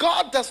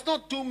 God does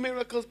not do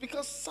miracles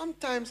because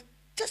sometimes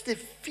just a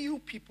few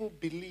people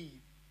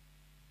believe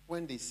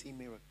when they see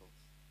miracles.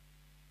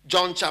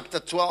 John chapter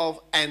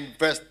 12 and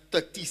verse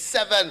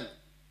 37.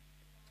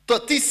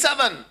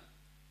 37.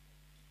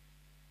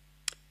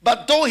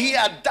 But though he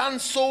had done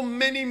so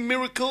many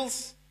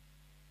miracles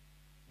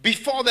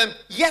before them,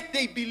 yet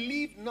they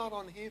believed not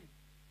on him.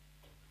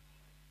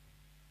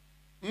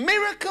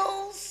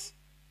 Miracles.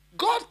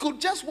 God could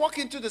just walk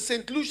into the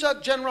St. Lucia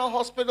General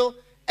Hospital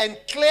and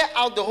clear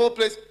out the whole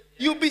place.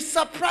 You'll be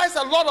surprised.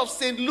 A lot of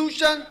St.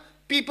 Lucian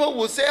people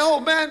will say, oh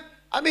man,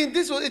 I mean,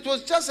 it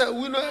was just a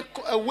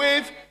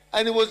wave,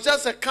 and it was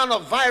just a kind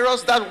of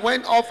virus that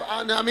went off.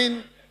 And I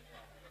mean,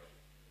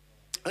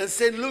 and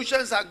St.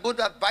 Lucians are good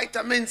at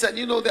vitamins, and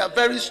they are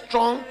very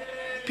strong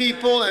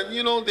people, and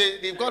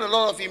they've got a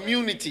lot of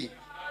immunity.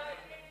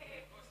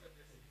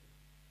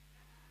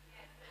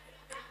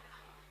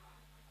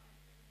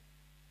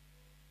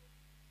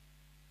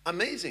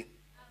 Amazing.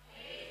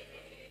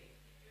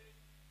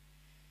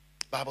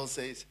 Bible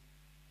says,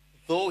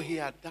 though he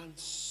had done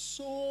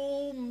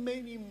so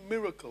many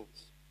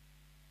miracles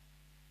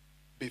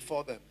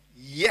before them,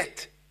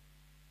 yet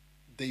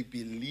they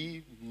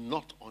believed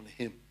not on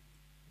him.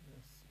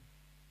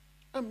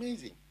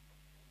 Amazing.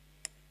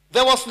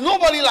 There was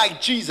nobody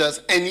like Jesus,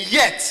 and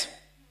yet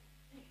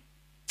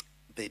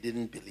they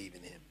didn't believe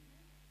in him.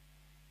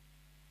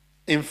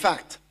 In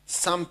fact,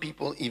 some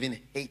people even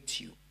hate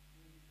you.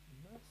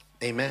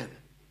 Amen.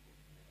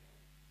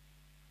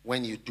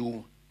 when you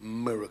do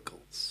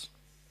miracles.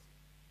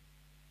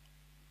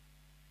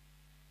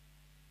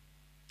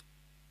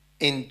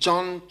 In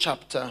John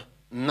chapter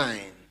 9,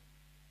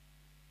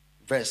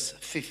 verse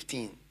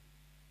 15,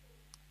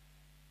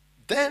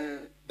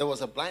 then there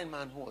was a blind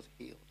man who was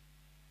healed.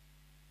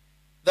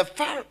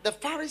 The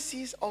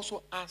Pharisees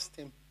also asked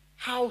him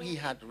how he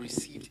had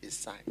received his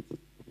sight.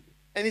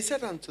 And he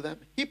said unto them,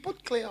 he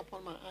put clay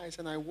upon my eyes,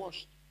 and I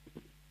washed,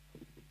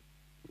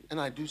 and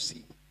I do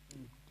see.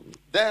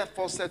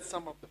 Therefore said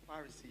some of the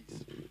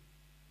Pharisees,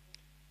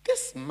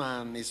 this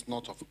man is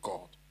not of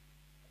God,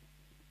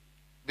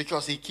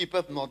 because he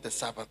keepeth not the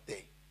Sabbath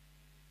day.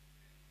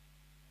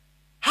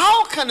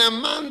 How can a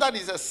man that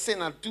is a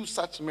sinner do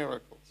such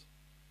miracles?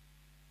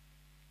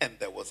 And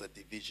there was a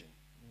division.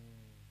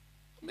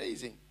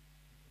 Amazing.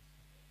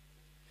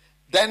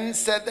 Then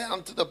said they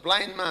unto the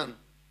blind man,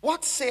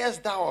 what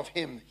sayest thou of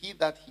him, he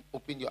that he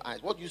opened your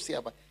eyes? What do you say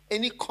about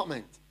any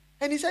comment?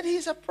 And he said, he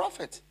is a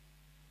prophet.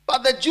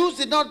 But the Jews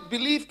did not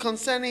believe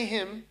concerning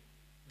him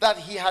that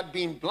he had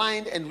been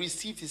blind and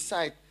received his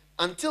sight,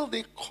 until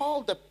they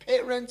called the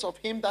parents of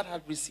him that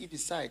had received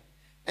his sight.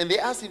 And they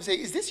asked him, say,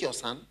 is this your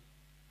son,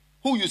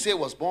 who you say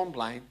was born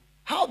blind?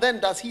 How then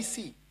does he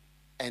see?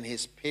 And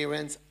his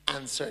parents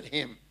answered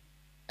him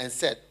and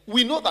said,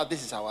 we know that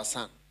this is our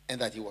son,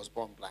 and that he was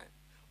born blind.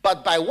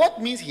 But by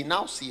what means he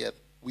now seeth,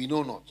 we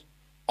know not.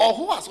 Or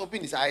who has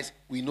opened his eyes,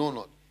 we know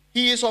not.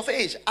 He is of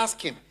age, ask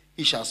him,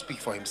 he shall speak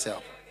for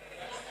himself.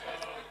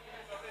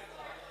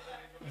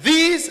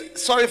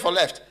 These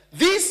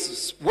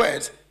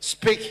words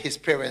spake his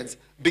parents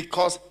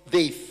because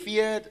they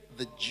feared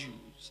the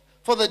Jews.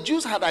 For the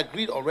Jews had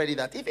agreed already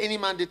that if any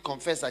man did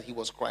confess that he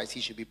was Christ,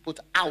 he should be put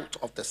out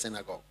of the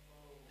synagogue.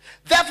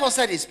 Therefore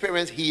said his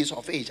parents, he is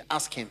of age,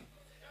 ask him.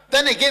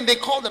 Then again they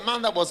called the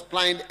man that was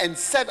blind and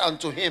said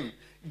unto him,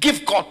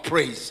 give God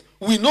praise.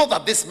 We know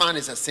that this man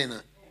is a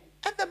sinner.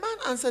 And the man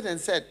answered and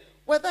said,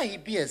 whether he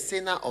be a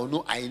sinner or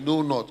no, I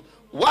know not.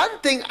 One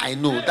thing I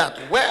know, that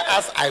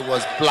whereas I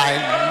was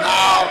blind,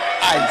 now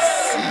I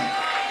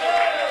see.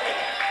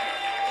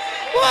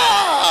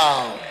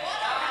 Wow.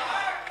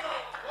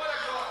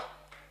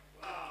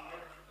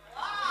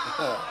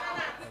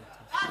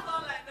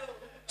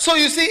 So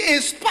you see,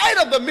 in spite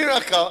of the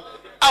miracle,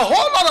 a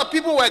whole lot of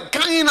people were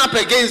ganging up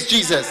against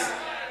Jesus.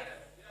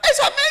 It's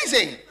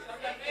amazing.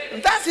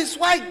 That is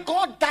why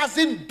God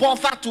doesn't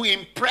bother to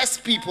impress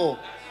people.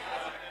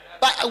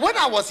 But when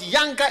I was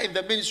younger in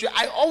the ministry,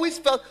 I always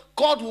felt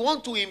God would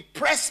want to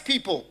impress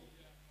people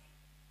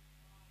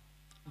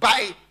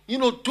by,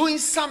 doing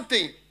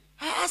something.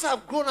 As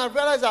I've grown, I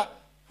realized that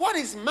what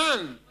is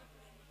man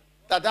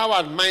that thou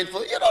art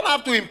mindful? You don't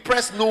have to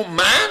impress no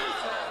man.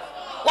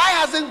 Why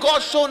hasn't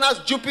God shown us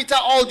Jupiter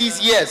all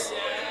these years?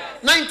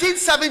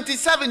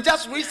 1977,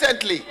 just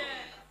recently,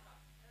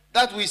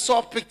 that we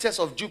saw pictures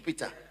of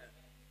Jupiter.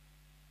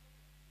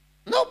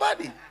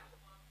 Nobody.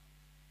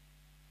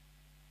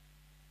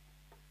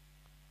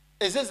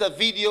 Is this a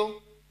video?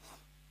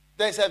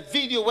 There's a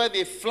video where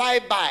they fly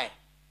by.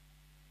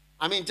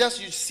 I mean,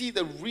 just you see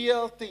the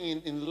real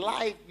thing in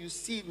life, you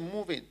see it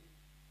moving.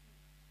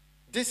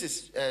 This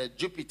is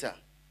Jupiter,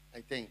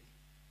 I think.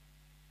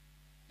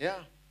 Yeah.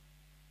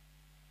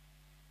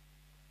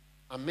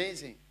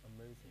 Amazing.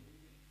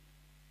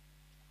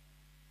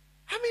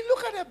 I mean,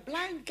 look at a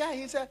blind guy.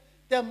 He said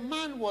the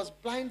man was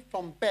blind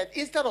from birth.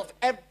 Instead of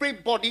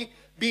everybody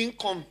being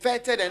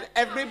converted and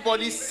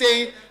everybody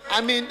saying,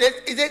 I mean,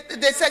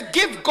 they said,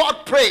 give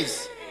God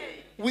praise.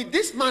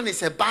 This man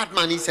is a bad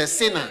man. He's a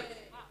sinner.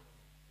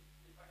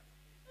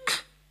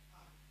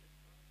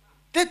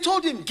 They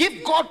told him,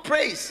 give God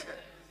praise.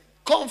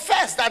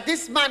 Confess that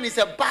this man is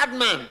a bad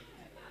man.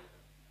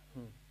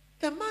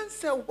 The man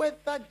said,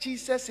 whether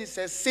Jesus is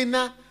a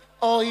sinner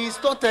or he's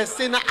not a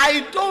sinner,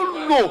 I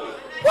don't know.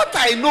 What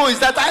I know is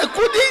that I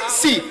couldn't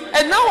see,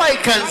 and now I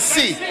can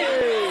see.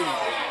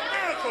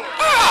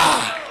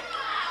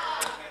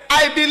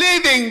 I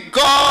believe in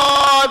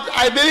God.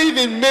 I believe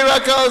in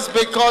miracles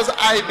because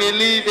I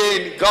believe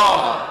in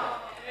God.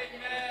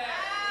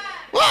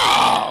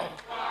 Wow.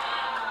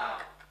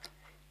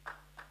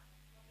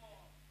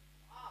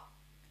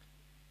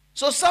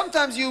 So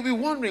sometimes you'll be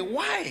wondering,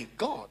 why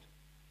God?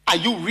 Are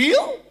you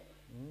real?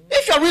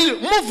 If you're really,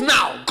 move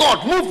now.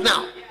 God, move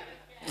now.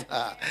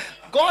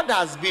 God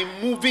has been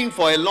moving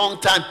for a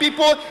long time.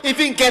 People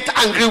even get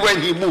angry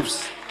when he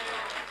moves.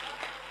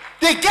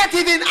 They get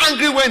even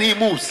angry when he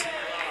moves.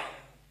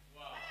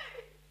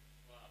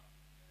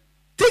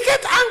 They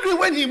get angry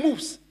when he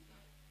moves.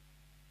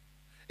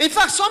 In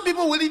fact, some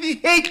people will even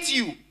hate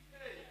you.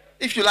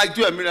 If you like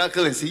do a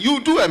miracle and see. You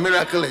do a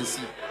miracle and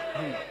see.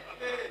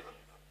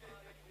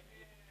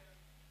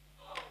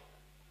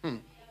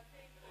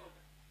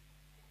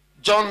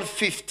 John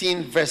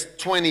 15 verse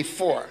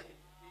 24.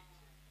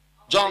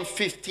 John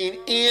 15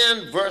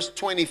 and verse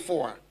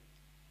 24.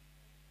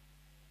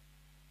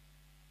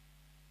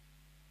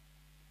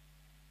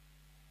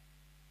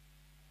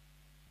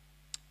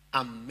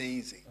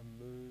 Amazing.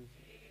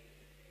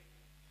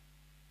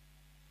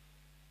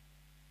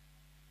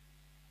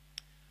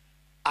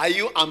 Are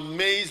you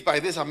amazed by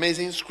this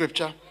amazing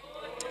scripture?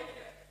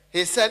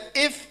 He said,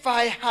 if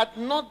I had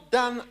not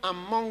done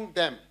among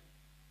them,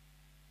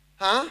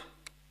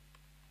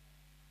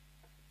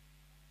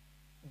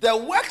 the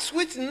works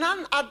which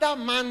none other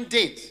man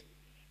did,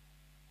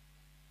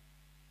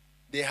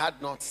 they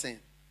had not sinned.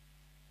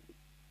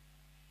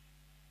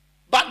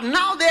 But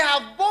now they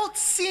have both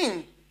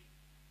seen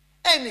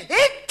and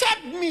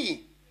hated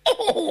me.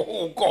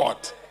 Oh, God.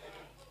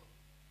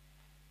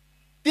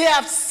 They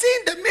have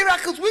seen the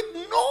miracles which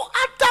no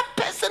other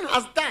person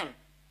has done.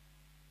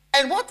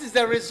 And what is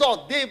the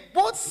result? They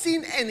both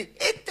seen and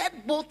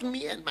hated both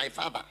me and my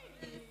Father.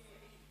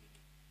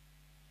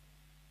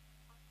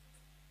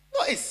 No,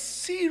 it's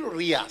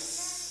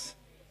serious.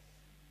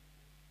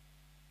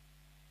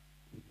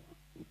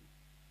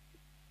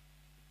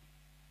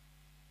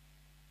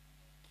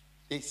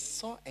 They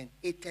saw and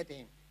hated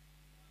him.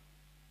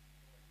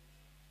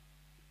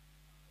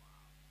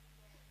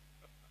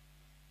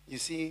 You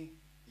see,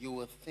 you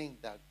will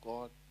think that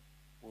God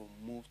will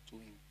move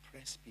to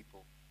impress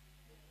people,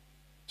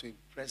 to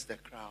impress the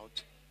crowd,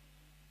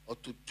 or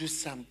to do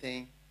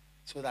something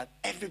so that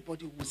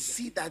everybody will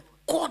see that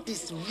God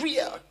is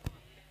real.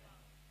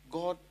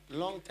 God,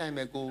 long time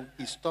ago,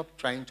 he stopped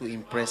trying to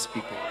impress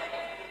people.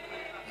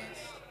 Yes.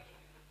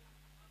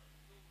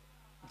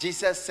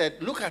 Jesus said,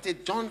 look at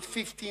it, John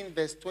 15,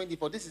 verse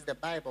 24. This is the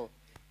Bible.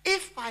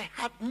 If I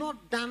had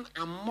not done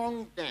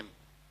among them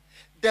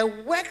the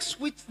works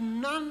which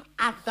none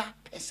other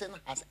person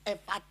has ever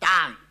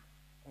done,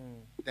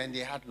 then they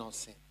had not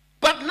sinned.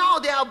 But now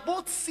they are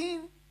both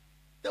seen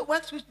the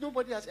works which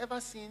nobody has ever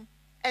seen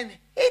and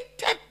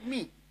hated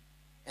me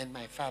and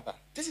my Father.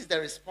 This is the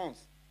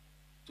response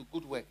to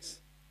good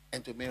works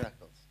and to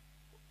miracles.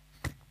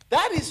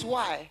 That is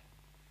why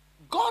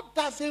God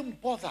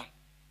doesn't bother.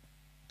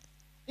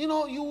 You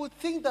know, you would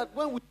think that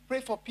when we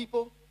pray for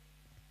people,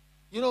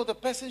 you know, the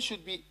person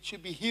should be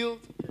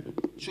healed,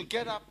 should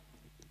get up.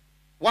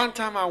 One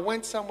time I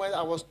went somewhere,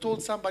 I was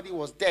told somebody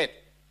was dead.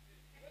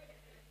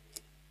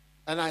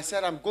 And I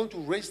said, I'm going to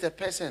raise the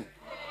person.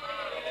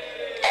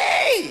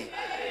 Hey!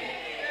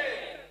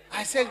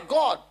 I said,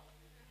 God,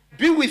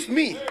 be with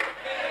me.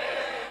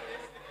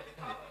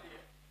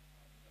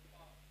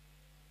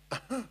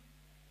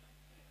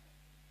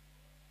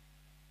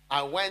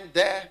 I went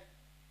there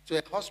to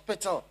a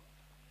hospital.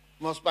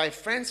 It was my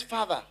friend's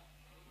father.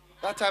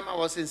 That time I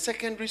was in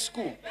secondary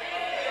school.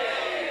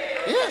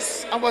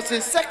 Yes, I was in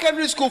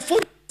secondary school, full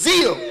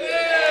zeal.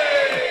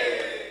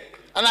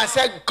 And I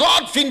said,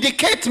 God,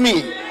 vindicate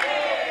me.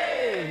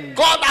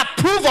 God,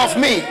 approve of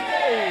me.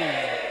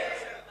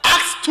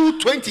 Acts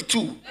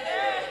 2:22.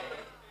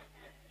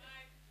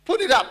 Put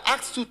it up,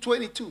 Acts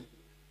 2:22.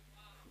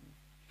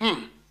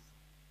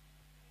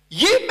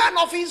 Ye men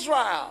of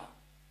Israel,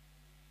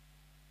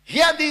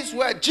 hear these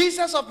words.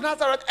 Jesus of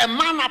Nazareth, a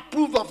man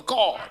approved of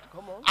God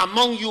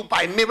among you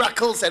by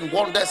miracles and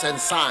wonders and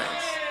signs.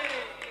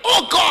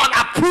 Oh God,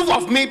 approve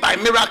of me by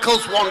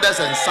miracles,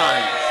 wonders, and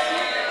signs.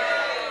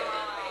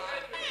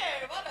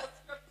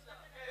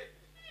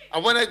 I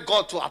wanted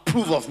God to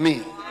approve of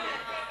me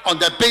on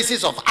the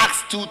basis of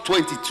Acts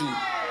 2:22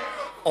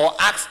 or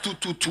Acts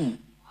 2:22.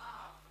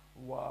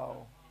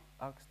 Wow.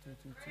 Acts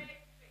 2:22.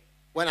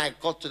 When I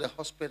got to the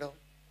hospital,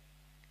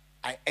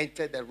 I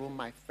entered the room.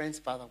 My friend's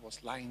father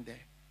was lying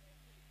there.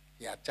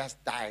 He had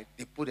just died.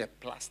 They put a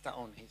plaster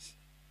on his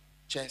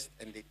chest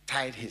and they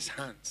tied his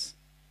hands.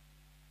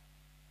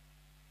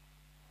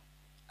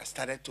 I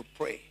started to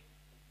pray.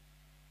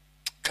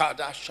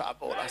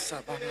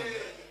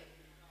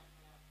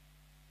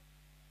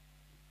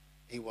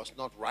 He was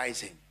not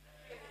rising.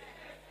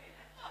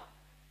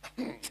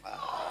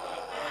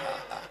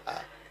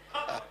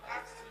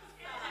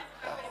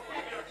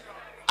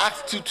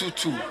 Acts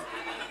 2:22.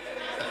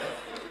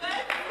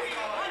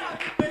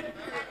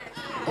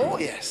 Oh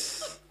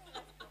yes.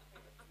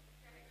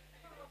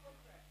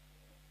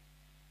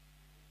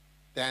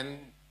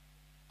 Then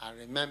I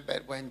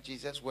remembered when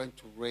Jesus went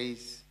to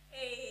raise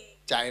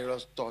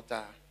Jairus'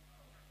 daughter,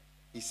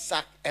 he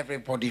sacked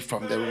everybody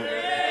from the room.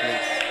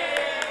 Place.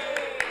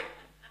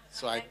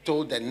 So I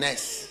told the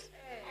nurse,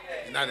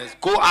 now let's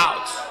go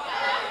out.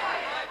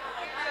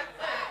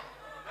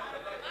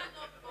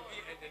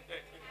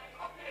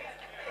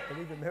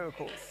 Believe in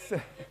miracles.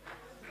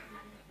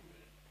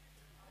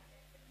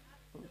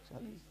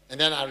 And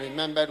then I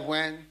remembered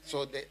when,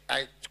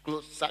 I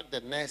sacked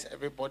the nurse,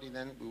 everybody,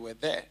 then we were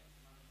there.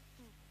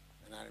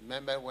 And I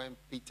remember when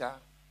Peter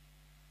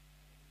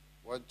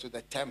went to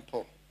the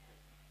temple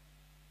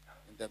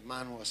and the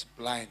man was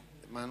blind.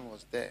 The man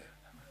was there.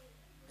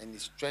 And he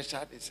stretched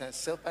out, he said,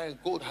 silver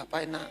and gold have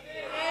I none.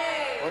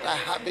 What I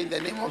have in the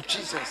name of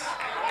Jesus.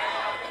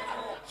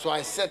 So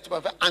I said to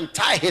my friend,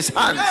 untie his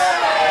hands.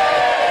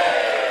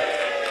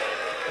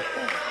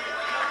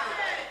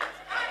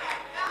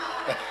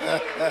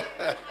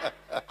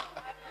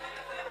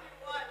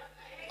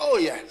 Oh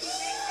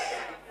yes.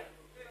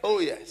 Oh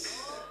yes.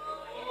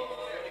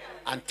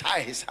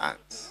 Untie his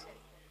hands.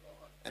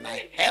 And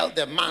I held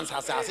the man's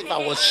hand as if I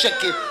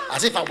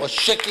was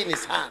shaking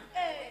his hand.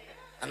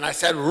 And I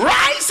said,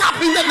 rise up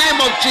in the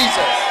name of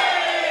Jesus.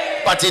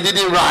 But he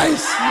didn't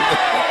rise.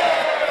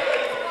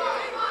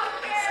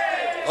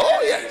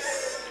 Oh,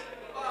 yes.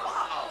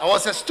 I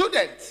was a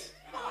student.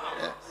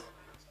 Yes.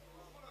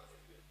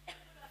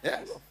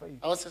 Yes.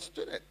 I was a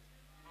student.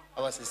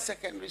 I was in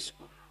secondary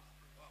school.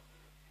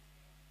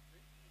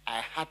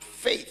 I had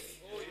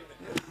faith.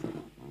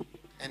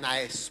 And I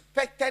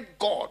expected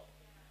God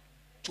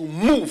to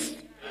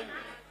move.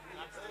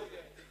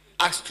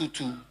 Acts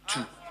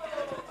 2:2.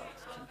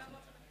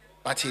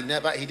 But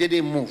he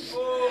didn't move.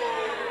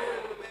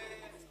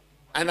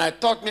 And I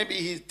thought maybe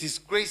he's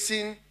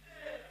disgracing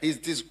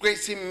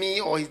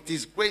me, or he's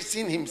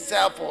disgracing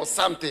himself or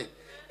something.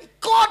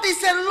 God,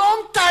 is a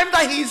long time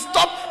that he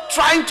stopped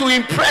trying to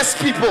impress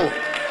people.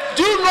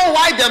 Do you know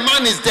why the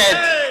man is dead?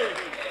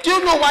 Do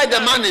you know why the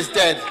man is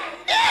dead?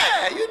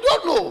 Yeah, you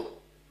don't know.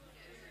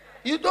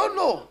 You don't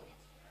know.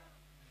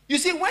 You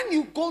see, when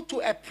you go to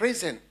a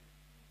prison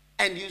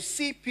and you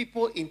see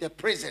people in the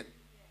prison,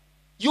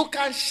 you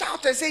can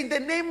shout and say, in the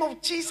name of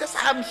Jesus,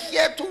 I'm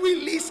here to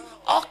release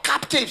all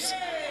captives.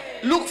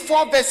 Luke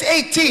 4 verse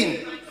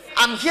 18.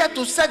 I'm here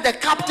to set the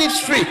captives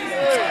free.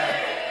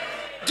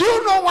 Do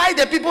you know why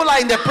the people are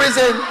in the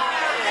prison?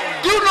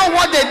 Do you know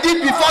what they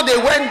did before they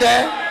went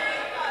there?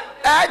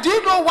 Do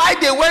you know why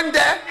they went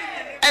there?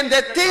 And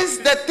the things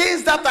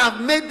that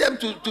have made them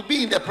to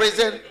be in the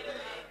prison.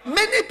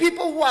 Many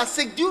people who are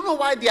sick, do you know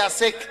why they are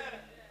sick?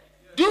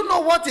 Do you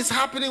know what is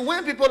happening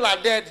when people are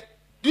dead?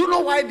 Do you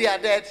know why they are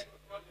dead?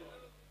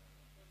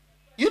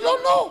 You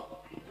don't know.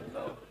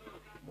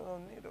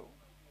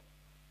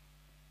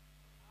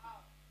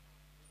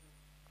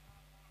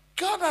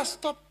 God has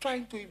stopped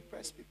trying to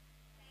impress people.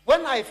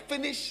 When I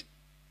finished,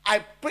 I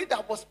prayed, I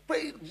was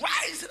praying,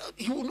 rise.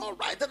 He will not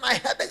rise. Then I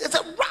heard it. He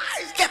said,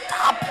 rise, get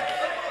up.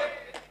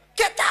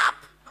 Get up.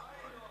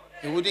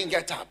 He wouldn't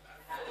get up.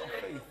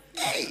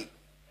 Hey.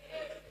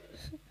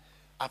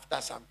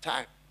 After some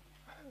time,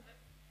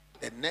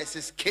 the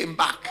nurses came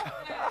back.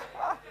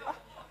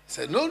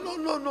 Said,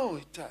 no.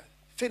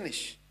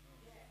 Finish.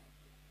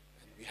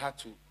 And we had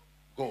to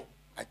go.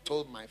 I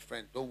told my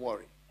friend, don't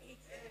worry.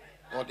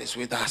 God is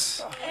with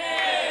us.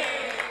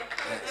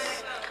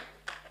 Yes.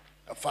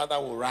 Your father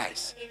will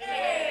rise.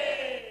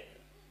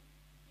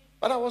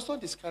 But I was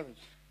not discouraged.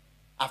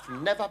 I've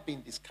never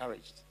been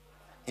discouraged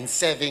in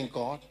serving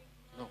God.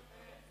 No.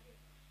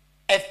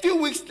 A few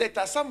weeks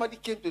later, somebody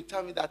came to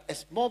tell me that a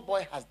small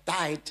boy has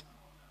died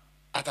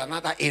at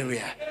another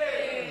area.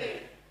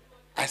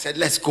 I said,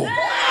 let's go.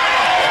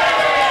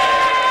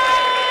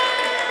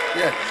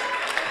 Yes.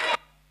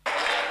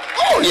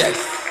 Oh, yes.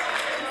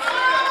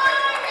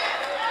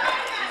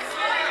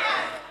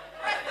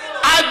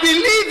 I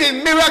believe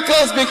in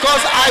miracles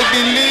because I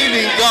believe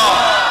in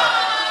God.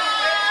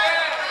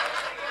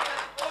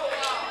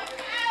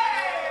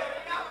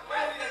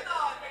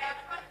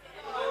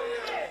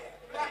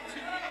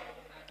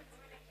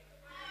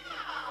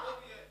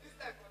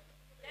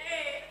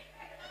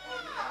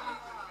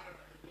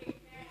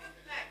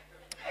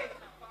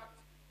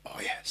 Oh,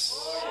 yes.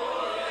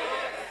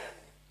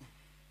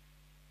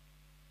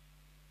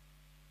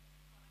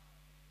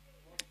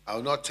 I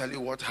will not tell you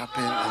what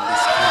happened in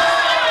this case.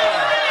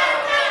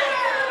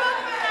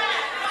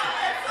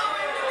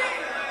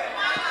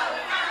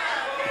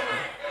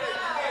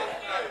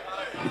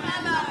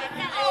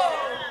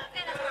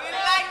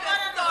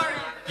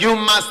 You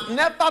must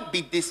never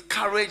be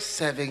discouraged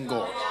serving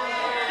God.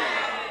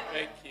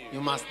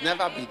 You must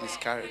never be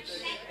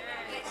discouraged.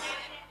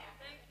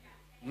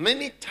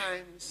 Many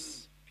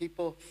times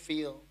people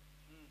feel,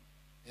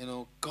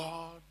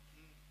 God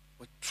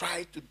will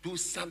try to do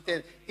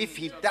something. If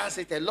he does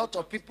it, a lot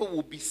of people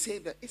will be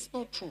saved. It's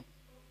not true.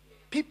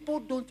 People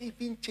don't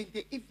even change.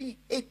 They even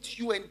hate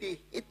you and they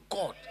hate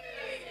God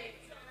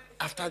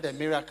after the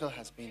miracle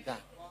has been done.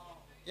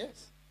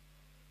 Yes.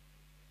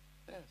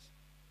 Yes.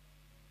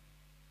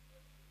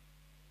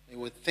 You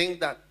would think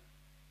that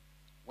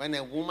when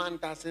a woman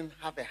doesn't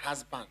have a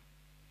husband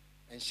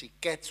and she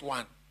gets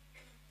one,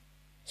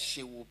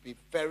 she will be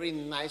very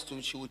nice to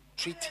him. She would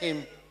treat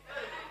him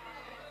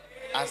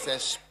as a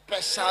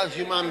special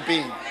human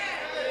being.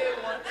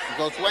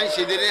 Because when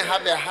she didn't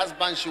have a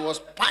husband, she was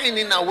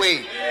pining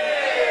away.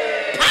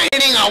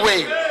 Pining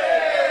away.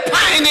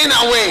 Pining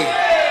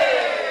away.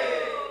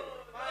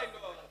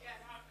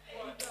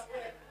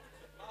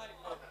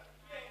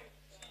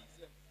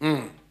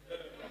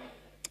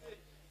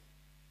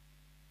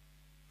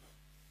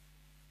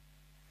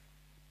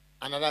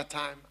 Another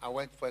time, I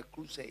went for a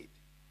crusade.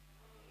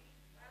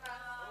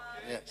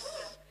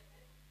 Yes.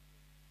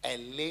 A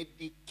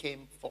lady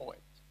came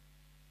forward.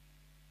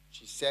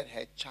 She said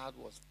her child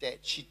was dead.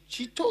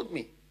 She told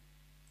me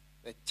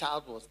the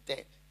child was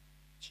dead.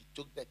 She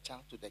took the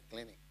child to the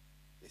clinic.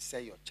 They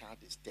said, your child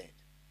is dead.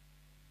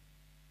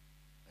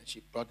 And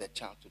she brought the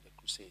child to the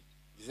crusade.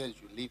 He said,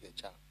 you leave the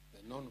child.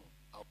 Said, no,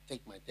 I'll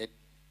take my dead.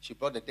 She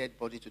brought the dead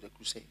body to the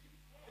crusade.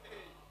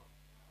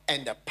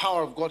 And the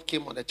power of God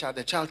came on the child.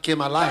 The child came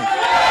alive.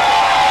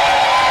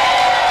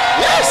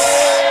 Yes!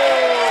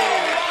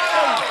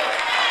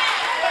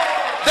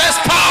 There's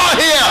power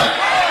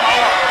here.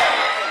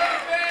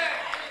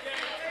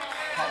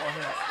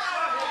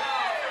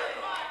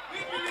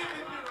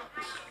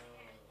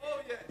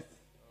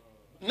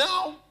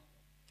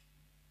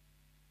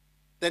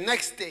 The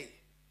next day,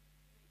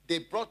 they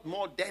brought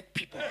more dead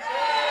people.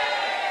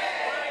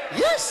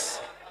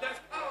 Yes.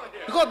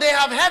 Because they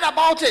have heard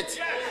about it.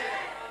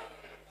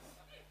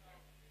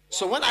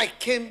 So when I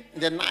came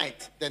the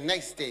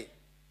next day,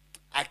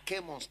 I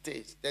came on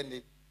stage. Then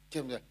they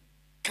came there,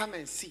 come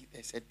and see.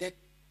 There's a dead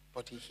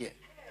body here.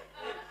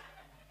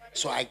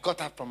 So I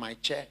got up from my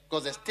chair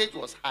because the stage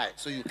was high,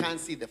 so you can't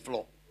see the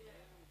floor.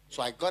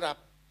 So I got up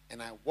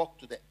and I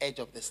walked to the edge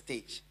of the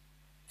stage,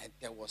 and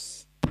there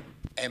was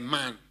a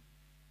man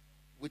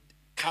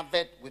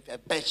covered with a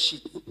bed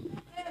sheet.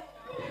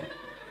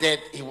 Dead.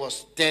 He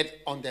was dead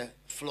on the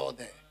floor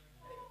there.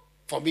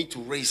 For me to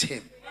raise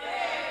him.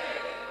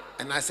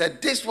 And I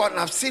said, this one,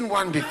 I've seen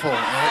one before. And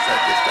I said,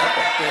 this type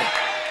of thing.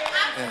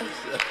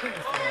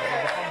 Yes.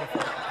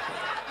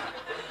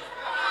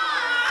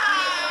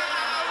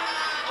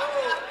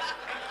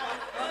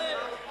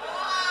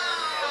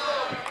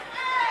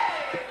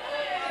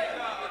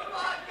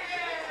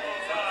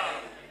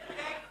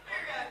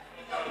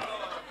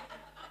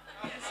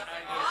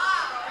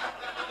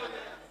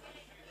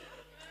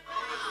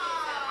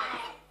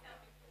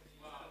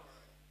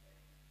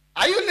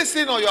 Are you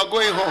listening or you are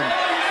going home?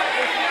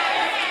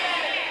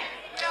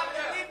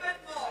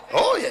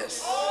 Oh,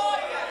 yes.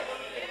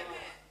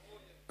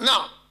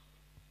 Now,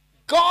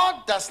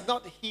 God does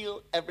not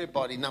heal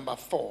everybody, number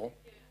 4,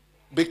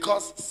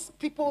 because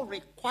people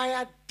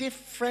require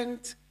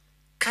different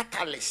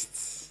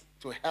catalysts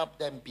to help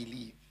them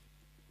believe.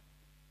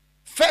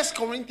 1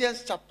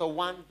 Corinthians chapter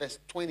 1 verse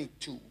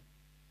 22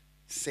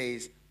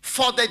 says,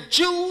 for the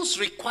Jews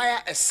require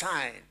a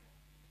sign,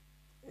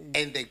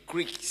 and the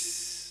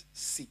Greeks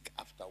seek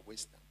after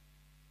wisdom.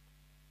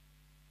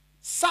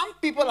 Some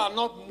people are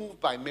not moved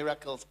by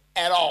miracles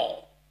at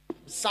all.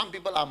 Some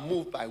people are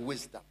moved by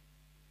wisdom.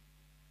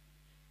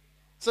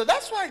 So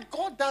that's why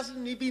God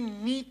doesn't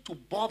even need to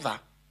bother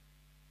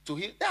to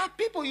heal. There are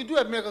people, you do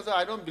a miracle, say,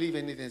 I don't believe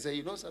anything. Say,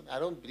 you know something, I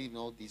don't believe in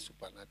all these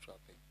supernatural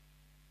things.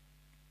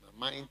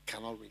 My mind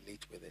cannot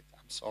relate with it.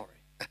 I'm sorry.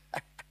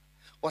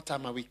 What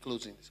time are we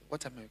closing this? What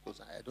time are we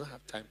closing? I don't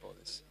have time for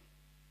this.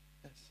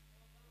 Yes.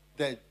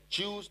 The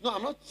Jews, no,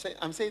 I'm not saying,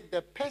 I'm saying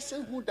the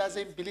person who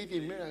doesn't believe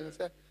in miracles,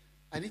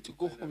 I need to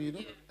go home, you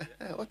know.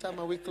 What time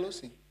are we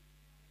closing?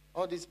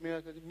 All these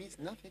miracles, it means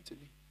nothing to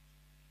me.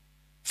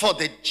 For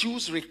the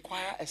Jews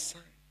require a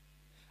sign.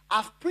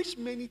 I've preached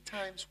many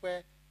times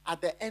where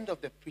at the end of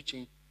the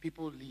preaching,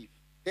 people leave.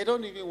 They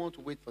don't even want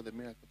to wait for the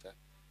miracle time.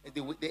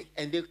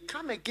 And they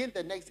come again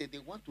the next day. They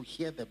want to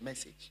hear the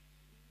message.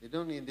 They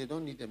don't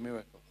need a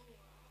miracle.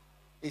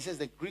 It says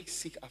the Greeks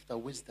seek after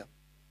wisdom.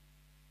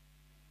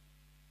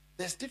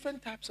 There's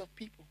different types of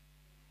people.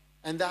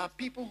 And there are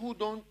people who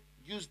don't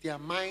use their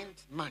mind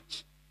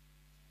much.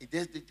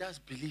 They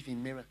just believe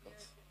in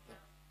miracles.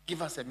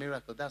 Give us a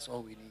miracle. That's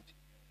all we need.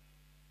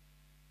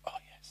 Oh,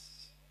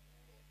 yes.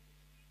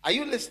 Are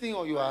you listening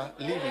or you are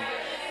leaving?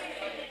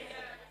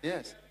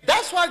 Yes.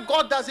 That's why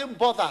God doesn't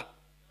bother.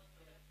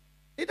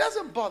 He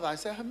doesn't bother. I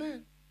say,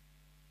 amen.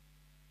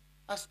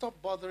 I stop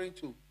bothering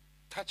to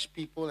touch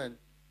people and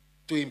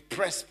to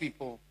impress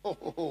people.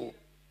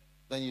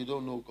 Then you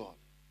don't know God.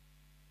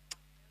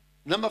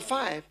 Number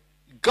 5,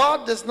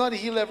 God does not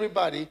heal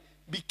everybody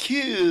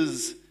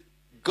because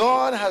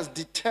God has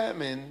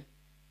determined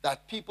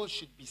that people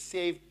should be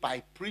saved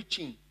by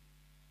preaching.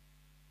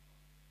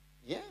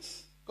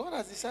 Yes, God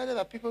has decided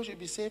that people should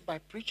be saved by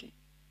preaching.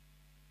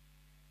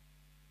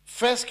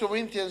 1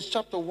 Corinthians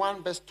chapter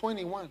 1 verse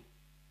 21.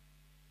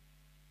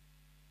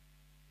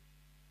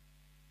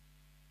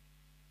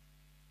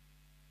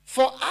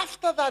 For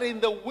after that,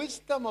 in the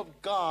wisdom of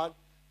God,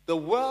 the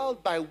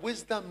world by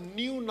wisdom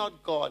knew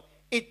not God.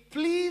 It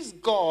pleased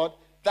God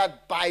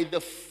that by the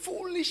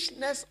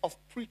foolishness of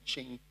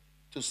preaching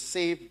to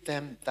save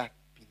them that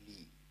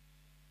believe.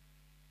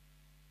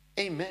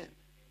 Amen.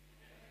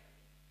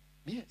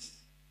 Yes.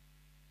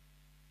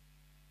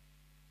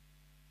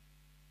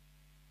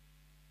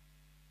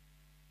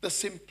 The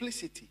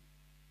simplicity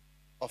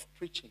of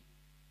preaching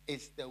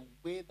is the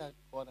way that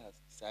God has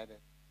decided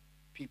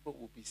people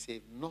will be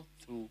saved, not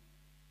through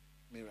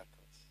miracles.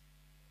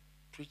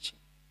 Preaching.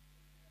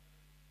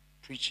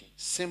 Preaching.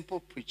 Simple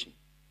preaching.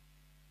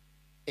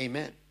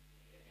 Amen.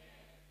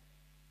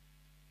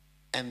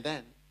 And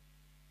then,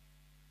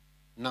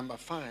 number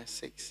 5,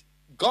 6.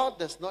 God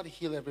does not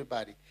heal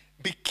everybody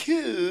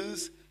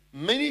because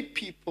many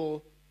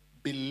people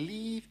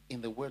believe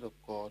in the word of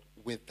God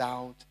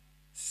without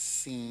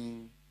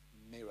seeing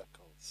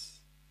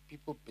miracles.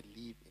 People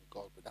believe in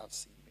God without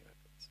seeing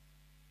miracles.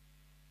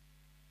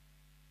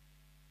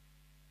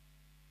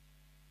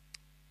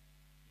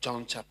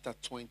 John chapter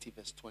 20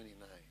 verse 29.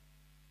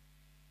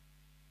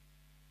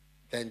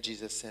 Then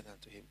Jesus said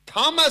unto him,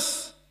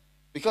 Thomas,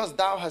 because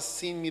thou hast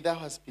seen me, thou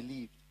hast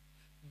believed.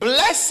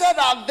 Blessed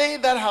are they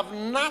that have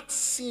not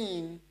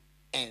seen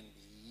and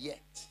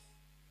yet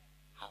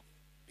have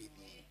believed.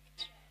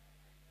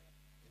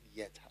 And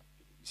yet have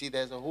believed. You see,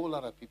 there's a whole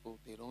lot of people,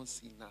 they don't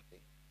see nothing,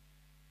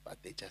 but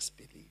they just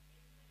believe.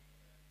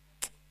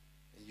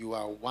 You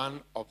are one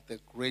of the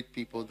great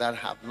people that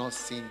have not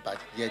seen but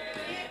yet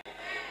believe.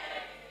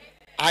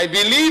 I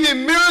believe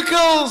in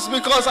miracles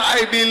because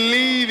I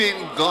believe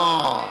in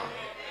God.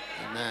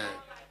 Amen.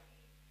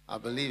 I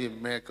believe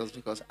in miracles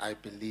because I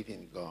believe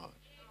in God.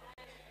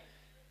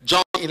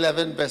 John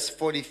 11 verse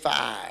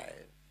 45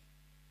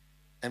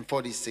 and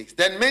 46.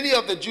 Then many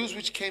of the Jews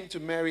which came to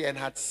Mary and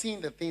had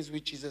seen the things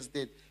which Jesus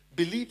did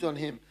believed on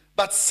him.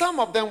 But some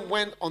of them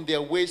went on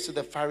their ways to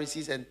the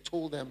Pharisees and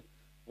told them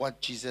what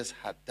Jesus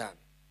had done.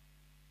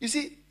 You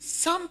see,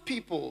 some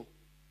people,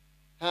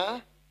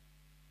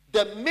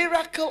 the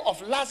miracle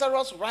of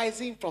Lazarus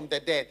rising from the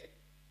dead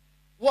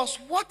was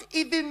what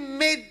even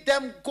made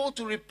them go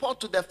to report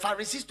to the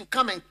Pharisees to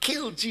come and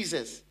kill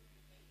Jesus.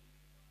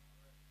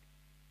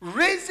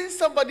 Raising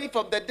somebody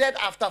from the dead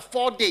after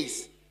 4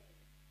 days.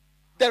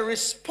 The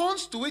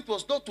response to it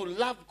was not to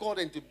love God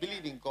and to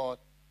believe in God.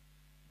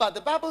 But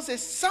the Bible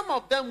says some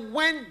of them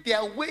went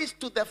their ways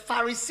to the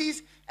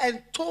Pharisees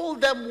and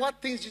told them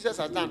what things Jesus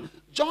had done.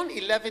 John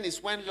 11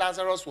 is when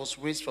Lazarus was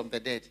raised from the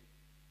dead.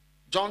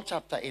 John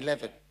chapter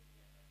 11.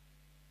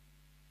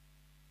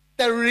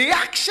 The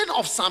reaction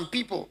of some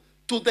people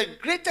to the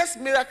greatest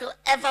miracle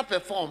ever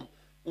performed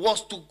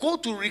was to go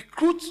to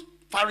recruit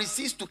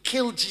Pharisees to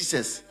kill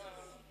Jesus.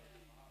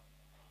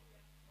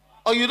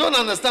 Oh, you don't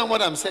understand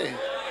what I'm saying?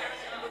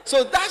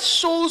 So that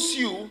shows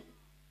you,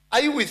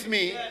 are you with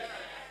me,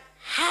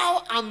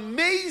 how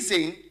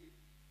amazing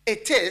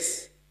it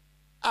is.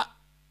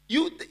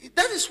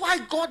 That is why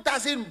God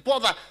doesn't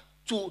bother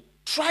to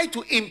try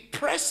to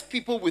impress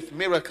people with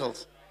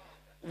miracles.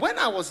 When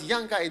I was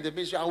younger in the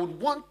ministry, I would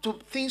want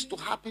things to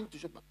happen to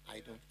show, but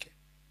I don't care.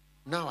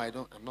 Now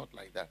I'm not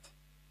like that.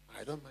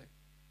 I don't mind.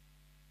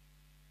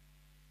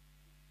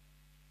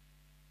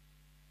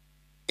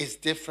 It's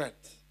different,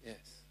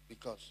 yes,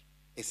 because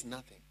it's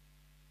nothing.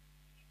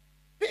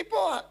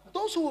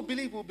 Those who will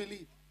believe will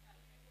believe.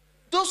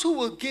 Those who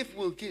will give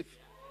will give.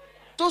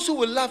 Those who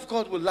will love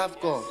God will love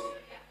God.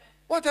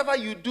 Whatever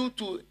you do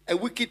to a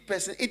wicked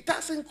person, it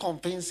doesn't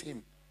convince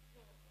him.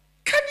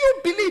 Can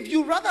you believe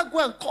you rather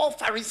go and call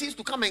Pharisees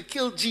to come and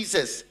kill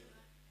Jesus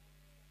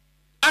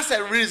as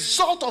a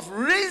result of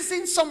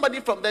raising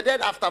somebody from the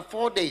dead after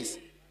 4 days?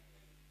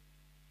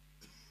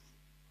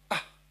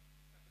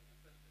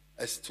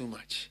 It's too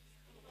much.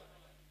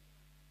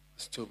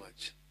 It's too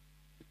much.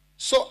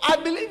 So I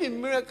believe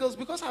in miracles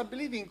because I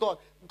believe in God.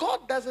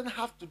 God doesn't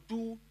have to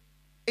do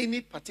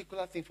any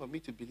particular thing for me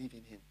to believe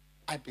in him.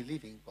 I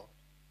believe in God.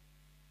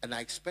 And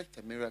I expect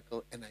a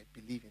miracle, and I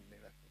believe in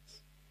miracles.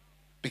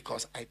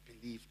 Because I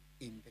believe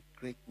in the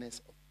greatness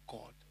of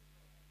God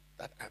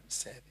that I'm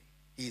serving.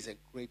 He is a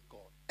great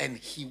God. And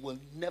he will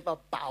never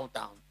bow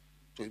down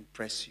to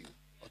impress you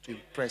or to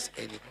impress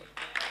anybody.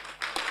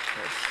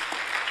 Yes.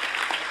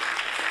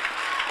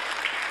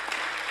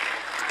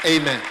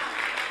 Amen.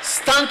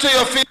 Stand to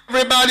your feet,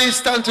 everybody.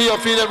 Stand to your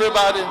feet,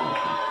 everybody.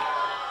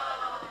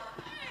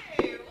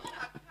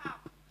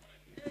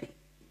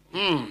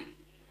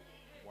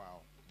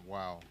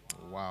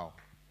 Wow.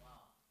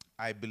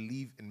 I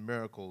believe in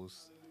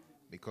miracles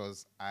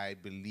because I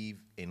believe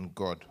in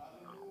God.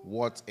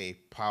 What a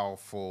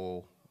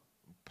powerful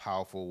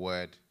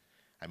word.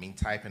 I mean,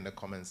 type in the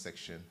comment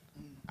section.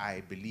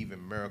 I believe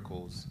in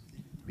miracles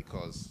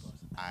because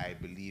I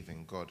believe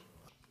in God.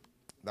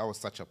 That was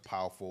such a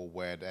powerful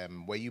word.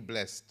 Were you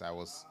blessed? I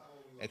was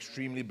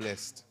extremely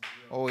blessed.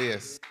 Oh,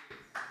 yes.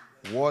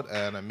 What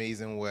an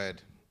amazing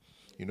word.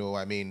 You know,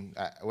 I mean,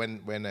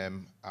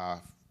 when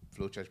our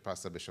Flow Church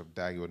pastor, Bishop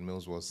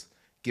Heward-Mills, was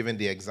given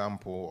the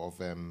example of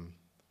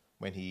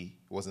when he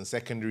was in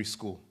secondary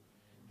school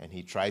and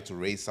he tried to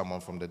raise someone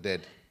from the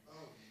dead.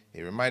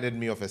 It reminded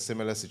me of a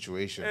similar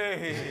situation.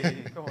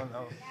 Hey, come on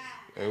now.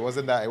 It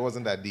wasn't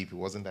that deep.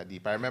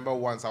 I remember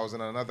once I was in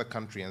another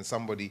country and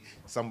somebody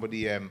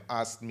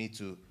asked me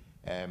to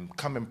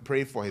come and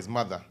pray for his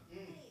mother.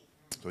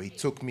 So he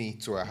took me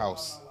to a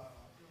house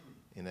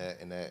in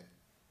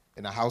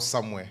a house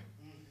somewhere.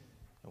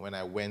 And when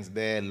I went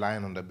there,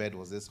 lying on the bed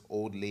was this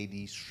old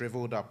lady,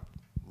 shriveled up,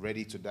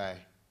 ready to die.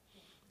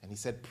 And he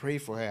said, pray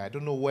for her. I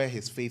don't know where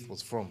his faith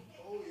was from.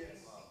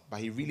 But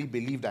he really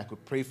believed I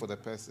could pray for the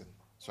person.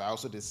 So I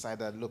also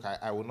decided, look,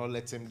 I will not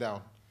let him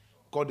down.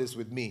 God is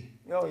with me.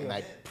 Oh, yes. And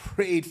I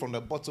prayed from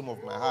the bottom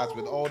of my heart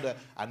with all the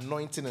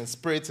anointing and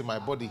spirit in my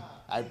body.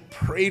 I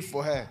prayed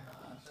for her.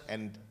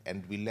 And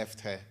we left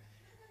her.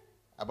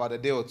 About a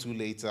day or two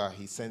later,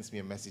 he sends me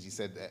a message. He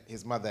said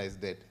his mother is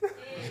dead.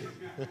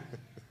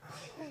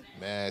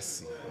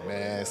 Mercy.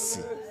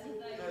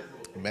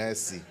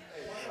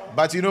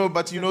 But you know,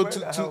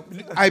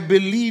 I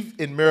believe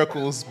in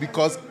miracles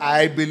because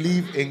I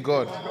believe in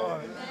God.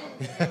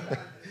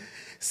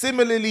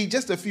 Similarly,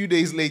 just a few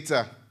days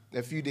later,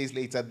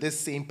 this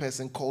same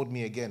person called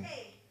me again.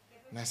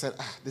 And I said,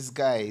 this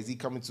guy, is he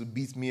coming to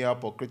beat me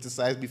up or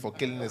criticize me for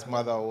killing his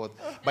mother or what?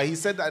 But he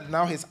said that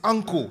now his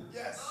uncle,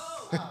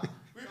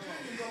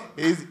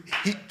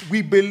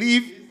 we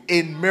believe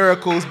in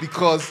miracles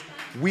because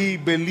we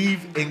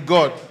believe in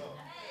God.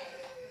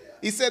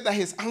 He said that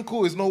his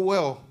uncle is not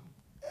well.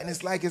 And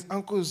it's like his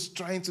uncle is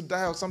trying to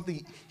die or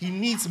something. He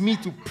needs me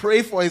to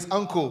pray for his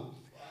uncle.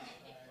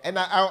 And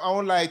I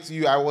won't lie to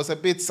you, I was a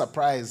bit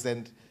surprised,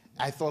 and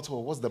I thought, oh,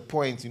 what's the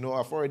point? You know,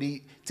 I've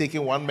already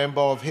taken one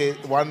member of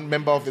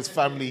his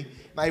family.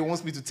 Now he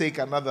wants me to take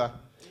another.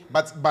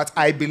 But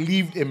I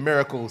believed in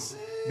miracles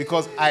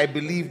because I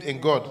believed in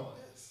God.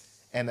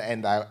 And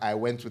I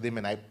went with him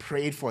and I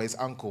prayed for his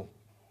uncle.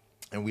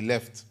 And we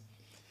left.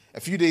 A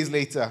few days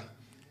later,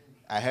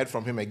 I heard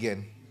from him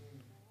again.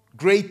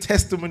 Great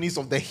testimonies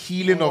of the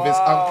healing of his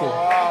uncle.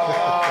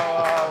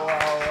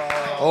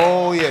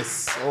 Oh,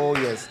 yes. Oh,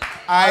 yes.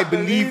 I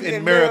believe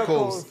in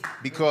miracles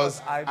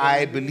because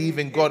I believe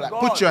in God.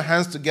 Put your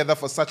hands together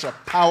for such a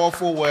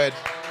powerful word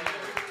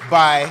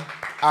by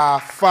our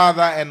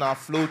father and our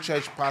Flow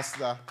Church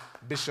pastor,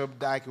 Bishop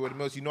Dag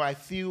Heward-Mills. You know, I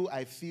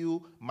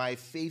feel my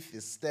faith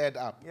is stirred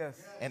up.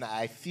 Yes. And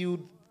I feel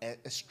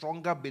a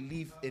stronger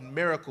belief in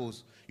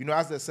miracles. You know,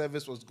 as the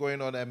service was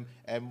going on,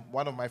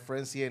 one of my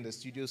friends here in the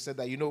studio said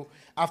that, you know,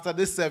 after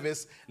this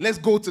service, let's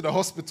go to the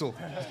hospital.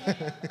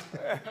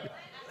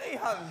 Lay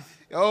hands.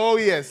 Oh,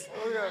 yes.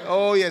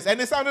 Oh, yes.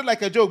 And it sounded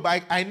like a joke,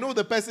 but I know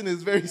the person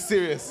is very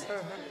serious.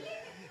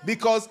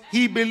 Because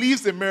he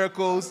believes in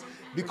miracles,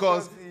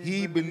 because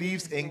he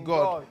believes in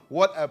God.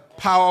 What a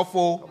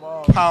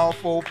powerful,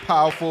 powerful,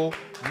 powerful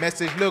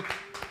message. Look,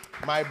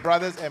 my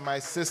brothers and my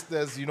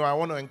sisters, you know, I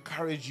want to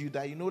encourage you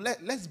that, you know,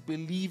 let's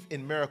believe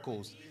in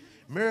miracles.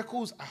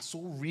 Miracles are so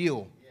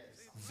real.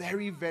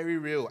 Very, very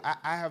real.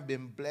 I have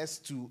been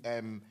blessed to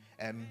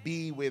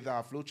be with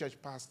our Flow Church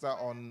pastor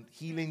on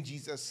Healing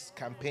Jesus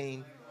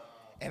campaign.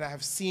 And I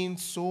have seen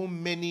so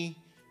many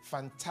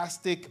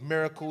fantastic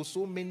miracles,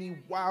 so many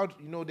wild,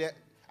 you know, that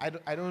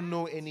I don't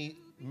know any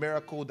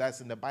miracle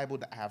that's in the Bible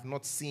that I have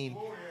not seen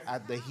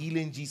at the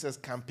Healing Jesus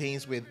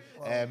campaigns with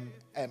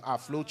our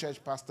Flow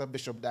Church pastor,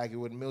 Bishop Dag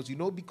Heward-Mills. You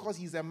know, because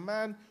he's a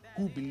man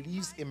who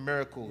believes in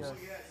miracles.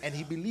 Yes. And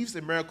he believes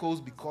in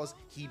miracles because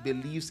he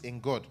believes in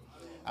God.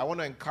 I want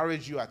to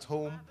encourage you at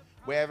home,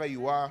 wherever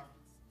you are,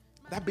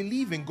 that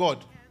believe in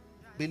God.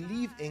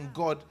 Believe in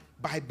God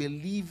by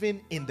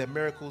believing in the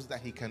miracles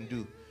that he can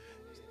do.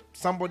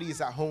 Somebody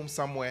is at home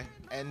somewhere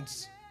and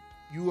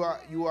you are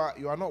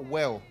not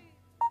well,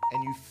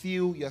 and you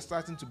feel you're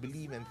starting to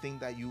believe and think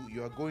that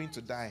you are going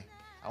to die.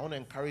 I want to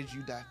encourage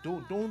you that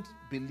don't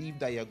believe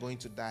that you're going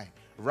to die.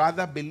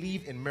 Rather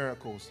believe in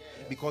miracles,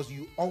 because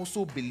you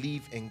also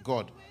believe in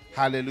God.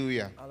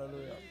 Hallelujah.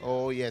 Hallelujah.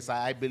 Oh yes,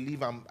 I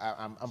believe I'm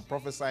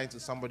prophesying to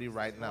somebody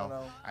right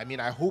now. I mean,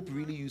 I hope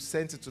really you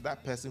sent it to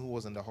that person who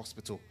was in the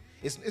hospital.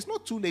 It's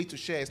not too late to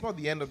share. It's not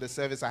the end of the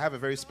service. I have a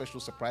very special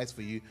surprise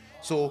for you.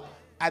 So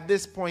at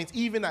this point,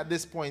 even at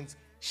this point,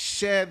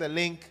 share the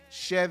link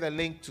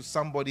to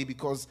somebody,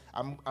 because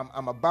I'm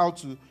about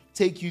to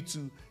take you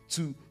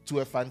to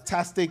a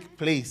fantastic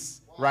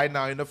place right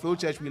now. In the Flow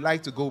Church, we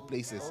like to go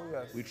places. Oh,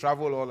 yes. We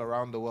travel all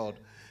around the world.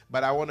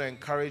 But I want to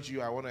encourage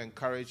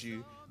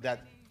you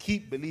that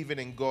keep believing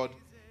in God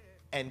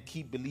and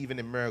keep believing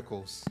in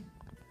miracles.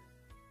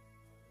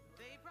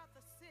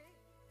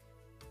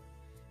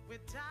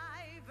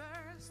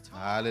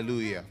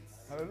 Hallelujah.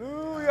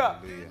 Hallelujah.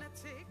 Hallelujah.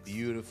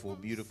 Beautiful,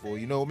 beautiful.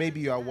 You know, maybe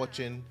you are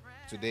watching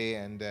today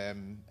and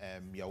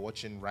you're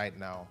watching right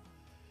now.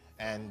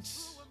 And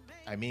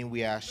I mean,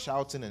 we are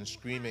shouting and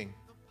screaming,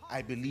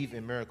 I believe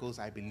in miracles,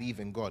 I believe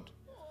in God.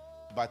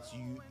 But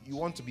you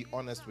want to be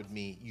honest with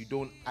me, you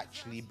don't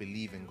actually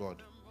believe in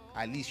God.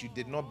 At least you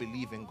did not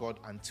believe in God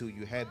until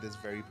you heard this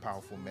very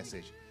powerful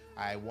message.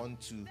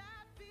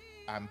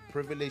 I'm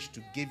privileged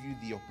to give you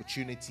the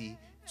opportunity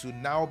to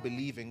now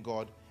believe in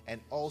God and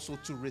also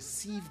to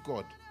receive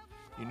God.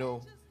 You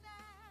know,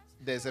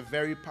 there's a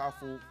very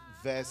powerful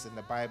verse in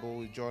the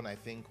Bible, John, I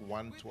think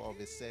 1:12,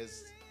 it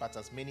says, but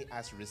as many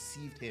as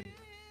received him,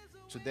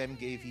 to them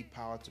gave he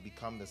power to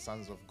become the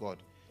sons of God.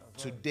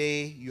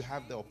 Today, you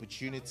have the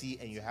opportunity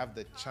and you have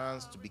the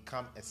chance to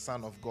become a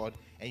son of God,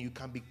 and you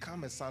can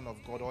become a son of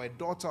God or a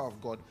daughter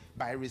of God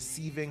by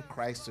receiving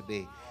Christ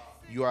today.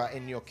 You are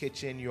in your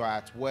kitchen, you are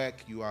at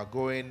work, you are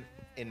going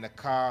in the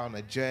car on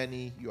a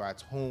journey, you are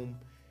at home.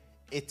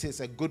 It is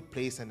a good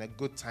place and a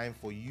good time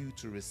for you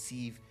to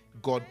receive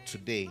God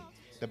today.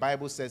 The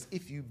Bible says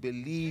if you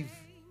believe,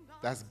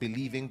 that's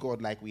believing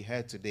God like we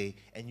heard today,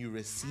 and you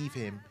receive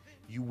him,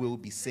 you will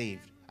be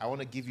saved. I want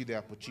to give you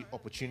the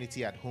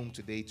opportunity at home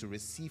today to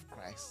receive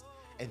Christ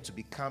and to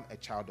become a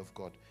child of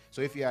God.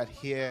 So if you are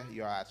here,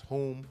 you are at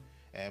home,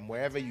 and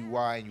wherever you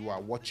are and you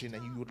are watching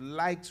and you would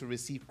like to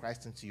receive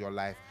Christ into your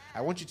life,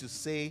 I want you to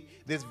say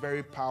this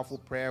very powerful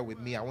prayer with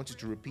me. I want you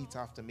to repeat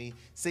after me.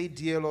 Say,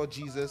 dear Lord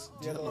Jesus,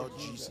 Dear Lord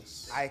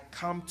Jesus, I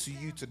come to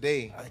you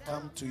today. I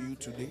come to you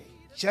today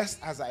Just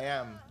as I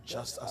am.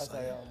 just as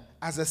I am,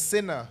 As a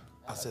sinner.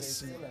 as a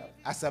sinner,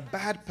 As a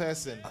bad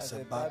person. as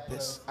a bad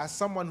person, As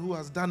someone who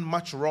has done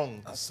much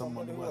wrong. as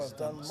someone who has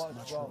done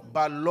much wrong.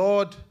 But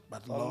Lord,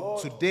 But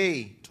Lord,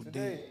 today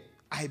today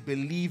I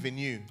believe in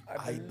you.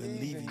 I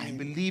believe in I you.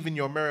 believe in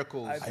your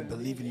miracles. I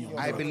believe in your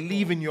I miracles.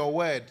 believe in your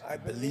word. I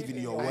believe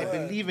in your I word.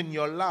 believe in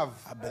your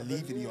love. I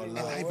believe in your And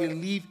love. I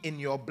believe in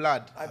your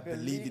blood. I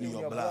believe in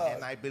your blood.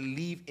 And I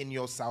believe in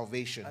your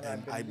salvation.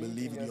 And I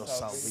believe in your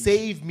salvation.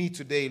 Save me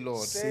today,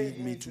 Lord. Save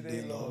me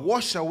today, Lord.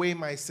 Wash away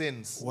my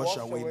sins. Wash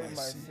away my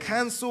sins.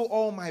 Cancel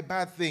all my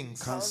bad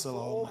things Cancel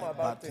all my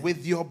bad things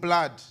with your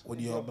blood.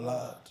 with your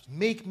blood.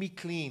 Make me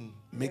clean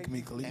Make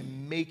me clean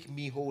and make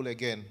me whole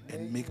again.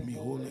 and make me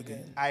whole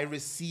again. I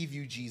receive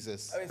you,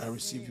 Jesus. I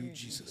receive you,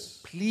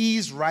 Jesus.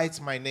 Please write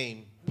my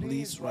name.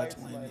 Please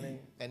write my name.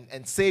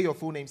 And say your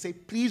full name. Say,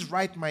 please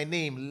write my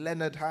name,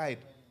 Leonard Hyde,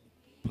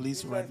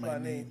 Please write my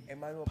name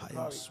Emmanuel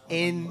Pius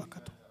in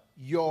Wakato,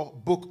 your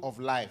book of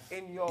life.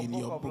 in your in book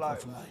your of book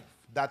life. of life.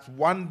 That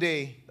one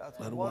day That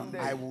one one day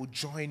I will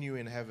join you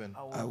in heaven.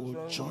 I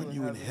will join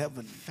you in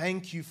heaven.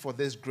 Thank you for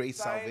this great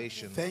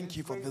salvation. Thank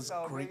you for this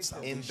great In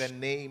salvation. the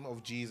name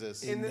of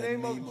Jesus. in the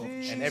name of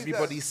Jesus. And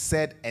everybody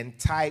said and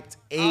typed,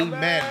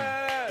 Amen.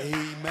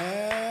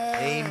 Amen.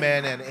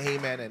 Amen and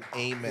amen and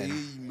amen.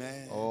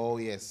 Amen. Oh,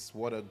 yes.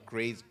 What a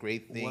great,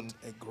 great thing. What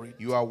a great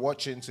You are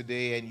watching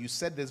today and you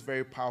said this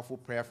very powerful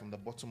prayer from the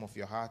bottom of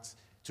your heart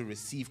to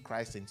receive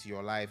Christ into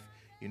your life.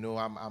 You know,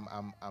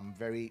 I'm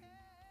very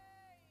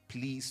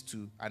pleased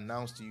to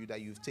announce to you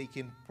that you've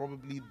taken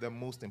probably the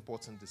most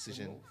important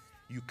decision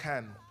you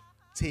can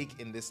take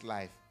in this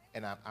life.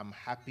 And I'm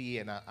happy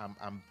and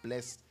I'm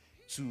blessed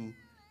to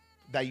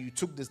that you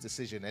took this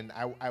decision. And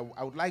I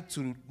would like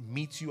to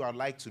meet you. I'd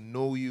like to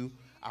know you.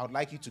 I would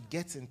like you to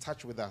get in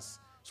touch with us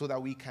so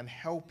that we can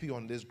help you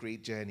on this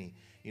great journey.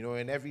 You know,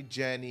 in every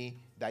journey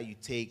that you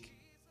take,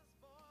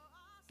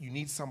 you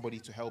need somebody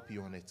to help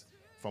you on it.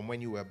 From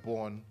when you were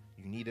born,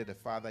 you needed a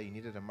father, you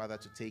needed a mother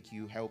to take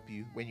you, help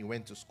you. When you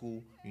went to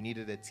school, you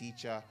needed a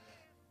teacher.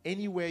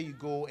 Anywhere you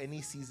go,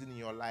 any season in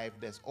your life,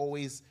 there's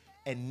always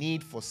a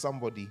need for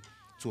somebody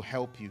to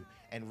help you.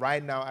 And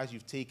right now, as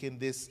you've taken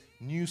this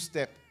new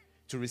step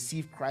to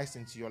receive Christ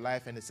into your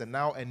life, and it's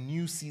now a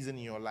new season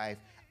in your life,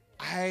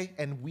 I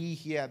and we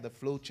here at the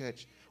Flow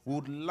Church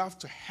would love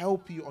to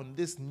help you on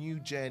this new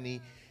journey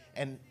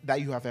and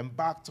that you have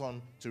embarked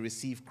on to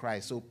receive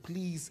Christ. So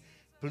please,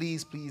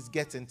 please, please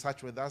get in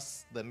touch with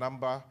us. The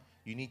number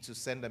you need to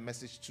send a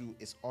message to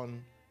is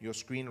on your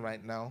screen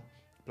right now.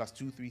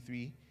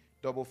 +233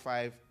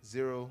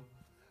 550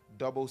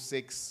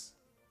 66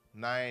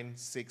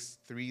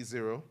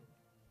 9630.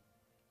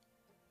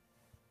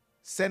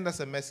 Send us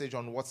a message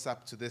on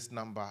WhatsApp to this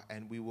number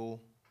and we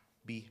will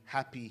be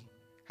happy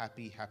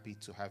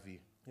to have you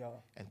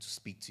and to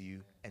speak to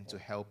you and to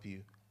help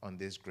you on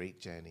this great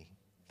journey.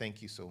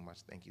 Thank you so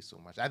much. Thank you so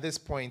much. At this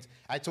point,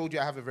 I told you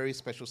I have a very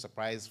special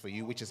surprise for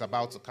you, which is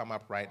about to come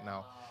up right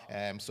now.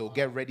 So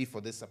get ready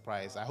for this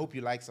surprise. I hope you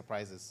like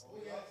surprises.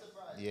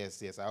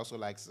 Yes. I also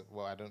like,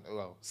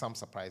 some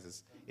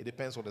surprises. It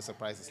depends what the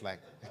surprise is like.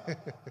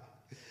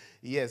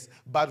 Yes.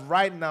 But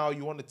right now,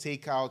 you want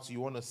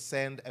to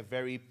send a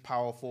very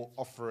powerful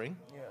offering.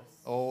 Yes.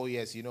 Oh,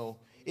 yes. You know,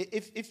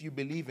 if you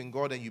believe in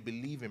God and you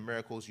believe in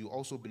miracles, you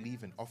also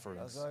believe in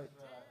offerings. That's right.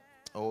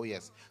 Oh,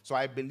 yes. So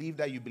I believe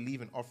that you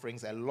believe in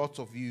offerings. A lot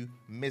of you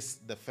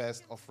missed the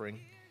first offering.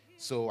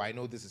 So I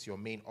know this is your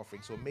main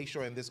offering. So make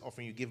sure in this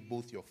offering you give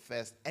both your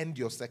first and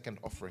your second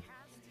offering.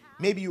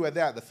 Maybe you were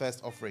there at the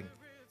first offering.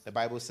 The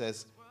Bible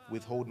says,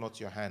 withhold not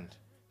your hand.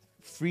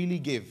 Freely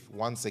give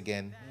once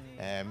again.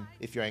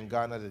 If you're in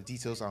Ghana, the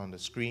details are on the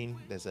screen.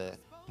 There's a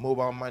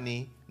mobile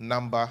money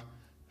number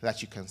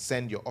that you can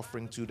send your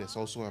offering to. There's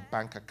also a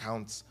bank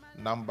account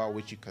number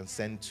which you can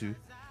send to.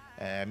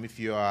 If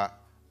you are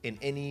in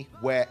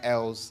anywhere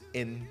else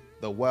in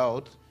the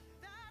world,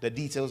 the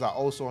details are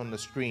also on the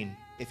screen.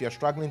 If you're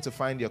struggling to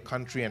find your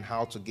country and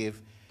how to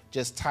give,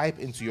 just type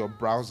into your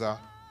browser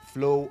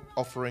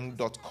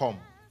flowoffering.com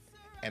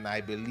and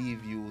I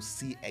believe you will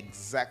see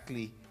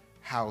exactly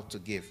how to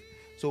give.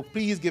 So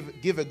please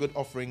give a good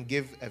offering,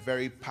 give a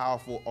very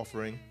powerful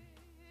offering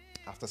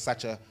after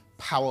such a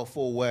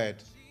powerful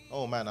word.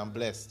 Oh man, I'm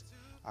blessed.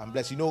 I'm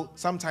blessed. You know,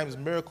 sometimes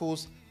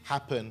miracles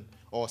happen,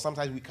 or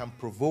sometimes we can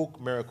provoke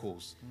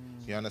miracles.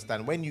 You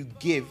understand? When you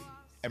give,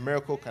 a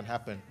miracle can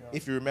happen. Yeah.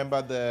 If you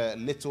remember the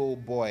little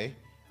boy,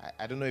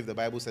 I don't know if the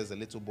Bible says a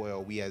little boy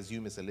or we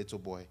assume it's a little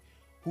boy,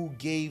 who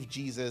gave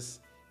Jesus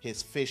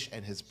his fish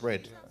and his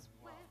bread,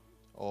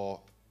 or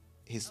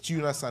his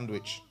tuna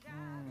sandwich,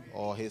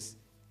 or his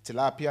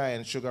tilapia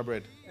and sugar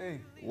bread. Hey.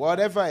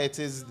 Whatever it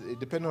is,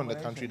 depending on the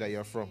country that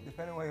you're from.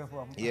 Depending where you're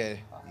from. Yeah.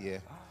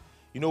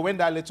 You know, when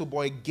that little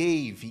boy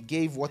gave, he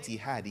gave what he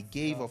had. He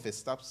gave of his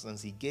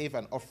substance. He gave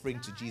an offering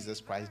to Jesus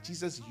Christ.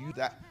 Jesus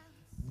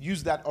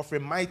used that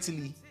offering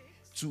mightily.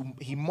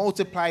 He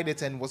multiplied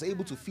it and was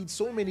able to feed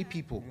so many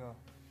people. Yeah.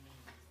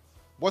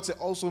 What it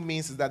also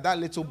means is that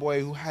little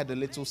boy who had a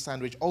little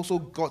sandwich also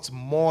got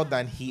more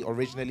than he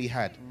originally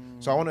had.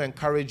 So I want to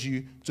encourage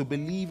you to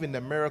believe in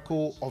the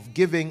miracle of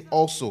giving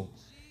also.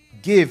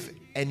 Give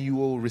and you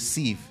will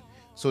receive.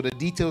 So the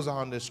details are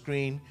on the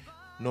screen.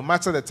 No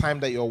matter the time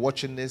that you're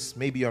watching this,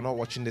 maybe you're not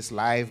watching this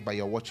live, but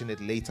you're watching it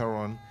later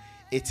on,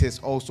 it is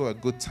also a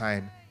good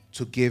time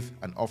to give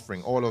an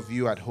offering. All of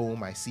you at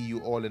home, I see you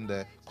all in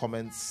the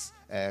comments.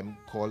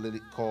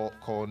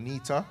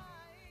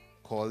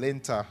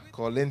 Corlinta,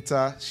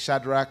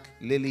 Shadrach,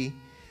 Lily.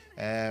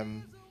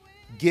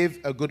 Give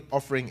a good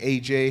offering,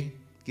 AJ.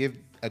 Give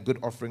a good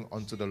offering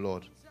unto the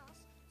Lord.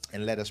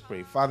 And let us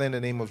pray. Father, in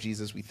the name of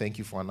Jesus, we thank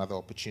you for another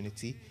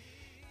opportunity.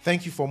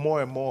 Thank you for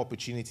more and more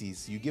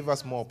opportunities. You give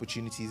us more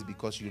opportunities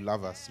because you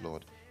love us,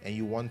 Lord, and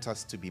you want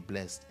us to be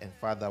blessed. And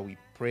Father, we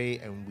pray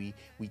and we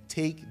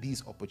take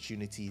these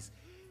opportunities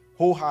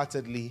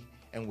wholeheartedly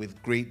and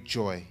with great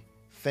joy.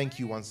 Thank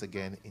you once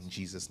again in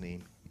Jesus'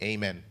 name.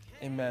 Amen.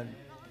 Amen.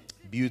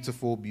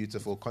 Beautiful,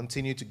 beautiful.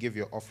 Continue to give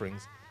your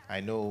offerings. I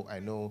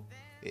know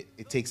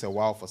it takes a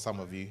while for some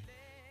of you.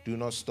 Do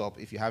not stop.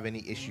 If you have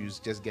any issues,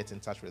 just get in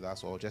touch with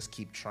us or just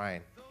keep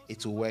trying.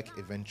 It will work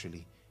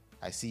eventually.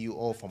 I see you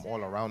all from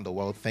all around the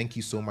world. Thank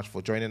you so much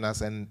for joining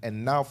us. And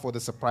now for the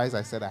surprise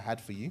I said I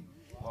had for you.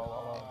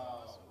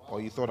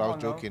 Or you thought I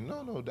was joking.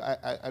 No,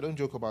 I don't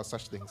joke about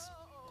such things.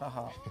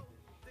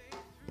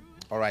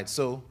 All right,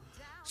 so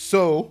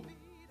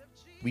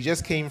we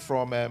just came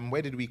from,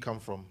 where did we come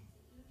from?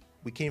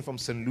 We came from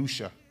St.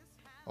 Lucia.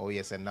 Oh,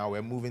 yes, and now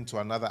we're moving to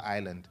another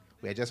island.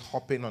 We're just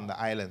hopping on the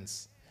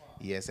islands.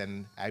 Yes,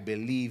 and I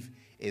believe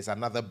it's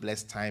another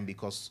blessed time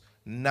because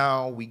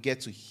now we get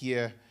to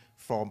hear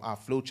from our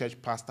Flow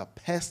Church pastor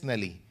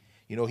personally.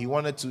 You know, he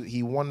wanted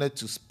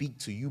to speak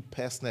to you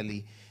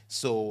personally.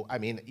 So, I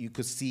mean, you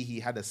could see he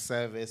had a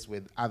service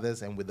with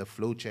others and with the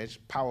Flow Church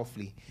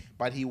powerfully.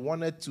 But he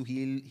wanted to,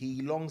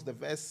 he longs, the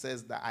verse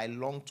says that I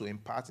long to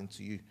impart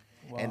into you.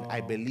 Wow. And I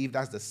believe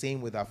that's the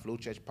same with our Flow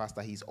Church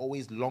pastor. He's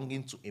always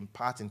longing to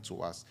impart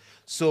into us.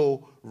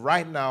 So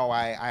right now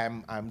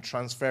I'm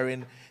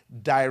transferring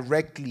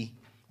directly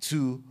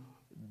to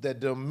the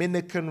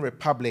Dominican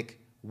Republic,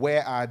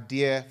 where our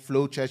dear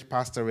Flow Church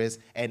pastor is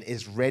and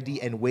is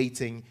ready and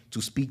waiting to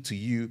speak to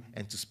you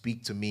and to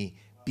speak to me.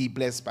 Be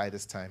blessed by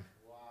this time.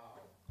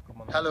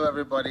 Hello,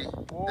 everybody.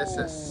 This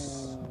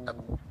is a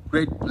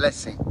great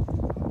blessing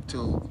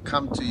to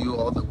come to you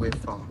all the way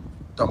from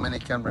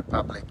Dominican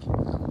Republic.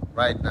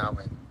 Right now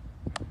in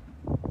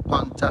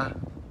Punta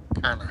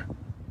Cana.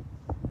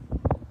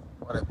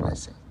 What a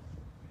blessing.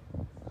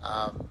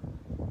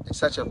 It's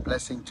such a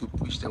blessing to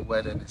preach the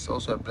word, and it's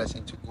also a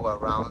blessing to go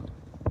around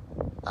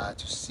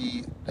to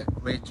see the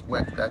great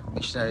work that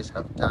missionaries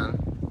have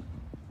done.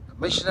 The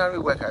missionary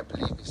work, I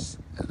believe, is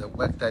the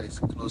work that is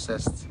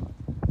closest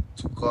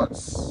to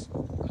God's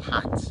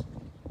heart,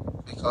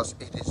 because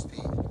it is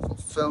the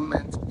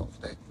fulfillment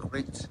of the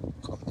Great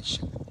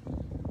Commission.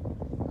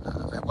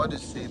 I want to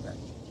say that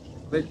the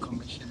Great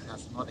Commission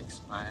has not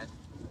expired.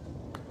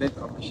 The Great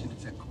Commission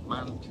is a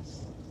command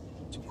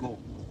to go.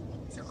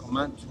 It's a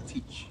command to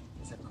teach.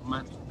 It's a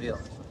command to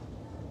build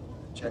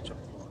the Church of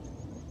God.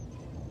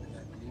 And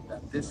I believe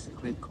that this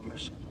Great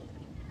Commission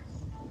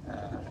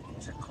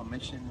is a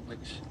commission which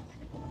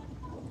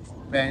is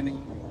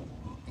burning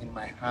in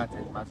my heart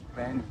and must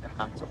burn in the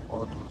hearts of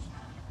all those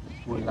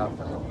who love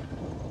the Lord.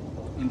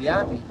 In the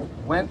army,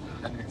 when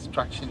an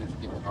instruction is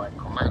given or a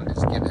command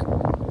is given,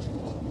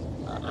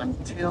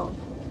 until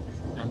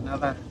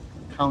another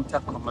counter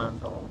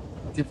command or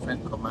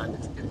different command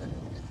is given,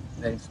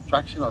 the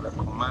instruction or the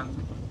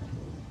command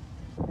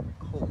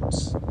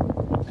holds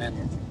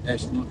and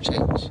there's no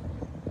change.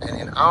 And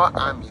in our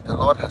army, the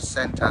Lord has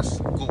sent us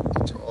go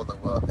into all the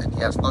world, and He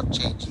has not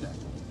changed that.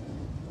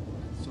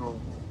 So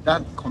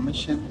that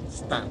commission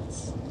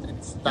stands, and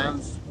it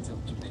stands till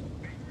today.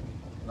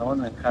 And I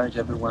want to encourage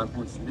everyone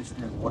who is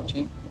listening and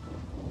watching,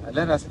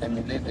 let us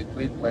emulate the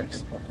great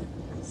works of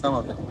some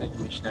of the great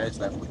missionaries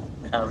that we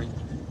carry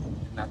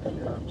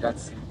in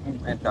Jackson, who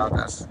went out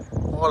as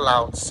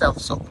all-out,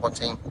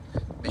 self-supporting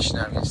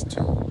missionaries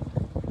to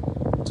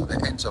the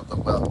ends of the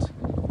world.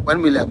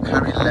 When William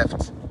Carey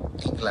left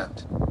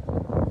England,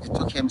 it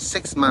took him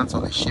 6 months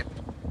on a ship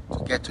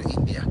to get to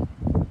India,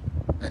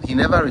 and he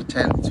never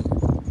returned to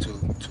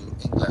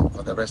England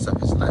for the rest of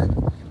his life.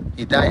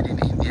 He died in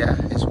India,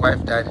 his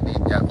wife died in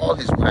India, all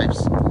his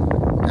wives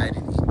died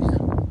in India,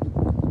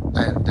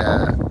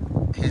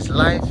 and his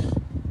life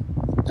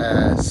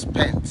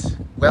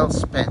well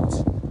spent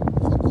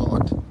for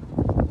God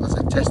was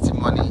a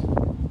testimony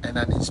and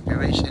an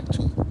inspiration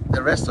to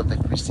the rest of the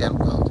Christian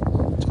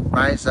world to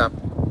rise up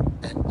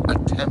and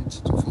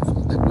attempt to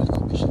fulfill the Great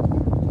Commission.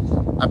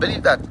 I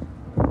believe that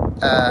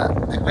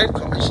the Great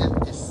Commission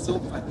is so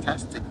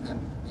fantastic in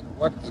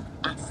what it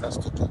asks us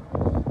to do.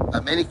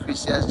 Many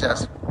Christians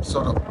just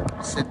sort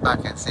of sit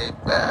back and say,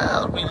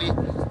 well, really,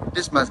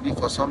 this must be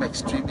for some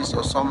extremists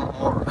or some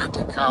more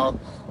radical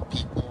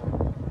people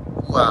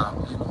who are,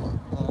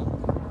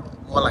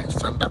 more like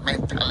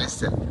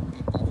fundamentalists and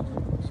people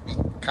who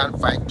maybe can't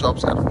find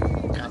jobs at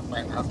home, can't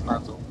find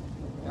husbands, or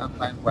can't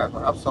find wives,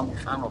 or have some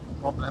kind of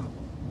problem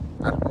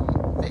at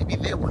home. Maybe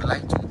they would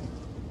like to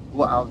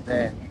go out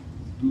there and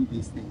do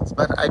these things.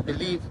 But I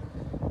believe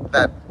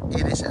that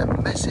it is a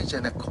message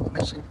and a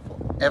commission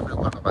for every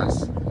one of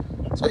us.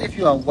 So if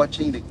you are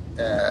watching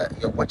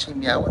you're watching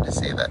me, I want to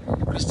say that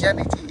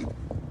Christianity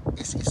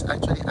is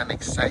actually an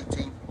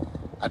exciting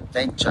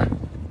adventure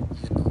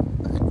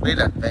great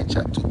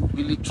adventure to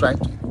really try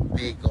to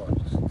obey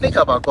God. Think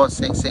about God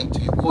saying to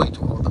you, go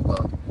into all the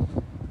world.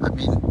 I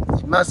mean,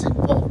 it must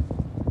involve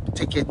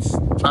tickets,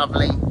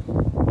 traveling,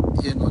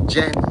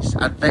 journeys,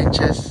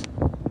 adventures,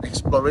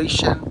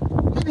 exploration,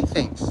 many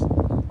things.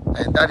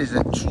 And that is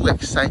a true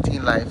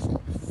exciting life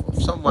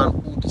for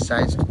someone who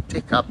decides to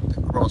take up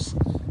the cross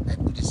and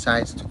who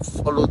decides to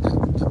follow the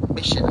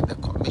mission and the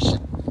commission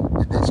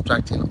and the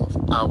instruction of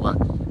our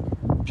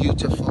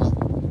beautiful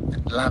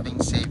and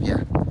loving Savior,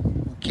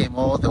 who came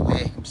all the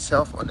way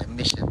himself on a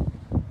mission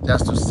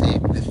just to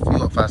save the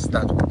few of us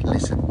that would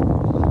listen.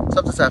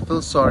 Sometimes I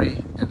feel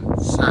sorry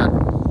and sad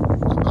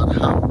about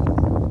how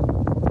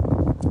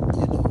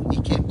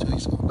he came to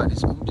his own, but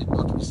his own did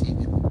not receive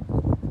him.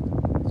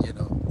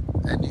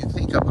 And you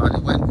think about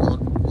it, when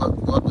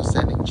God was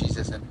sending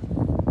Jesus, and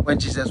when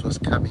Jesus was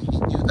coming, he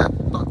knew that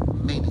not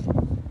many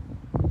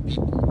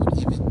people would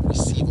even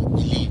receive or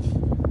believe.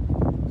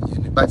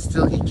 But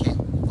still he came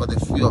for the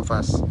few of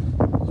us who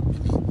would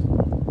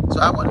believe. So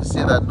I want to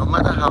say that no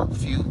matter how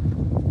few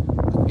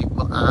the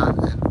people are,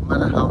 and no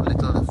matter how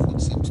little the food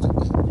seems to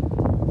be,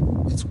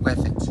 it's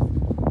worth it.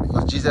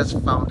 Because Jesus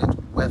found it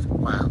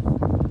worthwhile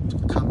to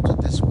come to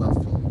this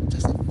world for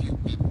just a few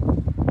people who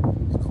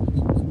would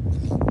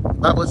believe. The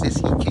Bible says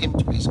he came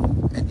to his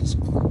own, and his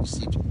own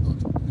received him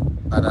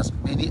not. But as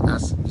many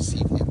as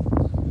received him,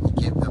 he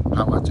gave them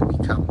power to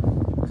become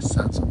the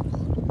sons of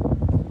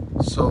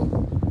God. So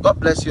God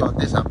bless you on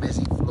this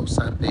amazing Flow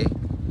Sunday.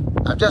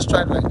 I'm just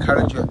trying to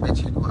encourage you a bit,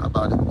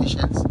 about the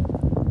missions,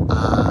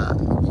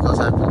 because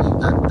I believe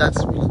that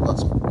that's really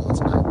what's on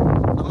God's mind.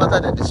 No matter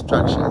the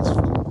distractions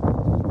from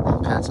all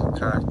kinds of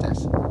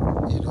characters,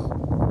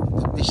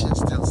 the mission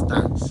still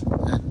stands,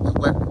 and the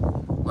work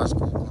must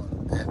go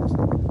on. And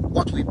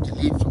what we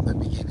believed from the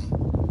beginning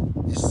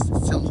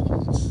still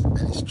holds,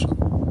 and it's true.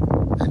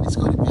 And it's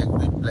going to be a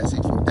great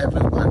blessing for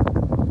everyone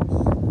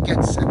who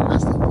gets and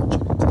has the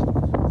opportunity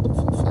to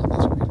fulfill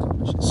this great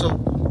commission. So,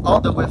 all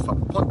the way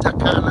from Punta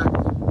Cana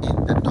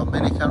in the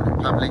Dominican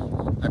Republic,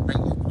 I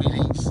bring you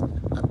greetings,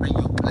 I bring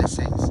you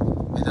blessings.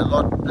 May the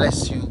Lord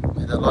bless you,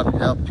 may the Lord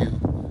help you,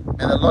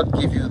 may the Lord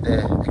give you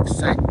the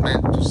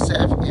excitement to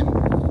serve Him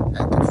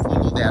and to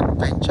follow the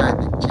adventure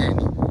and the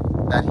journey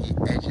that He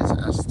urges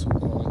us to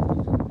all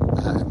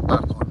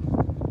embark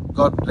on.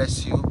 God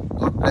bless you,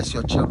 God bless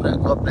your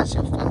children, God bless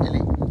your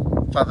family.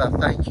 Father,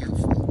 thank you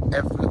for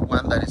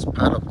everyone that is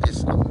part of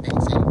this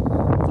amazing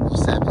Flow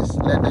service.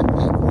 Let them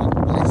be a great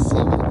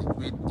blessing and a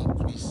great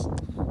increase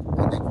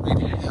and a great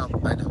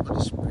help by the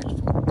Holy Spirit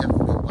for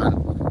everyone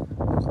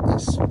who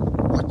is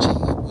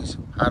watching and who is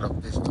part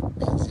of this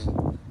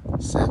amazing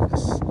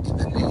service. In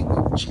the name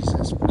of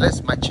Jesus.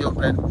 Bless my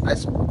children,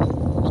 bless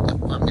all the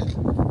family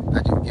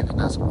that you've given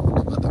us all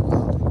over the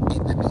world.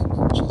 In the name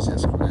of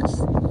Jesus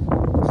Christ.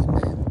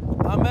 Amen.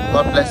 Amen.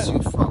 God bless you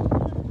from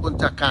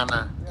Punta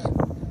Cana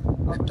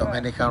in the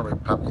Dominican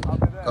Republic.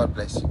 God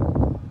bless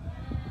you.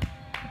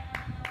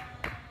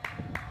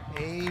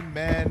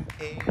 Amen,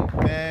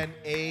 amen,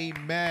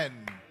 amen.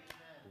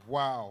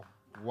 Wow,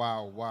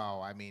 wow,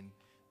 wow. I mean,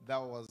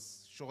 that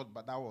was short,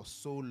 but that was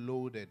so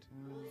loaded.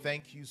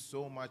 Thank you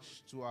so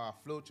much to our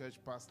Flow Church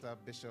pastor,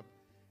 Bishop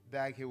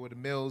Dag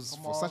Heward-Mills,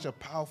 for such a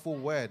powerful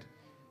word.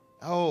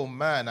 Oh,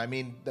 man, I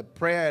mean, the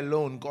prayer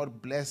alone,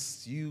 God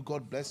bless you,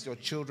 God bless your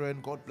children,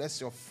 God bless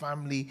your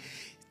family.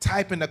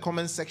 Type in the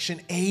comment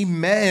section,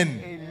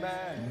 amen.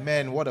 Amen.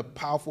 Amen. What a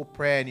powerful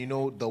prayer.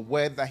 And, the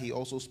word that he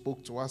also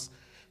spoke to us,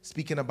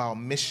 speaking about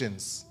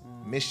missions,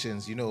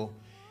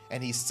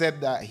 and he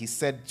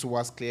said to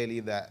us clearly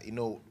that,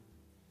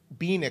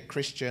 being a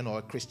Christian or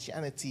a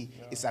Christianity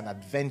is an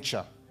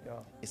adventure. Yeah.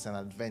 It's an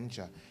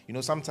adventure.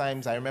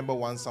 Sometimes I remember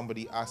once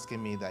somebody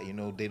asking me that,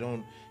 they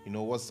don't,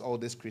 what's all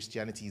this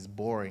Christianity is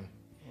boring.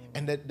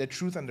 And the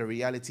truth and the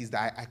reality is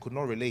that I could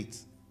not relate.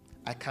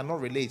 I cannot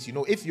relate.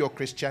 If your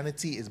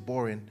Christianity is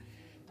boring,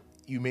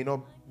 you may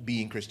not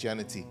be in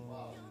Christianity.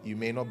 You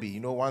may not be.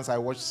 Once I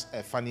watched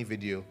a funny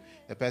video,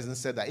 the person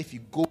said that if you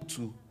go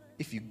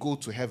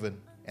to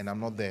heaven and I'm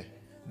not there,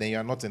 then you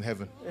are not in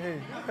heaven.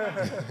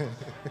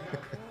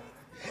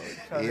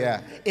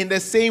 Yeah. In the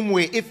same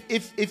way, if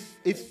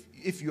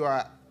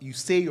you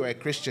say you're a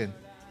Christian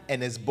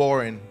and it's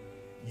boring,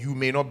 you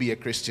may not be a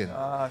Christian.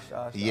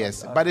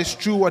 Yes. But it's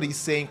true what he's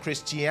saying.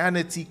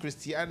 Christianity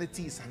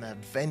is an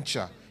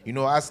adventure.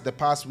 As the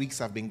past weeks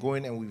have been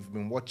going and we've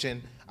been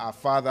watching our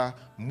Father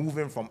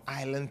moving from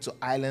island to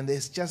island,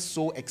 it's just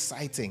so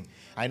exciting.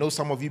 I know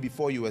some of you,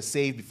 before you were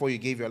saved, before you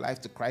gave your life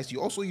to Christ, you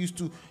also used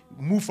to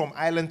move from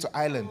island to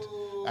island.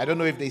 I don't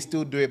know if they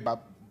still do it,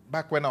 but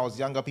back when I was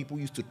younger, people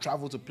used to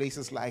travel to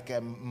places like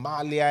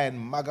Malia and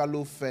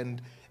Magaluf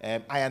and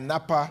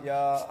Ayanapa.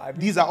 Yeah,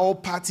 these are all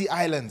party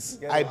islands.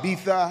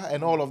 Ibiza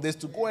and all of this,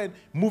 to go and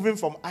moving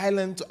from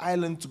island to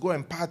island to go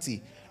and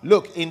party.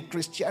 Look, in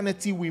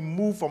Christianity, we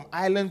move from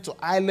island to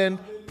island,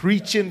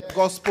 preaching the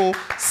gospel,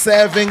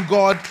 serving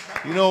God.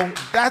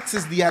 That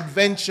is the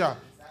adventure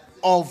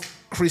of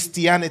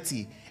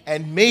Christianity.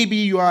 And maybe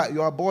you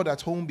are bored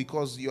at home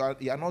because you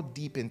are not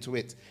deep into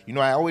it. You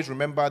know, I always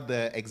remember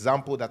the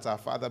example that our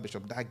father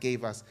Bishop Dag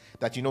gave us,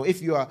 that, you know,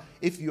 if you are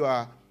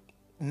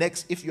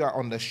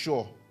on the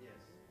shore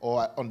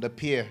or on the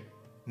pier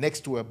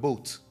next to a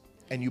boat,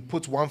 and you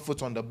put one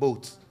foot on the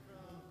boat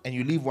and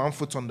you leave one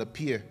foot on the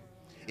pier,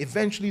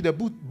 eventually the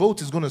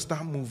boat is going to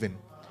start moving.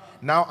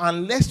 Now,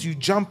 unless you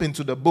jump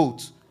into the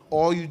boat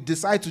or you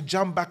decide to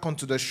jump back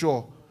onto the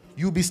shore,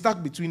 you'll be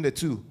stuck between the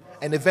two.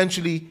 And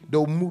eventually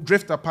they'll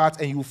drift apart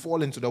and you'll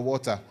fall into the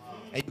water.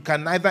 And you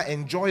can neither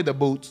enjoy the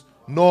boat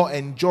nor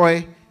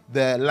enjoy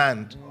the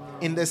land.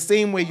 In the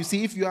same way, you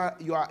see, if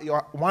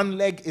your one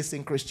leg is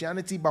in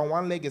Christianity, but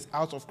one leg is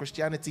out of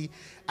Christianity,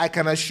 I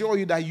can assure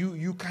you that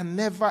you can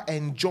never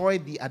enjoy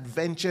the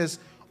adventures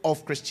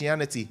of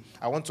Christianity.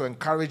 I want to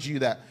encourage you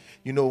that,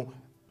 you know,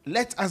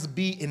 let us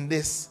be in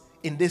this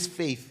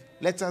faith.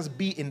 Let us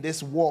be in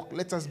this walk.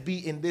 Let us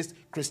be in this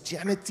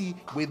Christianity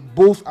with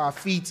both our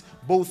feet,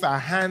 both our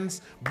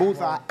hands, both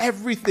our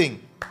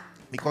everything.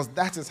 Because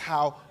that is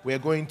how we're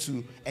going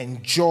to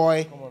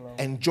enjoy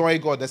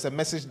God. There's a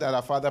message that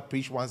our father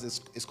preached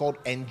once. It's called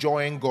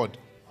Enjoying God.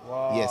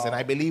 Wow. Yes, and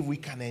I believe we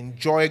can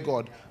enjoy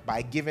God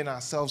by giving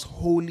ourselves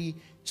wholly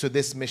to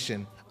this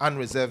mission,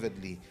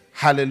 unreservedly.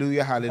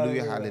 Hallelujah,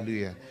 hallelujah,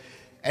 hallelujah.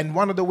 And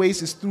one of the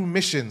ways is through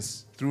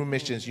missions.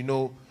 You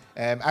know,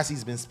 as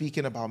he's been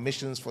speaking about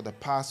missions for the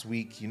past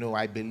week, you know,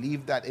 I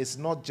believe that it's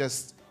not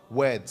just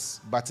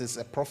words, but it's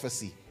a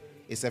prophecy.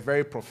 It's a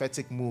very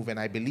prophetic move, and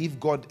I believe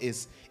God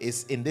is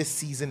in this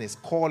season is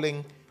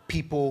calling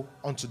people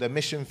onto the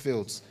mission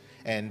fields.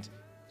 And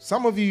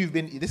some of you,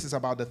 this is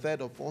about the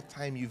third or fourth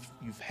time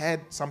you've heard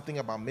something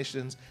about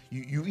missions.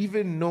 You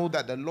even know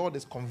that the Lord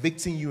is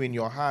convicting you in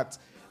your heart.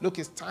 Look,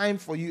 it's time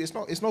for you. It's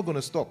not going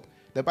to stop.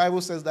 The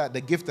Bible says that the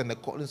gift and the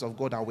callings of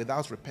God are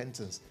without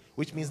repentance,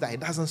 which means that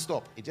it doesn't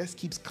stop. It just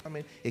keeps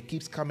coming. It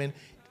keeps coming.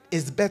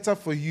 It's better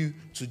for you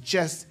to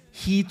just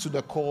heed to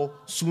the call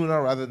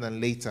sooner rather than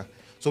later.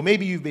 So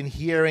maybe you've been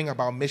hearing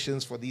about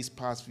missions for these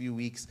past few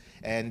weeks,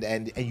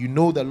 and you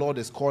know the Lord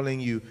is calling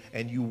you,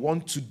 and you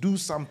want to do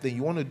something.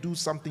 You want to do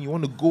something. You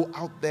want to go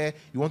out there.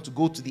 You want to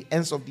go to the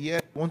ends of the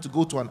earth. You want to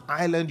go to an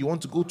island. You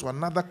want to go to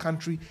another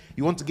country.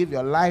 You want to give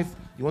your life.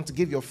 You want to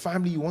give your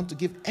family. You want to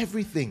give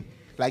everything.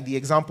 Like the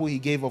example he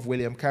gave of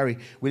William Carey.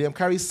 William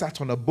Carey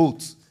sat on a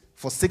boat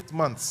for 6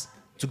 months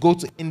to go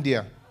to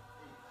India,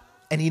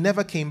 and he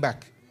never came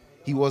back.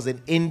 He was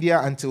in India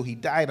until he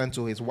died,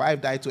 until his wife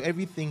died, so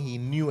everything he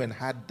knew and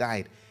had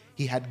died.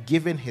 He had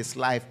given his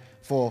life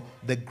for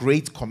the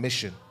Great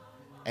Commission.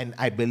 And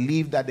I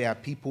believe that there are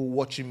people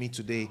watching me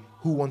today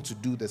who want to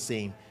do the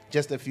same.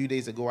 Just a few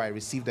days ago, I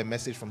received a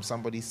message from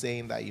somebody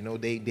saying that, you know,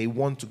 they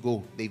want to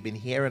go. They've been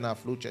hearing our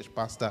Flow Church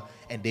pastor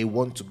and they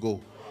want to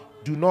go.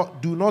 Do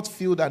not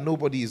feel that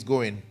nobody is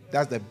going.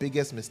 That's the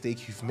biggest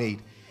mistake you've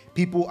made.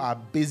 People are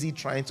busy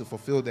trying to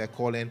fulfill their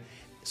calling.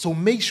 So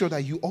make sure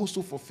that you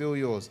also fulfill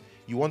yours.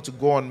 You want to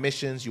go on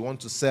missions, you want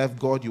to serve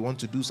God, you want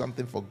to do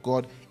something for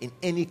God in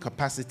any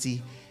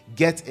capacity,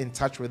 get in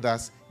touch with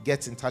us.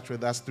 Get in touch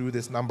with us through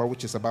this number,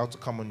 which is about to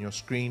come on your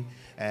screen.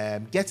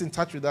 Get in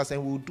touch with us,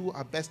 and we'll do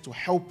our best to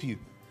help you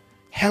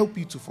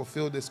to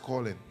fulfill this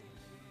calling.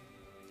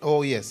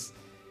 Oh, yes.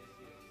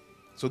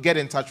 So get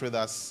in touch with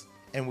us,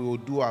 and we will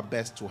do our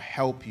best to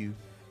help you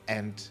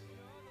and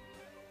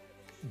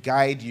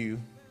guide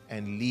you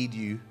and lead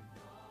you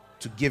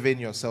to give in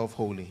yourself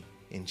wholly.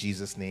 In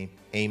Jesus' name,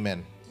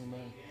 amen.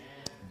 Amen.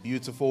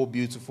 Beautiful,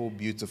 beautiful,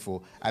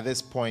 beautiful. At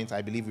this point,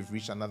 I believe we've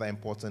reached another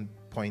important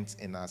point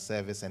in our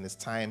service, and it's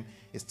time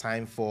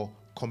for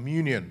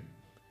communion.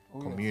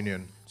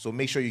 Communion. Yes. So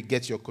make sure you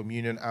get your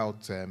communion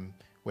out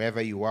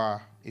wherever you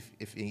are.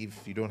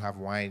 If you don't have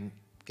wine,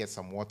 get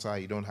some water.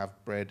 You don't have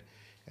bread,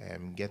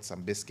 get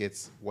some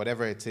biscuits.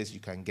 Whatever it is you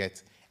can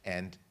get,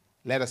 and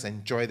let us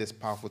enjoy this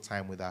powerful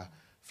time with our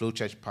Flow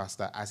Church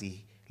pastor as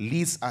he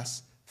leads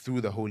us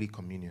through the Holy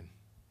Communion.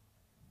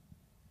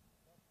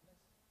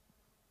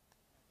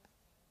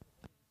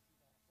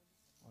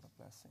 What a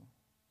blessing.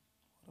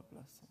 What a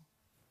blessing.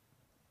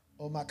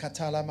 O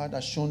makatala mada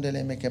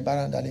shundele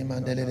mekebaranda le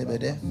mandele le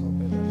bede.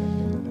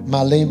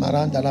 Male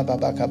maranda la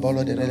babaka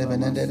bolo de le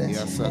benendele.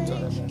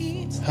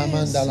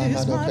 Hamanda la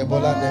mado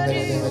kebola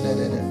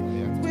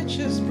de which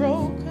is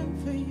broken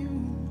for you.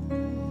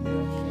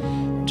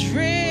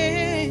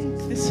 Drink,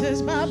 this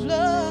is my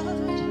blood,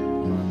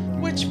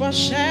 which was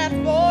shed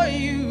for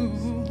you.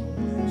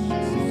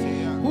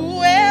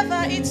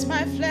 Whoever eats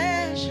my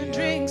flesh and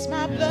drinks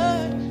my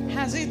blood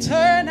has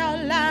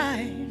eternal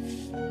life.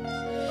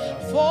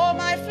 For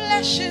my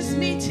flesh is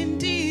meat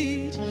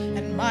indeed,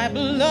 and my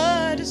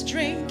blood is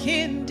drink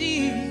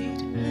indeed.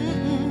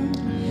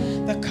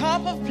 The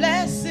cup of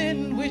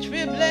blessing which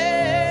we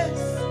bless,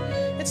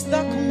 it's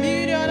the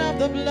communion of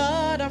the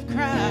blood of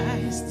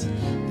Christ.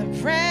 The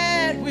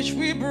bread which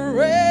we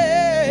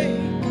break,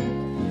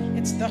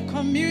 it's the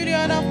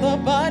communion of the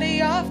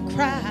body of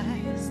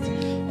Christ.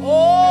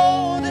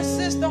 Oh, this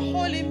is the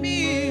holy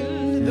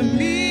meal, the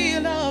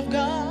meal of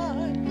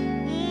God.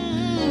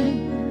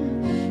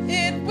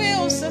 It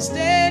will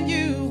sustain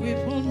you,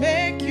 it will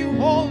make you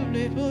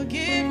it will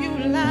give you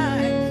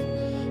life.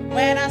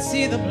 When I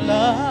see the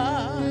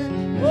blood,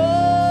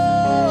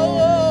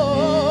 oh,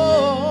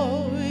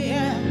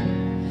 yeah,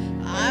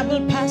 I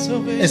will pass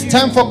over It's you.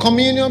 time for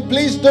communion.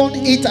 Please don't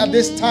eat at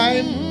this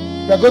time.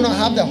 We're going to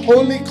have the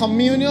Holy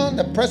Communion.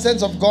 The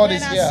presence of God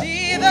is When I here.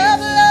 see the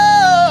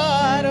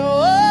blood,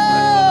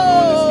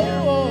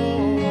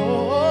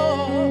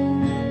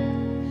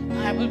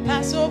 I will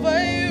pass over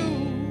you.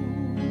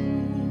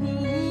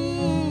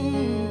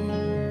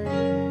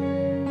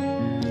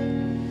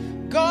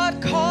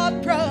 God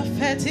called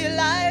Prophet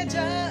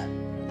Elijah,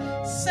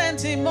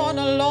 sent him on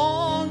a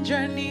long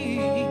journey.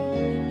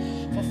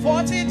 For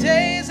 40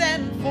 days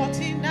and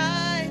 40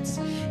 nights,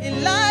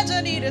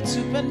 Elijah needed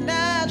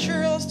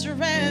supernatural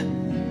strength.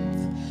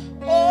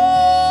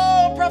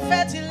 Oh,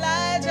 Prophet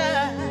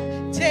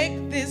Elijah,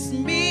 take this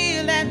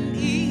meal and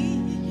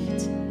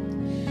eat.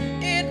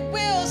 It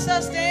will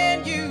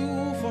sustain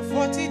you for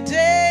 40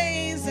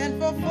 days and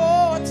for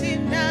 40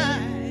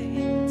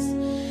 nights.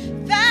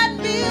 That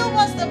meal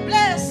was the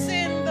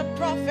blessing the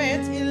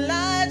prophet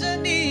Elijah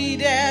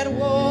needed.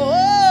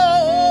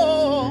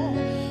 Whoa,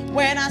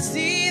 when I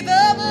see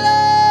the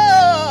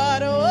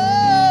blood,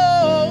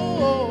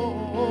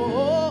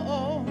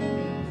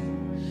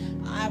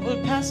 I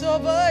will pass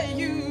over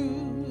you.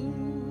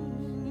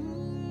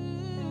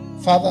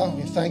 Father,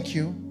 we thank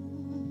you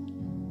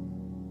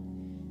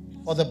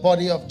for the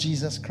body of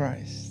Jesus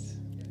Christ.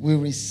 We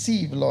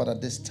receive, Lord,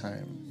 at this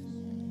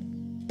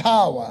time,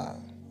 power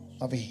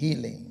of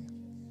healing,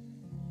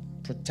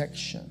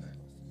 protection.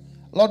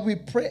 Lord, we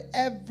pray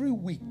every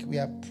week. We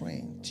are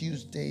praying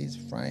Tuesdays,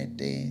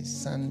 Fridays,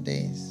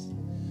 Sundays.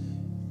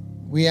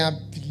 We are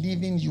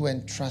believing you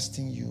and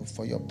trusting you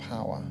for your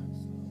power.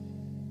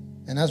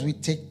 And as we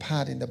take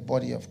part in the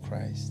body of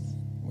Christ,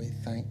 we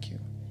thank you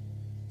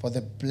for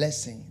the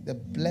blessing, the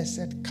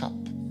blessed cup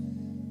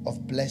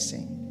of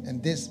blessing,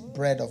 and this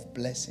bread of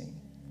blessing.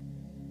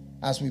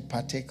 As we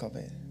partake of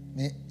it,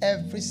 may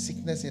every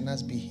sickness in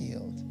us be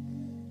healed.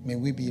 May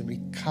we be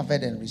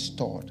recovered and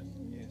restored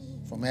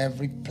from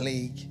every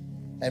plague,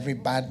 every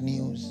bad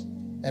news,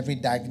 every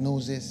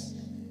diagnosis,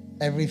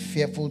 every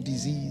fearful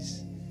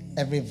disease,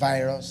 every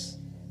virus,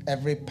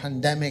 every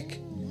pandemic,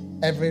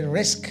 every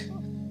risk,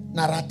 and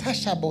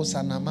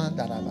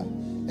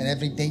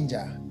every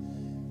danger.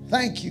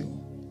 Thank you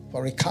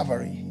for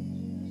recovery,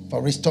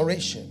 for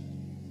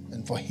restoration,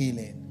 and for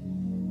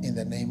healing. In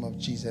the name of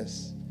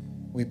Jesus,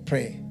 we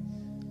pray.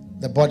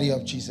 The body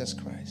of Jesus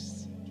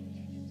Christ.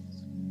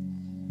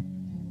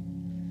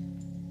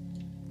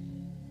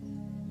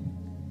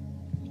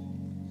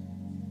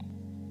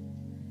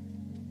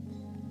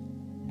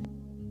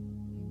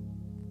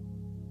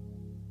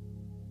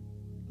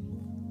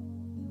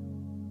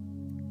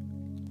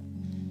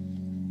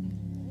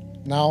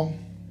 Now,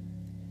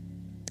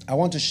 I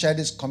want to share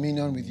this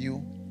communion with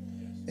you.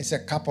 It's a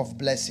cup of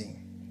blessing.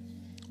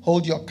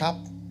 Hold your cup.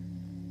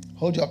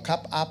 Hold your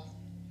cup up,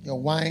 your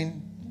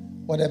wine,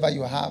 whatever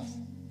you have.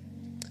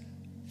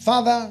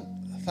 Father,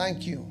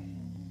 thank you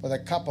for the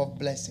cup of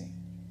blessing.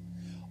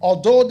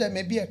 Although there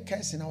may be a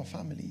curse in our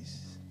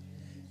families,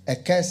 a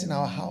curse in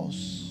our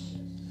house,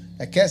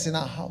 a curse in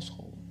our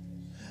household,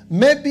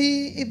 maybe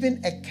even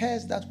a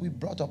curse that we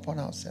brought upon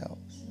ourselves.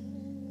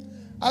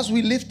 As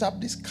we lift up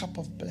this cup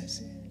of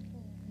blessing,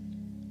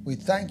 we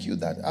thank you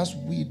that as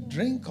we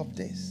drink of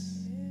this,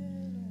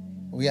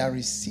 we are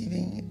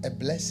receiving a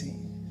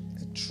blessing,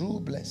 a true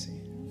blessing.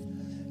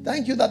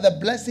 Thank you that the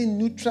blessing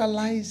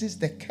neutralizes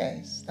the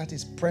curse that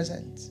is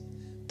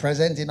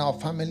present in our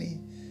family,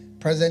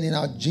 present in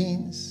our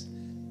genes,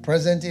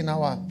 present in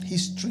our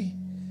history,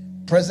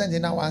 present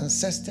in our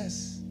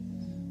ancestors.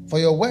 For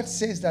your word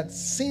says that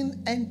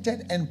sin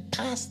entered and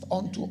passed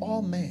on to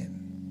all men.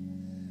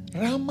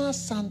 Rama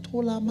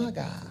Santola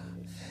Maga.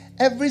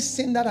 Every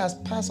sin that has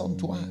passed on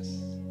to us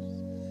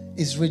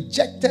is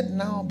rejected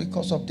now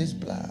because of this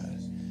blood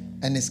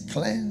and is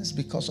cleansed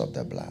because of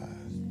the blood.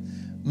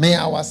 May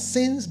our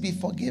sins be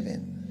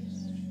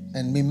forgiven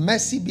and may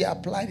mercy be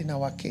applied in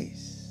our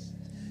case.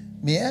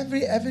 May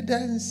every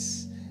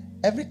evidence,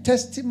 every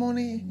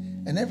testimony,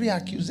 and every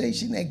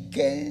accusation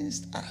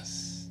against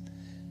us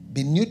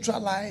be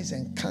neutralized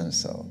and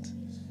cancelled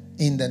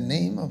in the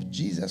name of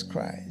Jesus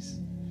Christ.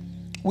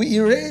 We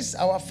erase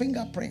our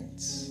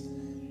fingerprints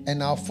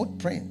and our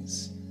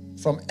footprints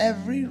from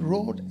every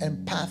road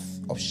and path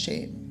of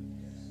shame,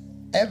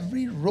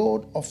 every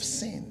road of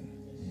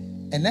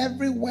sin, and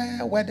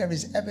everywhere where there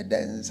is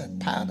evidence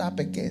piled up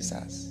against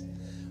us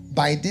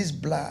by this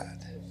blood.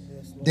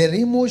 The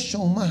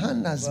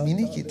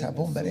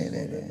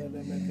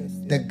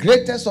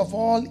greatest of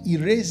all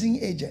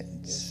erasing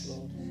agents,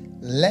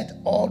 let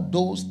all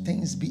those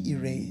things be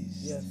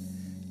erased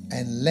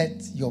and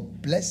let your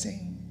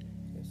blessing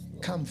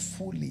come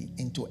fully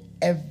into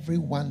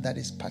everyone that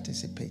is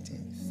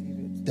participating.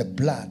 The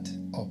blood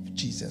of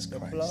Jesus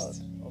Christ. The blood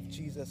of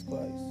Jesus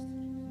Christ.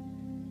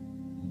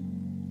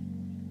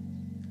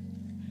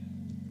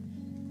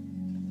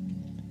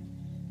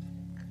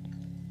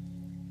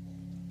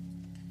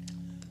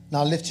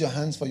 Now lift your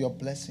hands for your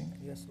blessing.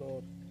 Yes,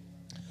 Lord.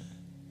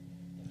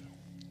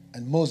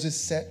 And Moses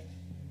said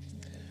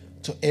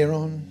to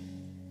Aaron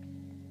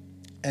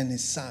and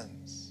his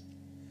sons,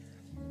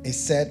 he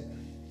said,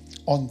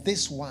 on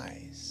this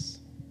wise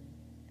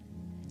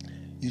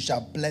you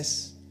shall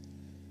bless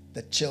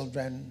the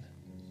children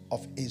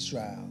of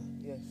Israel,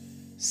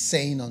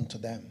 saying unto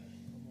them,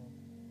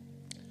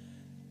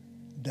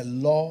 the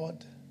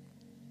Lord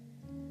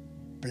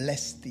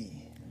bless thee.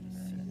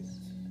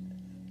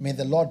 May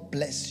the Lord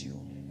bless you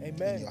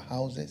in your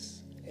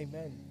houses.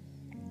 Amen.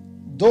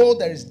 Though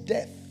there is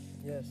death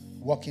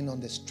walking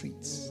on the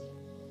streets,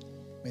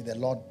 may the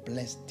Lord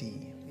bless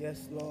thee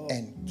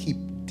and keep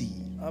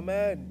thee.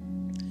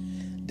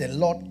 Amen. The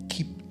Lord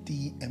keep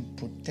thee and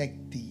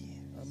protect thee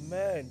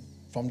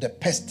from the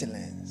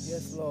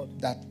pestilence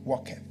that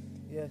walketh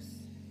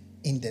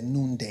in the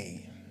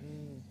noonday,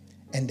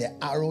 and the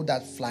arrow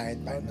that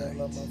flieth by night.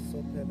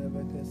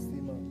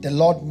 The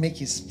Lord make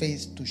his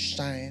face to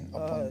shine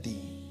upon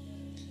thee.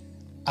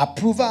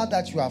 Approval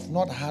that you have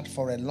not had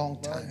for a long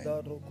time,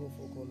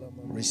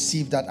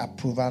 receive that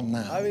approval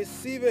now. I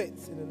receive it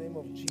in the name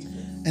of Jesus.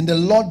 And the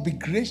Lord be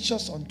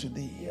gracious unto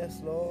thee. Yes,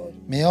 Lord.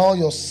 May all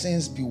your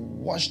sins be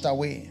washed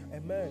away.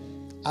 Amen.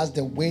 As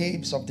the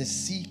waves of the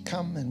sea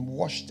come and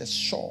wash the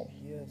shore,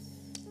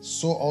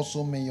 so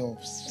also may your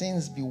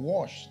sins be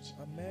washed.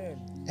 Amen.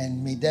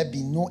 And may there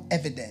be no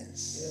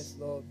evidence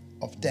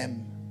of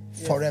them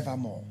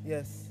forevermore.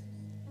 Yes.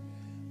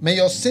 May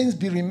your sins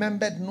be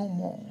remembered no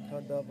more.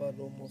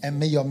 And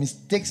may your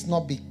mistakes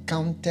not be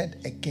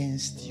counted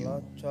against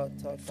you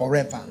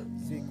forever,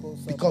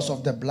 because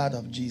of the blood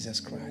of Jesus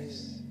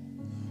Christ.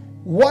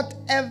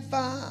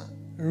 Whatever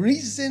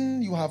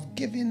reason you have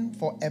given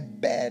for a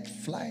bird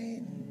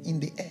flying in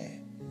the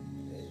air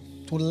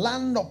to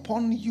land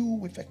upon you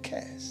with a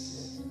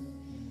curse,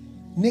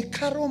 may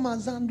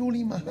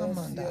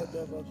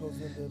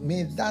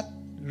that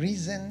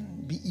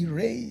reason be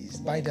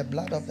erased by the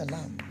blood of the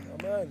Lamb.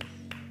 Amen.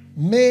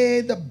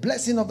 May the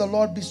blessing of the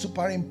Lord be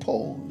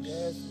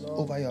superimposed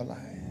over your life.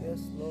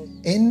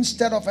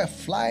 Instead of a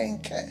flying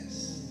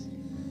curse,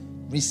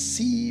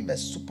 receive a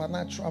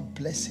supernatural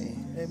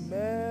blessing.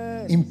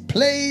 Amen. In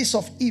place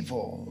of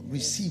evil,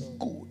 receive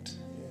good.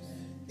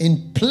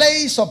 In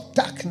place of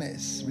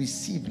darkness,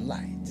 receive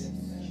light.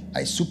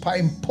 I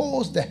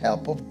superimpose the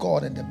help of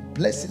God and the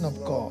blessing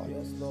of God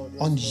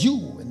on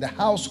you and the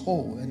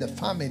household and the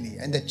family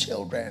and the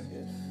children.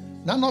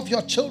 None of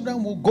your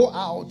children will go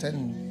out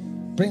and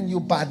bring you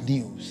bad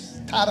news.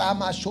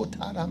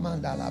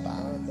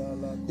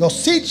 Your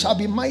seed shall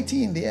be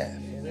mighty in the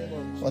earth,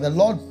 for the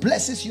Lord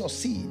blesses your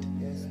seed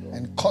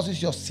and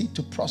causes your seed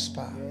to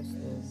prosper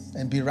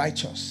and be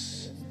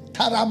righteous.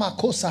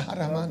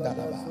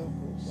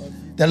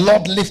 The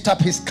Lord lift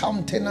up his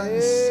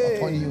countenance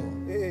upon you.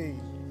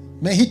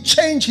 May he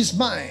change his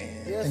mind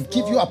and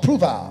give you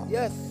approval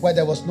where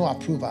there was no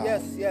approval.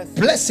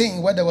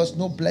 Blessing where there was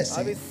no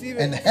blessing.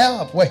 And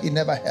help where he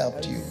never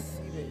helped you.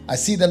 I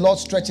see the Lord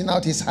stretching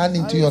out his hand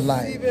into your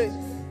life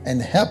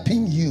and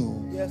helping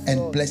you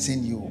and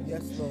blessing you.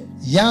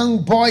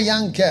 Young boy,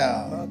 young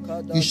girl,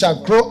 you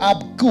shall grow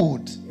up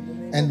good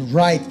and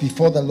right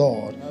before the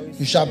Lord.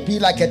 You shall be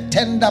like a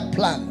tender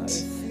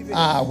plant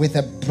with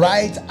a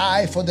bright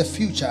eye for the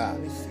future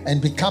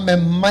and become a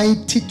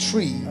mighty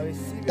tree.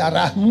 And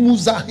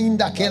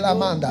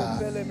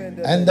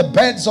the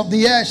birds of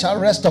the air shall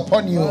rest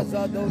upon you.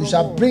 You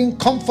shall bring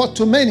comfort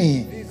to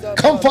many,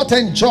 comfort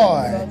and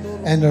joy,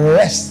 and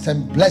rest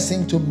and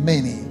blessing to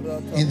many,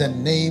 in the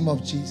name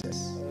of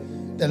Jesus.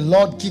 The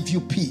Lord give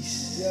you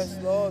peace.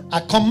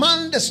 I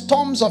command the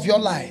storms of your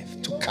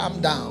life to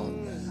calm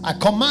down. I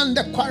command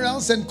the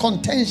quarrels and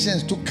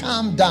contentions to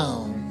calm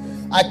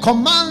down. I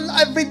command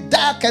every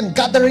dark and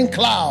gathering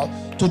cloud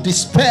to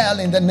dispel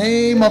in the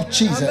name of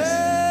Jesus.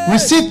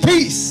 Receive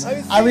peace.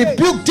 I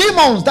rebuke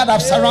demons that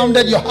have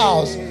surrounded your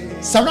house,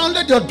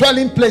 surrounded your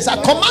dwelling place. I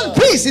command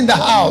peace in the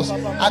house.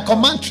 I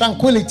command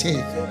tranquility.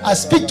 I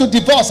speak to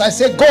divorce. I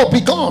say, go,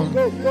 be gone.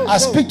 I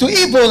speak to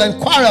evil and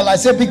quarrel. I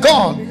say, be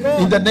gone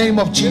in the name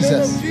of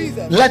Jesus.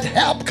 Let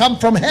help come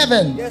from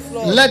heaven.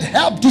 Let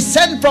help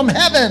descend from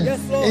heaven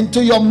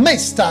into your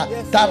midst. The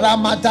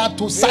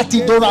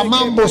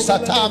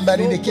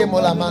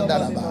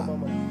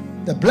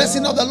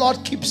blessing of the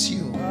Lord keeps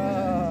you.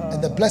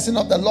 The blessing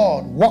of the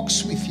Lord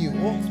walks with you.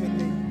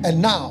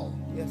 And now,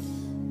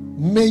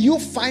 may you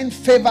find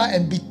favor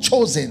and be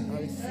chosen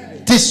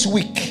this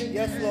week.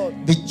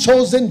 Be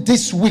chosen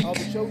this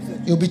week.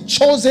 You'll be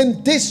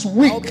chosen this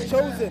week.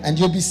 And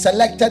you'll be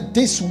selected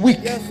this week.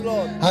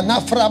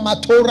 Hanafra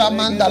Matora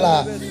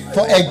Mandala,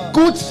 for a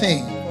good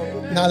thing.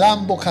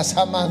 Nalambo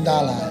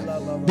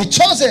Kasamandala. Be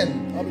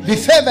chosen. Be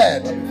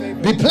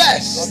favored. Be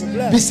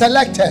blessed. Be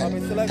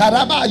selected.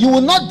 Taraba, you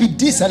will not be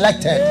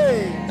deselected.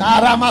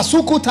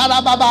 Taramasuku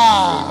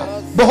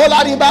Tarababa.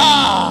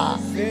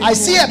 Boholariba. I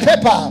see a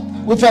paper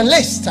with a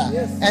list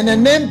and a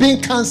name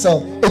being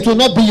cancelled. It will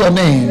not be your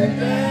name.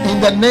 In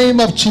the name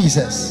of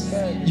Jesus.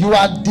 You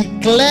are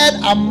declared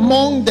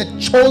among the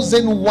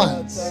chosen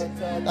ones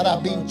that are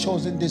being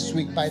chosen this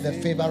week by the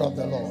favor of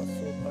the Lord.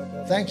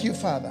 Thank you,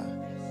 Father,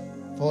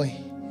 for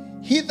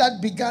He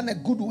that began a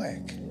good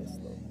work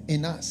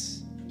in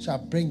us shall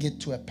bring it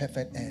to a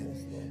perfect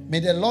end. May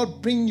the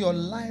Lord bring your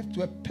life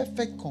to a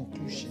perfect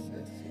conclusion.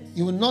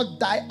 You will not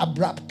die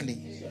abruptly.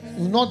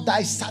 You will not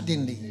die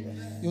suddenly.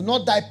 You will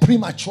not die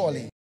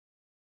prematurely.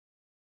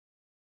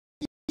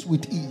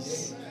 With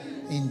ease.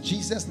 In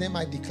Jesus' name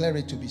I declare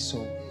it to be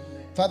so.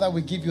 Father,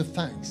 we give you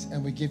thanks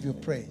and we give you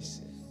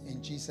praise.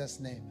 In Jesus'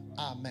 name,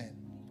 amen.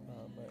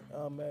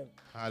 Amen.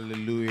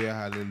 Hallelujah,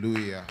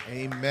 hallelujah.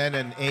 Amen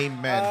and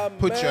amen. Amen.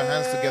 Put your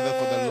hands together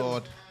for the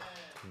Lord.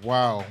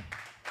 Wow.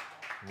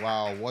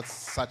 Wow, what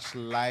such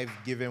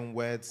life-giving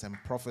words and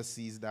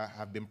prophecies that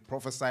have been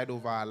prophesied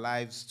over our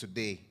lives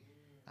today.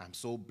 I'm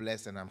so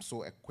blessed and I'm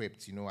so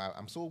equipped. You know,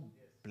 I'm so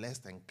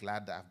blessed and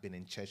glad that I've been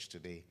in church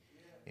today.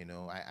 You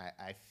know,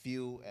 I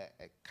feel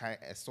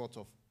a sort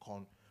of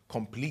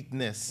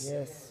completeness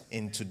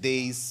in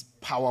today's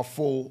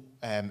powerful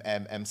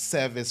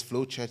service,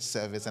 Flow Church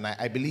service, and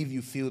I believe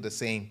you feel the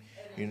same.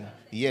 You know,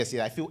 yes,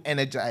 I feel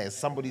energized.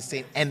 Somebody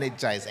saying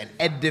energized and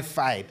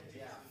edified.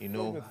 You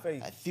know,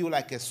 I feel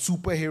like a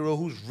superhero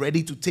who's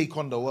ready to take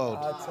on the world.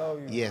 I tell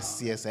you.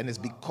 Yes, yes, and it's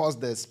because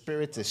the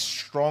Spirit is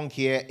strong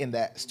here in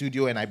the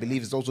studio, and I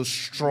believe it's also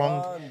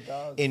strong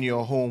in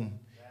your home.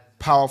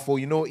 Powerful.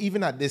 You know,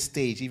 even at this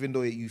stage, even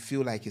though you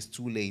feel like it's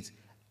too late,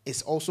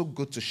 it's also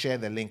good to share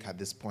the link at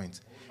this point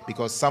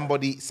because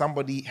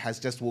somebody has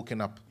just woken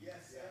up.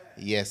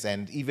 Yes,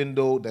 and even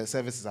though the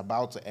service is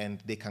about to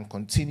end, they can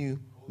continue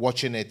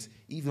watching it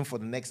even for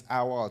the next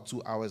hour or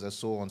 2 hours or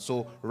so on.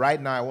 So right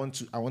now, I want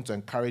to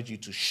encourage you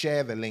to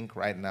share the link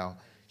right now.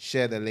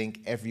 Share the link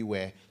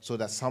everywhere so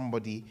that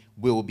somebody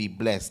will be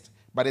blessed.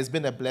 But it's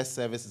been a blessed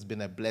service. It's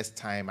been a blessed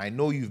time. I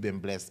know you've been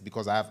blessed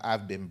because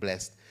I've been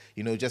blessed.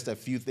 You know, just a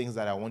few things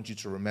that I want you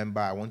to remember.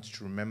 I want you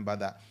to remember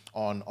that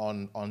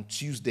on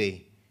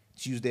Tuesday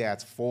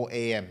at 4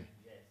 a.m.,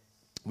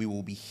 we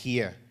will be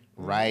here,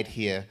 right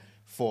here,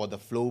 for the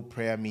Flow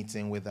prayer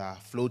meeting with our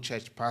Flow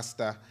Church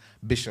pastor,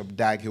 Bishop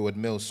Dag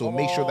Heward-Mills. So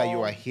make sure that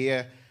you are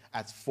here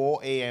at 4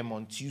 a.m.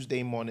 on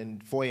Tuesday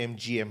morning, 4 a.m.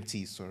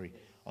 GMT,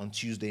 on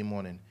Tuesday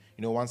morning.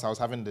 You know, once I was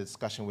having a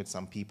discussion with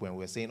some people and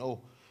we were saying,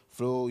 oh,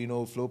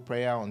 Flow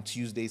prayer on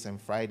Tuesdays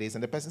and Fridays.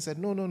 And the person said,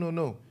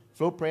 no.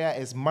 Flow prayer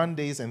is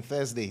Mondays and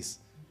Thursdays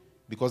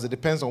because it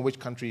depends on which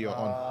country you're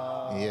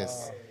on.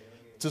 Yes.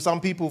 To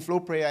some people, Flow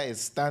prayer is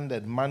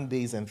standard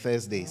Mondays and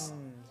Thursdays.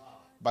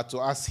 But to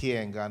us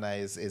here in Ghana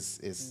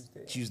is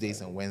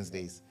Tuesdays and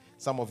Wednesdays.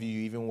 Some of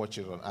you even watch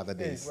it on other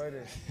days.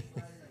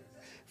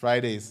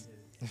 Fridays.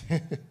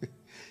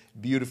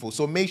 Beautiful.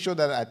 So make sure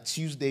that at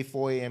Tuesday,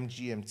 4 a.m.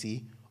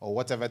 GMT, or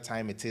whatever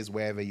time it is,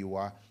 wherever you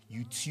are,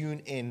 you tune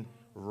in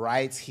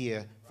right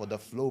here for the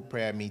Flow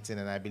prayer meeting,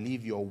 and I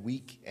believe your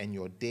week and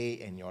your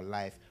day and your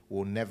life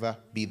will never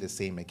be the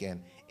same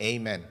again.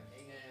 Amen.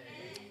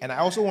 And I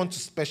also want to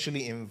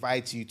specially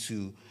invite you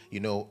to, you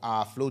know,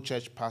 our Flow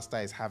Church pastor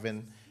is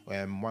having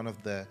one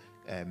of the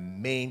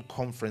main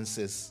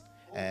conferences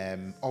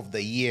of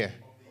the year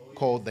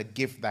called the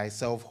Give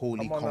Thyself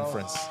Holy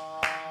Conference.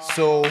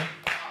 So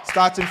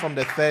starting from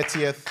the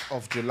 30th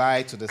of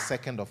July to the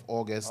 2nd of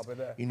August,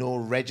 you know,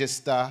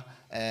 register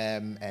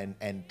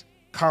and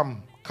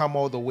come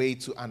all the way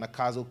to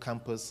Anakazo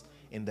campus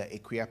in the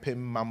Equiapim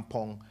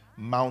Mampong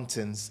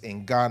Mountains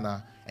in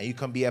Ghana, and you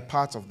can be a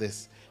part of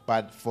this.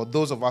 But for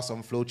those of us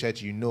on Flow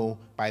Church, you know,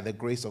 by the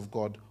grace of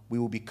God, we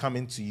will be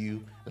coming to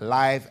you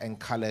live and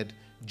colored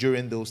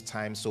during those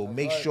times. So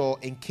make sure,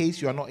 in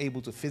case you are not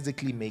able to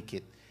physically make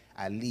it,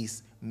 at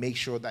least make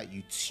sure that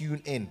you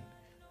tune in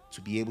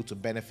to be able to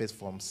benefit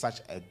from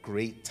such a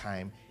great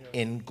time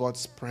in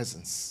God's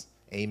presence.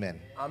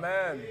 Amen.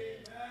 Amen.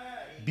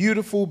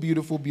 Beautiful,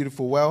 beautiful,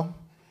 beautiful. Well,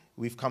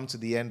 we've come to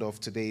the end of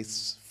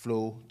today's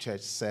Flow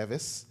Church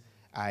service.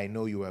 I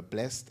know you were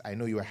blessed. I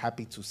know you were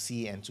happy to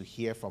see and to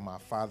hear from our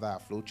father, our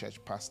Flow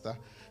Church pastor,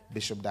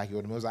 Bishop Dag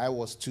Heward-Mills. I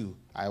was too.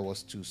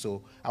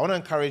 So I want to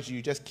encourage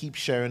you, just keep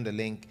sharing the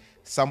link.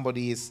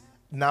 Somebody is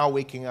now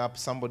waking up.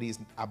 Somebody is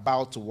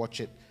about to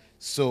watch it.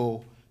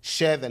 So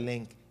share the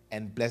link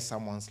and bless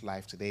someone's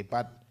life today.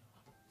 But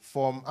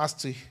from us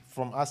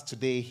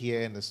today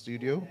here in the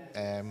studio,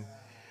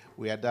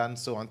 we are done.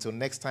 So until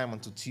next time,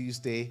 until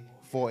Tuesday,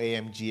 4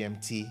 a.m.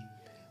 GMT,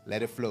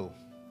 let it flow.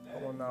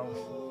 Come on now.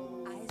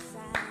 I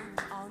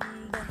sat on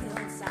the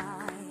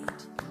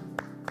hillside,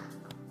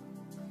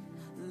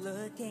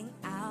 looking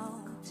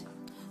out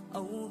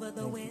over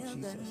the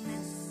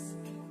wilderness.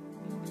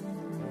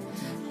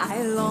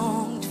 I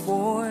longed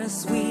for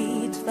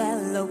sweet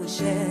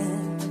fellowship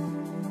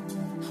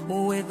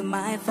with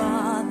my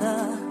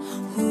Father,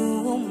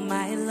 whom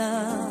I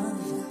love.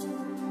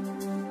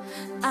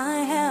 I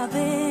have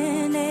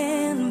been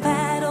in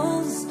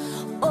battles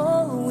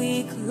all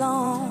week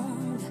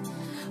long,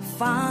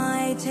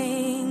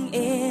 fighting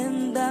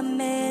in the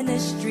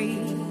ministry,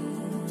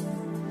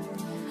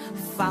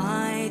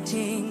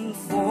 fighting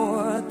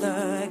for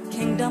the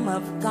kingdom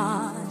of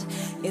God.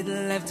 It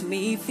left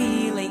me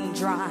feeling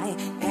dry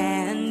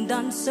and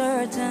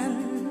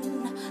uncertain.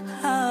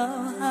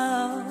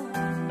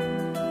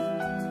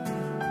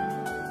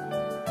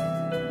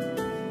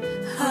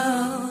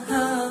 Oh,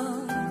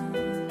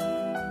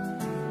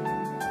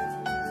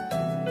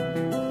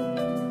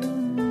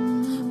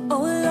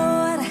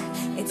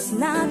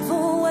 not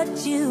for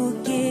what you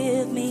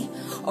give me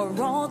or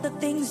all the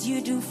things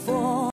you do for